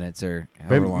 90 minutes or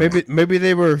however long? Maybe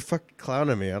they were fucking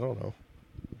clowning me. I don't know.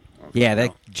 Yeah,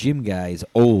 that Jim guy is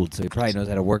old, so he probably knows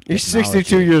how to work. He's technology.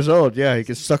 62 years old. Yeah, he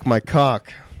can suck my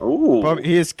cock. Ooh. Probably,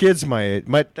 he has kids my age.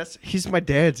 He's my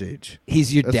dad's age.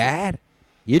 He's your That's- dad.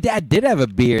 Your dad did have a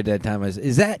beard that time.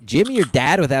 Is that Jimmy, your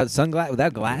dad, without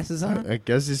without glasses on? I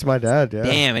guess he's my dad. Yeah.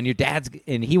 Damn, and your dad's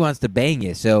and he wants to bang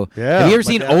you. So Yeah, have you ever my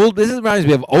seen dad- Old? This reminds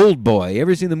me of Old Boy. You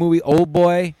ever seen the movie Old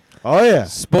Boy? Oh yeah.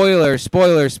 Spoiler alert!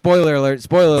 Spoiler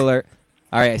alert!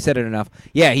 All right, I said it enough.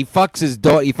 Yeah, he fucks his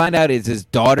daughter. You find out it's his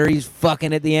daughter he's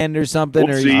fucking at the end or something.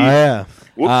 Or Oh Whoopsie. yeah.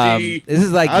 Whoopsie. this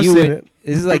is like I've you. seen And, it.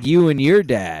 this is like you and your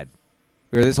dad.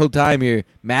 Where this whole time you're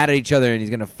mad at each other and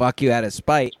he's gonna fuck you out of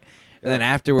spite. And then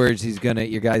afterwards,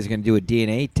 your guys are gonna do a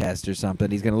DNA test or something.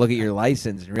 He's gonna look at your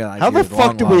license and realize. How you're the his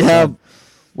fuck do we long-lost have? son.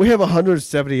 We have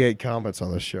 178 comments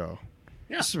on the show.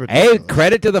 Yeah. This is Hey, ridiculous.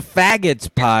 credit to the Faggots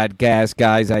podcast,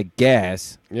 guys. I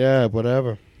guess. Yeah,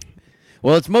 whatever.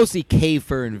 Well, it's mostly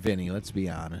K-Fur and Vinny. Let's be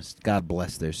honest. God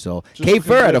bless their soul. Just K-Fur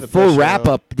because had they're a the full best wrap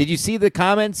show. up. Did you see the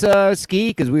comments, Ski?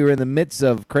 Because we were in the midst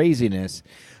of craziness.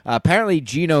 Apparently,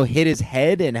 Gino hit his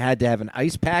head and had to have an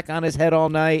ice pack on his head all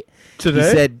night.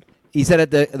 Today? He said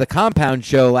at the compound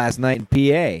show last night in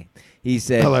PA. He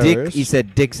said Hilarious. he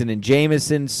said Dixon and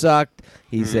Jameson sucked.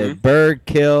 He said Berg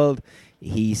killed.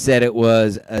 He said it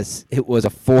was a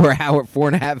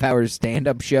 4.5 hour stand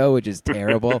up show, which is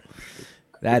terrible.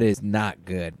 That is not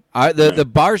good. The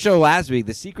bar show last week,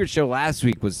 the secret show last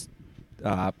week was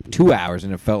 2 hours,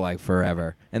 and it felt like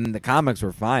forever. And the comics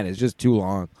were fine. It's just too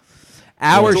long.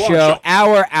 Hour It's a long show,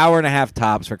 show. hour and a half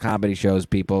tops for comedy shows.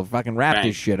 People fucking wrap Right.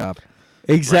 this shit up.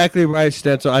 Exactly right,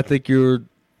 Stencil. I think you're.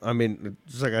 I mean,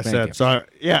 just like I Thank said. you. So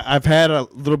yeah, I've had a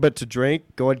little bit to drink.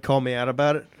 Go ahead and call me out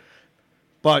about it.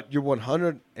 But you're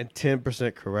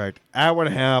 110% correct. Hour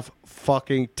and a half,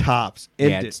 fucking tops. Yeah,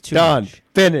 Ended. it's too Done. much.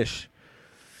 Finish.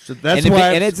 So that's And if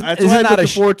why. it- and it's- that's this why is I'm not a looking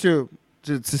sh- forward to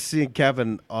seeing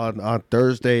Kevin on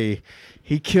Thursday.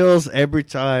 He kills every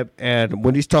time, and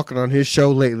when he's talking on his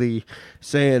show lately,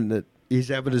 saying that he's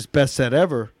having his best set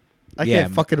ever, I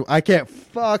can't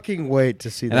fucking wait to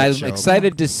see And that I'm show.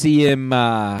 excited to see him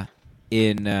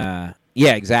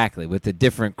yeah, exactly, with the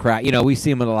different crowd. You know, we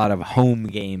see him with a lot of home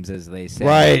games, as they say.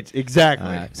 Right,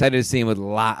 exactly. Excited to see him with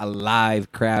a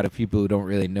live crowd of people who don't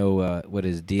really know what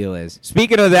his deal is.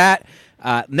 Speaking of that,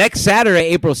 next Saturday,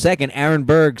 April 2nd, Aaron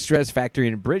Berg, Stress Factory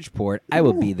in Bridgeport. I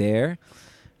will be there.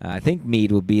 I think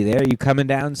Mead will be there. Are you coming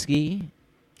down, Ski?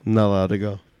 I'm not allowed to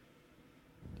go.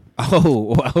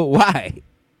 Oh, why?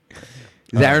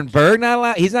 Is Aaron Berg not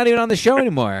allowed? He's not even on the show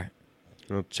anymore.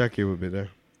 Well, Chucky would be there.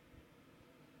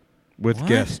 With What?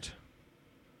 guest.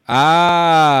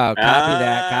 Ah,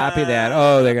 copy that.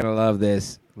 Oh, they're gonna love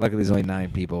this. Luckily, there's only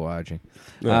 9 people watching.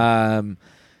 Yeah.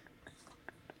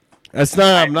 That's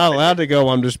not. I'm not allowed to go.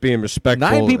 I'm just being respectful.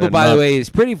 9 people, and by the not- way, is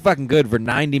pretty fucking good for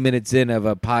 90 minutes in of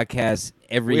a podcast.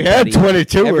 We had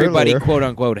 22 Everybody, earlier. quote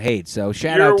unquote, hates. So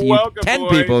shout You're out to you, welcome, 10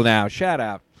 boys. people now. Shout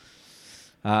out.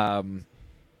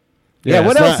 Yeah.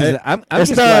 What it's else not- is it? I'm it's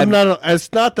just not. glad I'm not.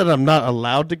 It's not that I'm not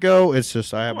allowed to go. It's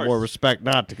just I have course. more respect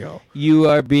not to go. you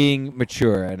are being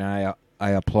mature, and I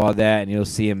applaud that. And you'll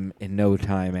see him in no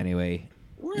time anyway.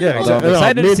 Yeah, Although I'm exactly.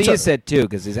 excited Me to and see Chuck- you set too,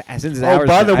 because since his Oh, hours.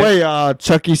 by the way,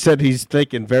 Chucky said he's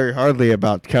thinking very hardly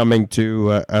about coming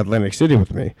to Atlantic City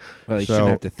with me. well, he so- shouldn't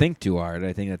have to think too hard.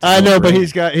 I think that's. I know, but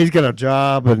no-brainer. he's got a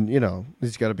job, and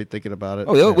he's got to be thinking about it.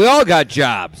 Oh, we all got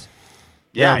jobs.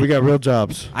 yeah, we got real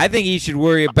jobs. I think he should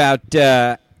worry about.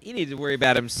 He needs to worry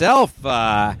about himself.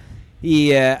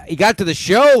 He got to the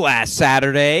show last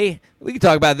Saturday. We can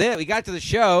talk about that. We got to the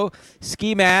show.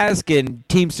 Ski Mask and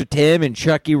Teamster Tim and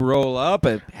Chucky roll up.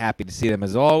 Happy to see them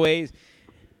as always.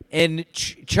 And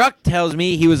Chuck tells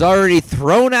me he was already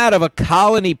thrown out of a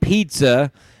Colony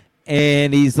Pizza,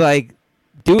 and he's like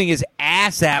doing his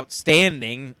ass out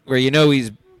standing, where he's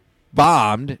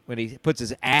bombed when he puts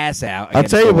his ass out. I'll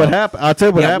against tell you the what wall. happened. I'll tell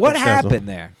you what Yeah, happened. what Stazzle. happened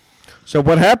there? So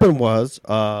what happened was,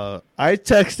 I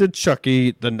texted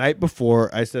Chucky the night before.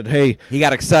 I said, "Hey," He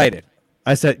got excited.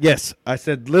 I said, "Yes." I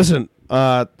said, "Listen,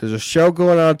 there's a show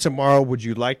going on tomorrow. Would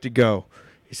you like to go?"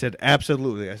 He said,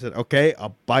 "Absolutely." I said, "Okay,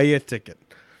 I'll buy you a ticket.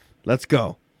 Let's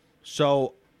go."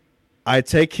 So I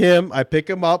pick him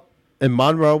up in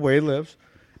Monroe where he lives,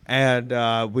 and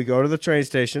we go to the train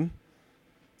station.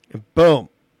 And boom,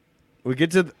 I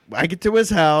get to his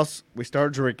house. We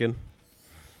start drinking.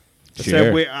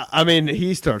 Sure.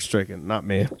 He starts drinking, not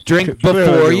me. Drink Clearly,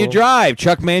 before you well, drive.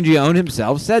 Chuck Mangione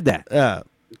himself said that. Yeah.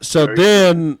 So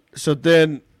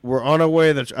then we're on our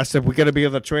way. I said we got to be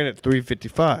on the train at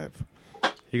 3:55.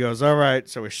 He goes, all right.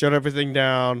 So we shut everything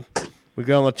down. We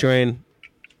go on the train.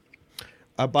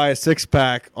 I buy a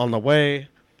 6-pack on the way,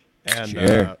 and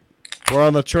Sure. we're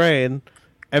on the train.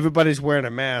 Everybody's wearing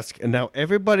a mask, and now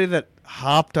everybody that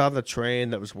hopped on the train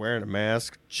that was wearing a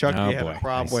mask, Chucky Oh, had boy. a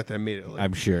problem I see. with immediately.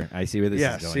 I'm sure. I see where this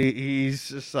Yeah, is going. see, he's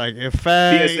just like, if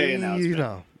I, PSA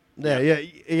announcement.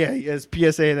 he has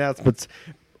PSA announcements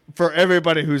for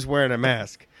everybody who's wearing a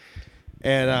mask.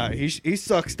 And he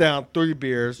sucks down 3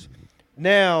 beers.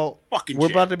 Now, Fucking we're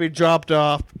shit. about to be dropped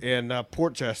off in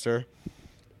Port Chester.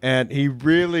 And he's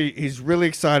really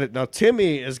excited. Now,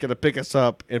 Timmy is going to pick us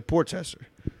up in Port Chester.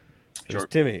 It's Sure.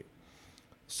 Timmy.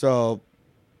 So,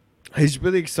 he's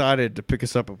really excited to pick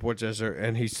us up in Port Chester.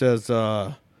 And he says,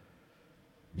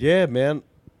 yeah, man,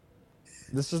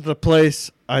 this is the place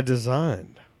I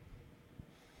designed.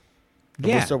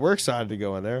 Yeah. So we're excited to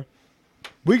go in there.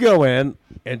 We go in,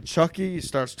 and Chucky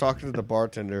starts talking to the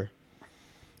bartender.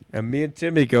 And me and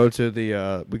Timmy go to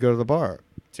the bar.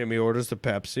 Timmy orders the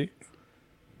Pepsi.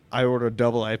 I order a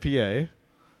double IPA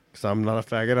because I'm not a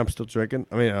faggot. I'm still drinking.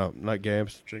 I mean, not gay. I'm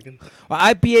still drinking. Well,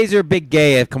 IPAs are a big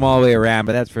gay. Have come all the way around,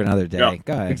 but that's for another day. Yeah.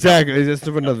 Go ahead. Exactly. It's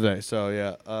for another day. So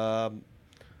yeah.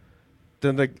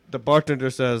 Then the bartender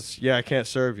says, "Yeah, I can't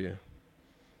serve you."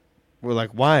 We're like,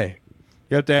 "Why?"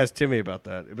 You have to ask Timmy about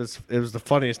that. It was the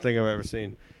funniest thing I've ever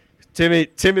seen. Timmy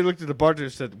looked at the bartender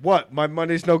and said, "What? My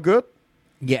money's no good?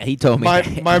 Yeah, he told me.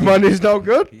 My money's no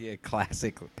good?" Yeah,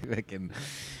 classic. Fucking,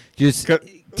 just Co-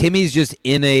 Timmy's just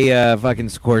in a fucking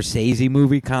Scorsese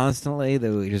movie constantly.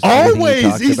 That we just everything he Always,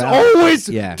 talks he's about. always,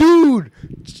 Yeah. dude.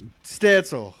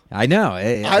 Stancil. I know.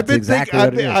 I've That's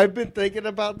exactly I've been thinking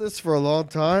about this for a long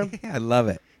time, I love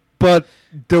it. but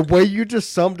the way you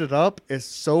just summed it up is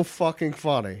so fucking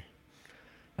funny.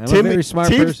 I'm a very smart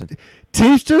person.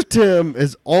 Teamster Tim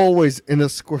is always in a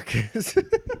Squirkies.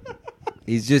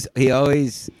 He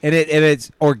always and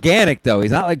it's organic though.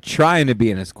 He's not like trying to be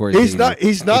in a Scorsese. He's not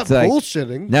It's like-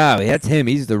 bullshitting. No, that's him.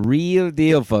 He's the real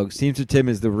deal, folks. Teamster Tim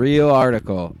is the real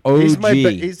article. OG.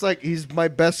 He's my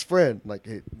best friend. Like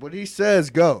what he says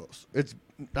goes.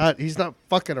 He's not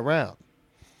fucking around.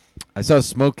 I saw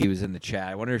Smokey was in the chat.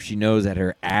 I wonder if she knows that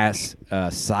her ass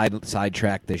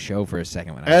sidetracked the show for a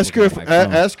second. When I was Ask her looking at my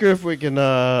phone. ask her if we can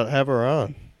have her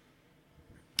on.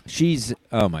 She's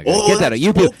oh my god! Oh, Get that!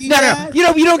 You Smokey no, ass. you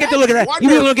don't get to look at that. You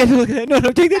Wonderful. don't get to look at that.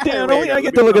 No, take that down. Only I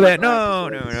get to look at that. No,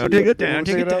 take it down.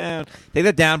 Take it it up? down. Take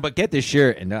that down. But get this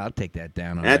shirt, and I'll take that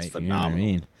down. All That's right, you know what I phenomenal.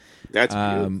 mean? That's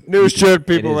beautiful. New shirt,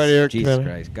 people, It is. right here. Jesus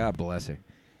Cabana. Christ! God bless her. Oh,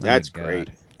 That's my great.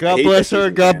 God. God hate bless that her.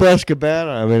 she's God a bless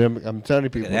Cabana. I mean, I'm telling you,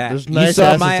 Look people, at that. there's You nice saw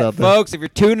asses my out there. folks. If you're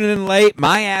tuning in late,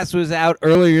 my ass was out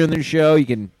earlier in the show. You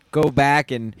can go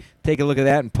back and take a look at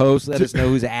that and post. Let us know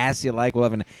whose ass you like. We'll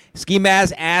have Ski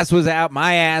Mask ass was out.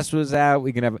 My ass was out.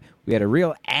 We had a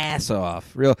real ass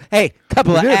off. Hey,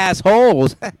 couple of did.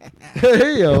 assholes.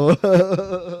 Hey,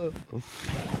 yo.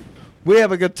 We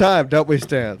have a good time, don't we,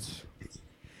 Stance?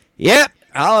 Yep,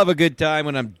 I'll have a good time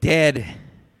when I'm dead.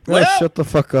 Well- Shut the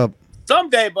fuck up.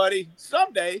 Someday, buddy.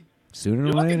 Someday. Sooner or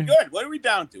You're later. looking good. What are we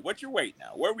down to? What's your weight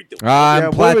now? Where are we doing? I'm Yeah,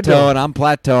 what are we doing?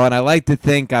 plateauing. I like to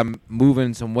think I'm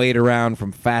moving some weight around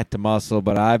from fat to muscle,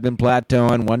 but I've been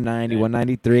plateauing 190,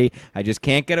 193. I just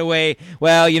can't get away.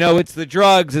 Well, it's the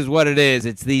drugs is what it is.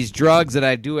 It's these drugs that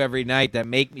I do every night that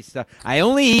make me stuff. I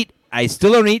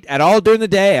still don't eat at all during the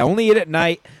day. I only eat at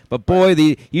night. But boy,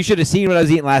 you should have seen what I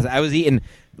was eating last night. I was eating.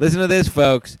 Listen to this,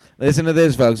 folks.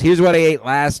 Here's what I ate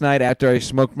last night after I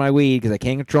smoked my weed, because I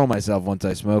can't control myself once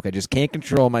I smoke. I just can't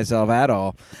control myself at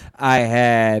all. I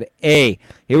had here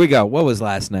we go. What was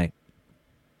last night?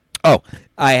 Oh,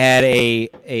 I had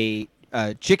a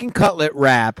chicken cutlet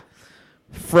wrap,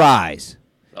 fries.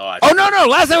 Oh, no.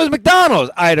 Last night was McDonald's.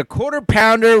 I had a quarter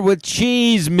pounder with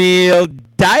cheese meal,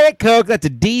 Diet Coke. That's a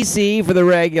DC for the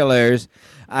regulars.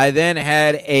 I then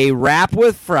had a wrap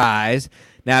with fries.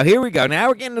 Now, here we go. Now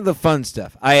we're getting to the fun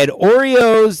stuff. I had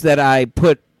Oreos that I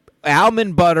put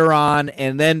almond butter on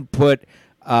and then put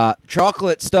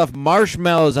chocolate stuffed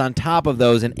marshmallows on top of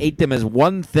those and ate them as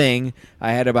one thing.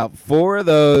 I had about 4 of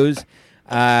those.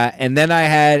 And then I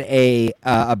had a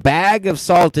bag of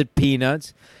salted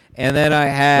peanuts. And then I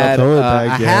had Not the whole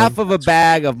bag, yeah. half of a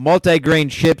bag of multi-grain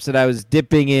chips that I was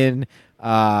dipping in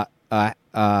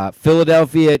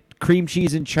Philadelphia cream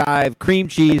cheese and chive, cream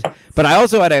cheese. But I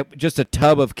also had just a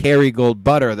tub of Kerrygold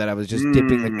butter that I was just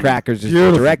dipping the crackers just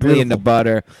Beautiful, directly into beautiful.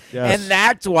 butter. Yes. And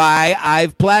that's why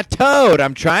I've plateaued.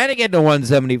 I'm trying to get to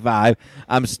 175.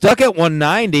 I'm stuck at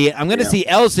 190. I'm going to see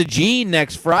Elsa Jean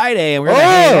next Friday, and we're going to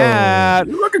hang out.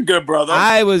 You're looking good, brother.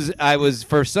 I was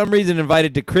for some reason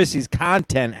invited to Chrissy's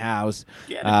content house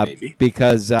Get it, baby.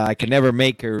 because I can never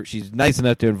make her. She's nice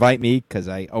enough to invite me because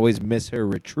I always miss her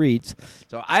retreats.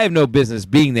 So I have no business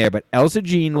being there, but Elsa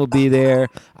Jean will be there.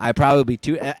 I probably be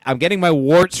too. I'm getting my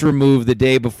warts removed the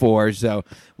day before, so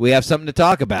we have something to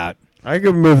talk about. I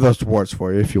can remove those warts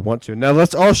for you if you want to. Now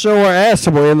let's all show our ass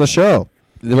when we're in the show.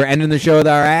 We're ending the show with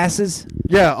our asses.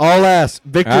 Yeah, all ass.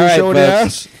 Victor, All right, show the folks.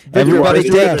 ass. Victor, Everybody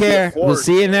show your take ass. care. We'll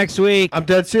see you next week. I'm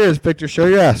dead serious. Victor, show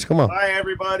your ass. Come on. Bye,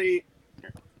 everybody.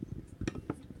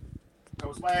 That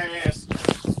was my ass.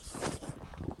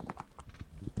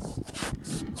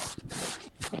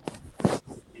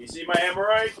 You see my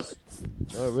hemorrhoids?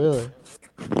 Oh, really?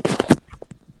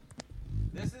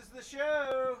 This is the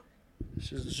show.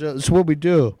 This is what we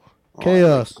do. Oh,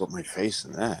 Chaos. Put my face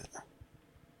in that.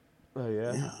 Oh,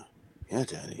 yeah? Yeah. Yeah,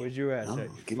 Daddy. Where's your ass No, at,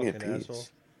 you give me a fucking piece. asshole?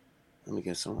 Let me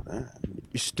get some of that.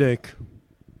 You stink.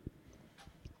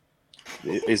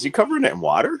 Is he covering it in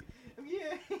water?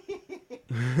 Yeah.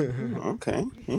 Okay.